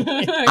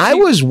 I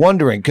was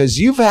wondering, because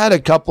you've had a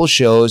couple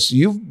shows,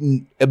 you've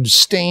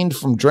abstained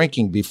from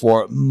drinking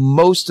before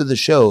most of the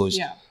shows.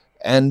 Yeah.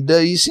 And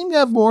you seem to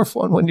have more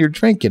fun when you're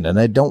drinking, and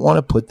I don't want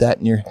to put that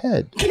in your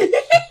head. You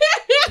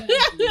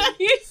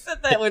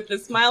said that with the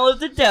smile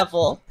of the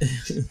devil.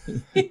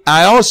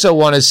 I also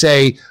want to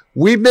say,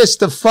 we miss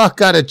the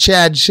fuck out of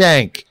Chad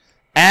Shank,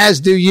 as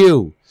do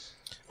you.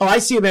 Oh, I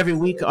see him every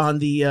week on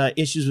the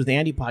Issues with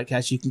Andy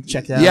podcast. You can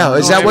check that out. Yeah,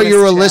 is that what you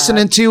were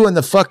listening to in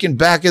the fucking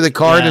back of the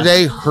car Yeah.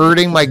 today,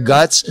 hurting my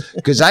guts?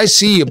 Because I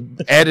see you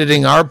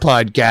editing our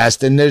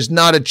podcast, and there's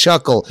not a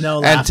chuckle. No,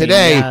 and laughing.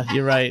 today, Yeah,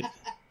 you're right.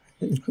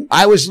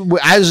 I was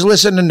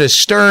listening to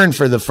Stern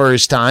for the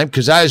first time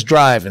because I was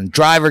driving.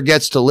 Driver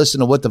gets to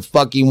listen to what the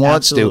fuck he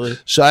wants Absolutely.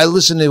 to. So I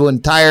listened to an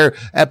entire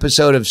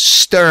episode of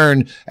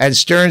Stern, and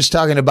Stern's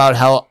talking about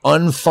how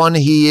unfun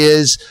he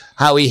is,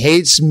 how he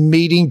hates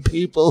meeting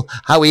people,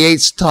 how he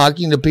hates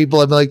talking to people.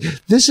 I'm like,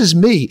 this is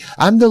me.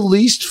 I'm the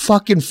least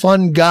fucking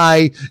fun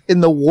guy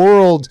in the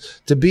world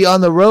to be on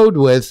the road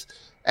with.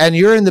 And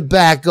you're in the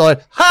back going,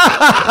 ha,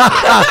 ha,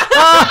 ha,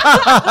 ha,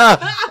 ha,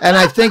 ha. And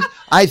I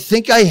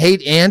think I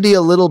hate Andy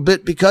a little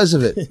bit because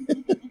of it.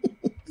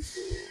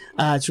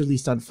 It's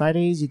released on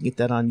Fridays. You can get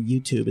that on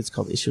YouTube. It's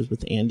called Issues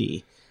with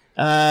Andy.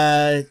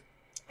 I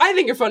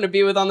think you're fun to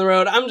be with on the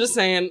road. I'm just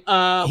saying,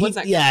 what's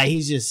next? Yeah,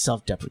 he's just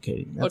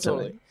self-deprecating. That's all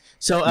totally. right.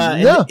 So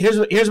Yeah.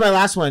 and here's my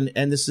last one,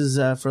 and this is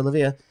for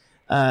Olivia.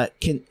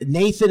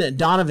 Nathan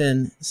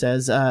Donovan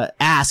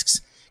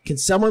asks, can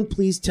someone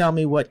please tell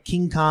me what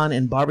King Khan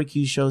and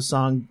Barbecue Show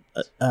song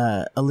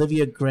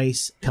Olivia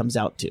Grace comes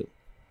out to?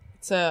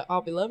 It's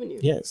I'll Be Loving You.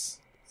 Yes.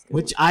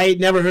 Which I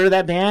never heard of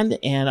that band,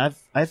 and I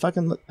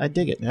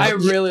dig it. I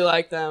really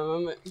like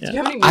them. Do you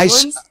have any new I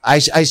ones?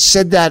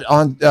 said that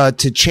on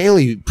to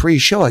Chaley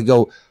pre-show. I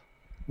go,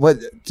 what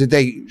did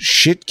they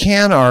shit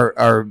can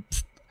or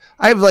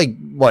I have like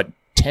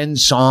 10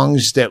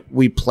 songs that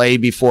we play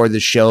before the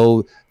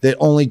show. The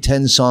only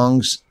 10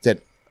 songs that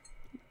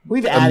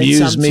We've added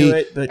amuse some me, to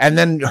it, but and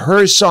then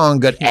her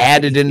song got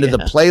added into the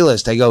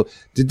playlist. I go,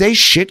 did they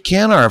shit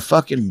can or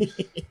fucking?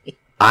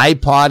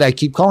 iPod. I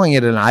keep calling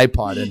it an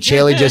iPod, and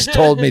Chaley just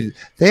told me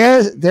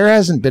there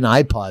hasn't been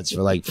iPods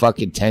for like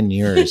fucking 10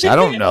 years. I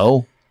don't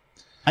know.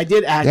 I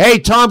did ask. Hey,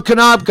 Tom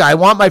Konopka, I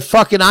want my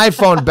fucking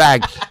iPhone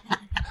back.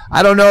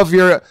 I don't know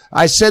if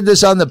I said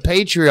this on the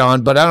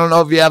Patreon, but I don't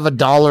know if you have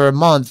 $1 a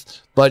month.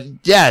 But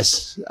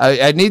yes,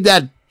 I need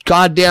that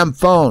goddamn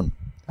phone.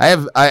 I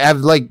have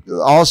like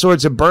all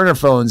sorts of burner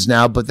phones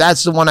now, but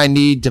that's the one I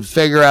need to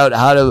figure out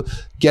how to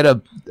get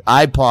a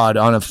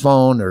iPod on a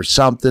phone or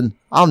something.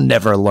 I'll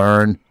never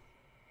learn.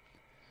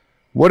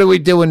 What are we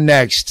doing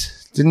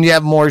next? Didn't you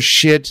have more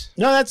shit?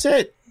 No, that's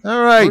it.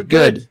 All right, We're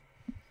good.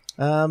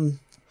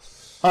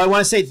 I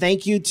want to say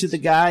thank you to the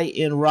guy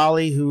in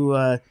Raleigh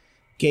who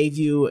gave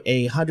you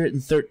a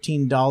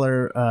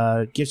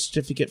 $113 gift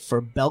certificate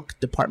for Belk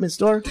Department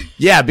Store.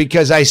 Yeah,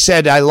 because I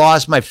said I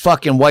lost my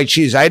fucking white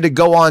shoes. I had to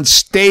go on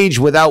stage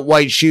without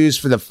white shoes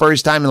for the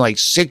first time in like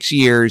 6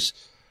 years.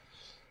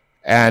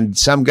 And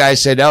some guy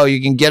said, "Oh,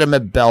 you can get them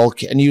at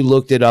Belk," and you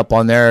looked it up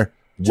on their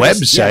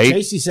website. Yeah,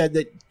 Tracy said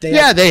that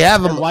they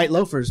have them white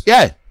loafers.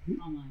 Yeah,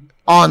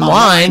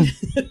 online.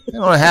 They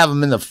don't have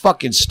them in the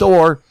fucking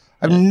store.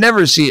 I've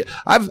never seen it.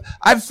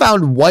 I've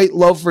found white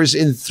loafers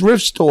in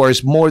thrift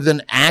stores more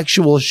than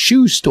actual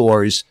shoe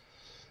stores.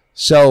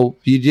 So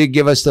you did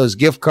give us those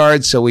gift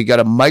cards. So we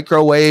got a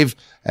microwave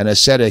and a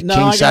set of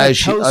king size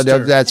shoes. Oh,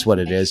 that's what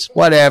it is.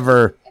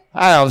 Whatever.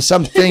 I don't know,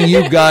 something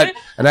you got,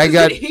 and I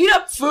got. Heat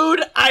up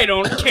food. I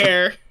don't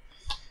care.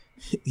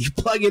 You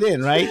plug it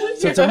in, right?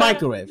 So it's a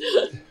microwave.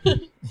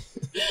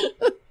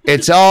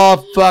 It's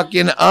all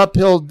fucking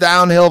uphill,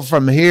 downhill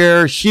from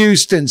here.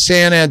 Houston,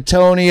 San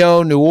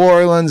Antonio, New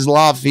Orleans,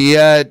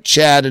 Lafayette,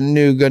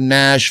 Chattanooga,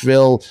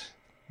 Nashville.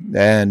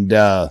 And,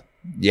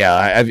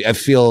 I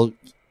feel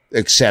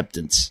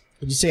acceptance.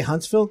 Would you say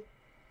Huntsville?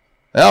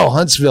 Oh,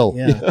 Huntsville.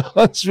 Yeah.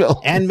 Huntsville.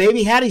 And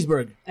maybe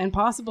Hattiesburg. And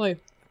possibly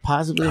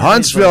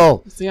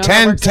Huntsville.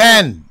 Hattiesburg.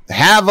 10-10.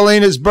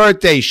 Javelina's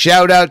birthday.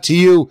 Shout out to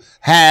you,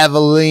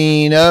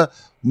 Javelina.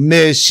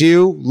 Miss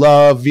you.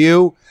 Love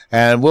you.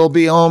 And we'll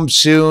be home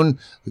soon,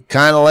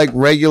 kind of like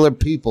regular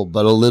people,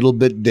 but a little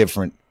bit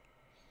different.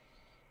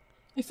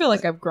 I feel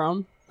like I've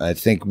grown. I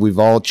think we've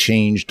all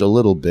changed a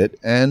little bit,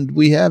 and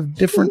we have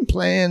different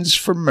plans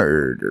for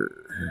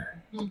murder.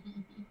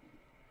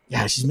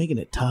 Yeah, she's making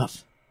it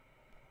tough.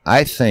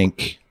 I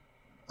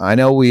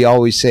know we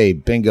always say,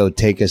 Bingo,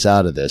 take us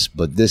out of this,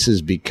 but this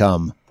has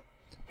become,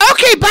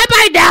 okay,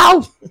 bye-bye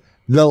now.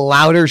 The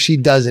louder she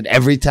does it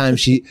every time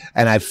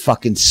and I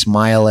fucking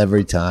smile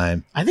every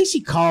time. I think she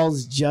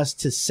calls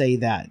just to say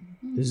that.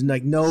 There's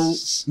like no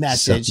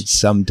message.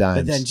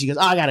 Sometimes. But then she goes,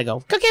 "Oh, I gotta go.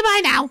 Okay,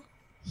 bye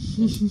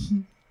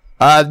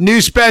now."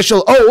 New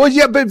special. Oh, well,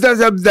 yeah, but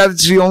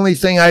that's the only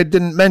thing I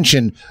didn't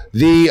mention.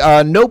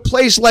 The No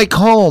Place Like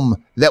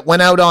Home that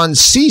went out on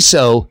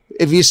CISO.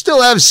 If you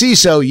still have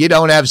CISO, you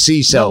don't have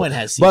CISO. No one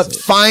has CISO. But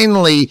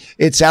finally,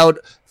 it's out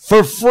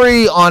for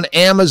free on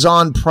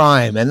Amazon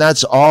Prime, and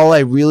that's all I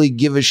really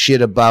give a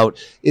shit about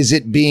is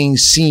it being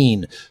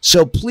seen.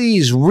 So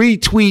please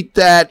retweet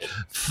that,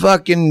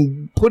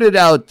 fucking put it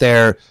out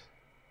there.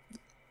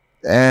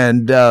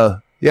 And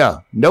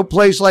No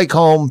Place Like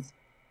Home,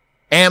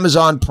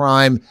 Amazon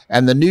Prime,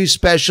 and the new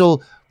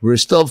special, we're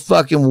still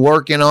fucking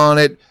working on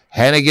it.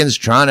 Hennigan's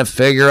trying to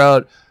figure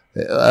out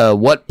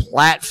what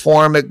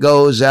platform it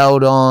goes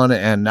out on,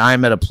 and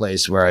I'm at a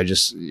place where I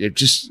just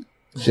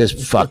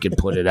fucking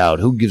put it out.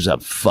 Who gives a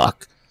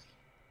fuck?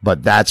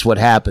 But that's what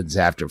happens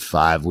after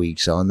 5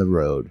 weeks on the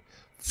road.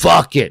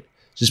 Fuck it.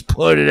 Just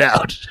put it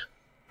out.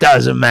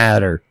 Doesn't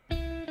matter.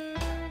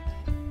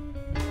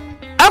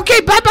 Okay,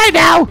 bye-bye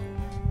now.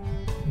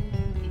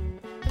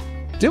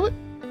 Do it.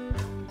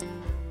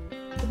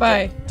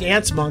 Goodbye.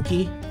 Dance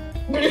monkey.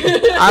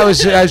 I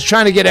was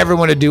trying to get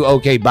everyone to do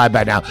okay,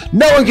 bye-bye now.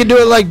 No one can do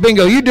it like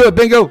Bingo. You do it,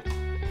 Bingo.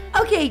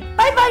 Okay,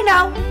 bye-bye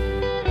now.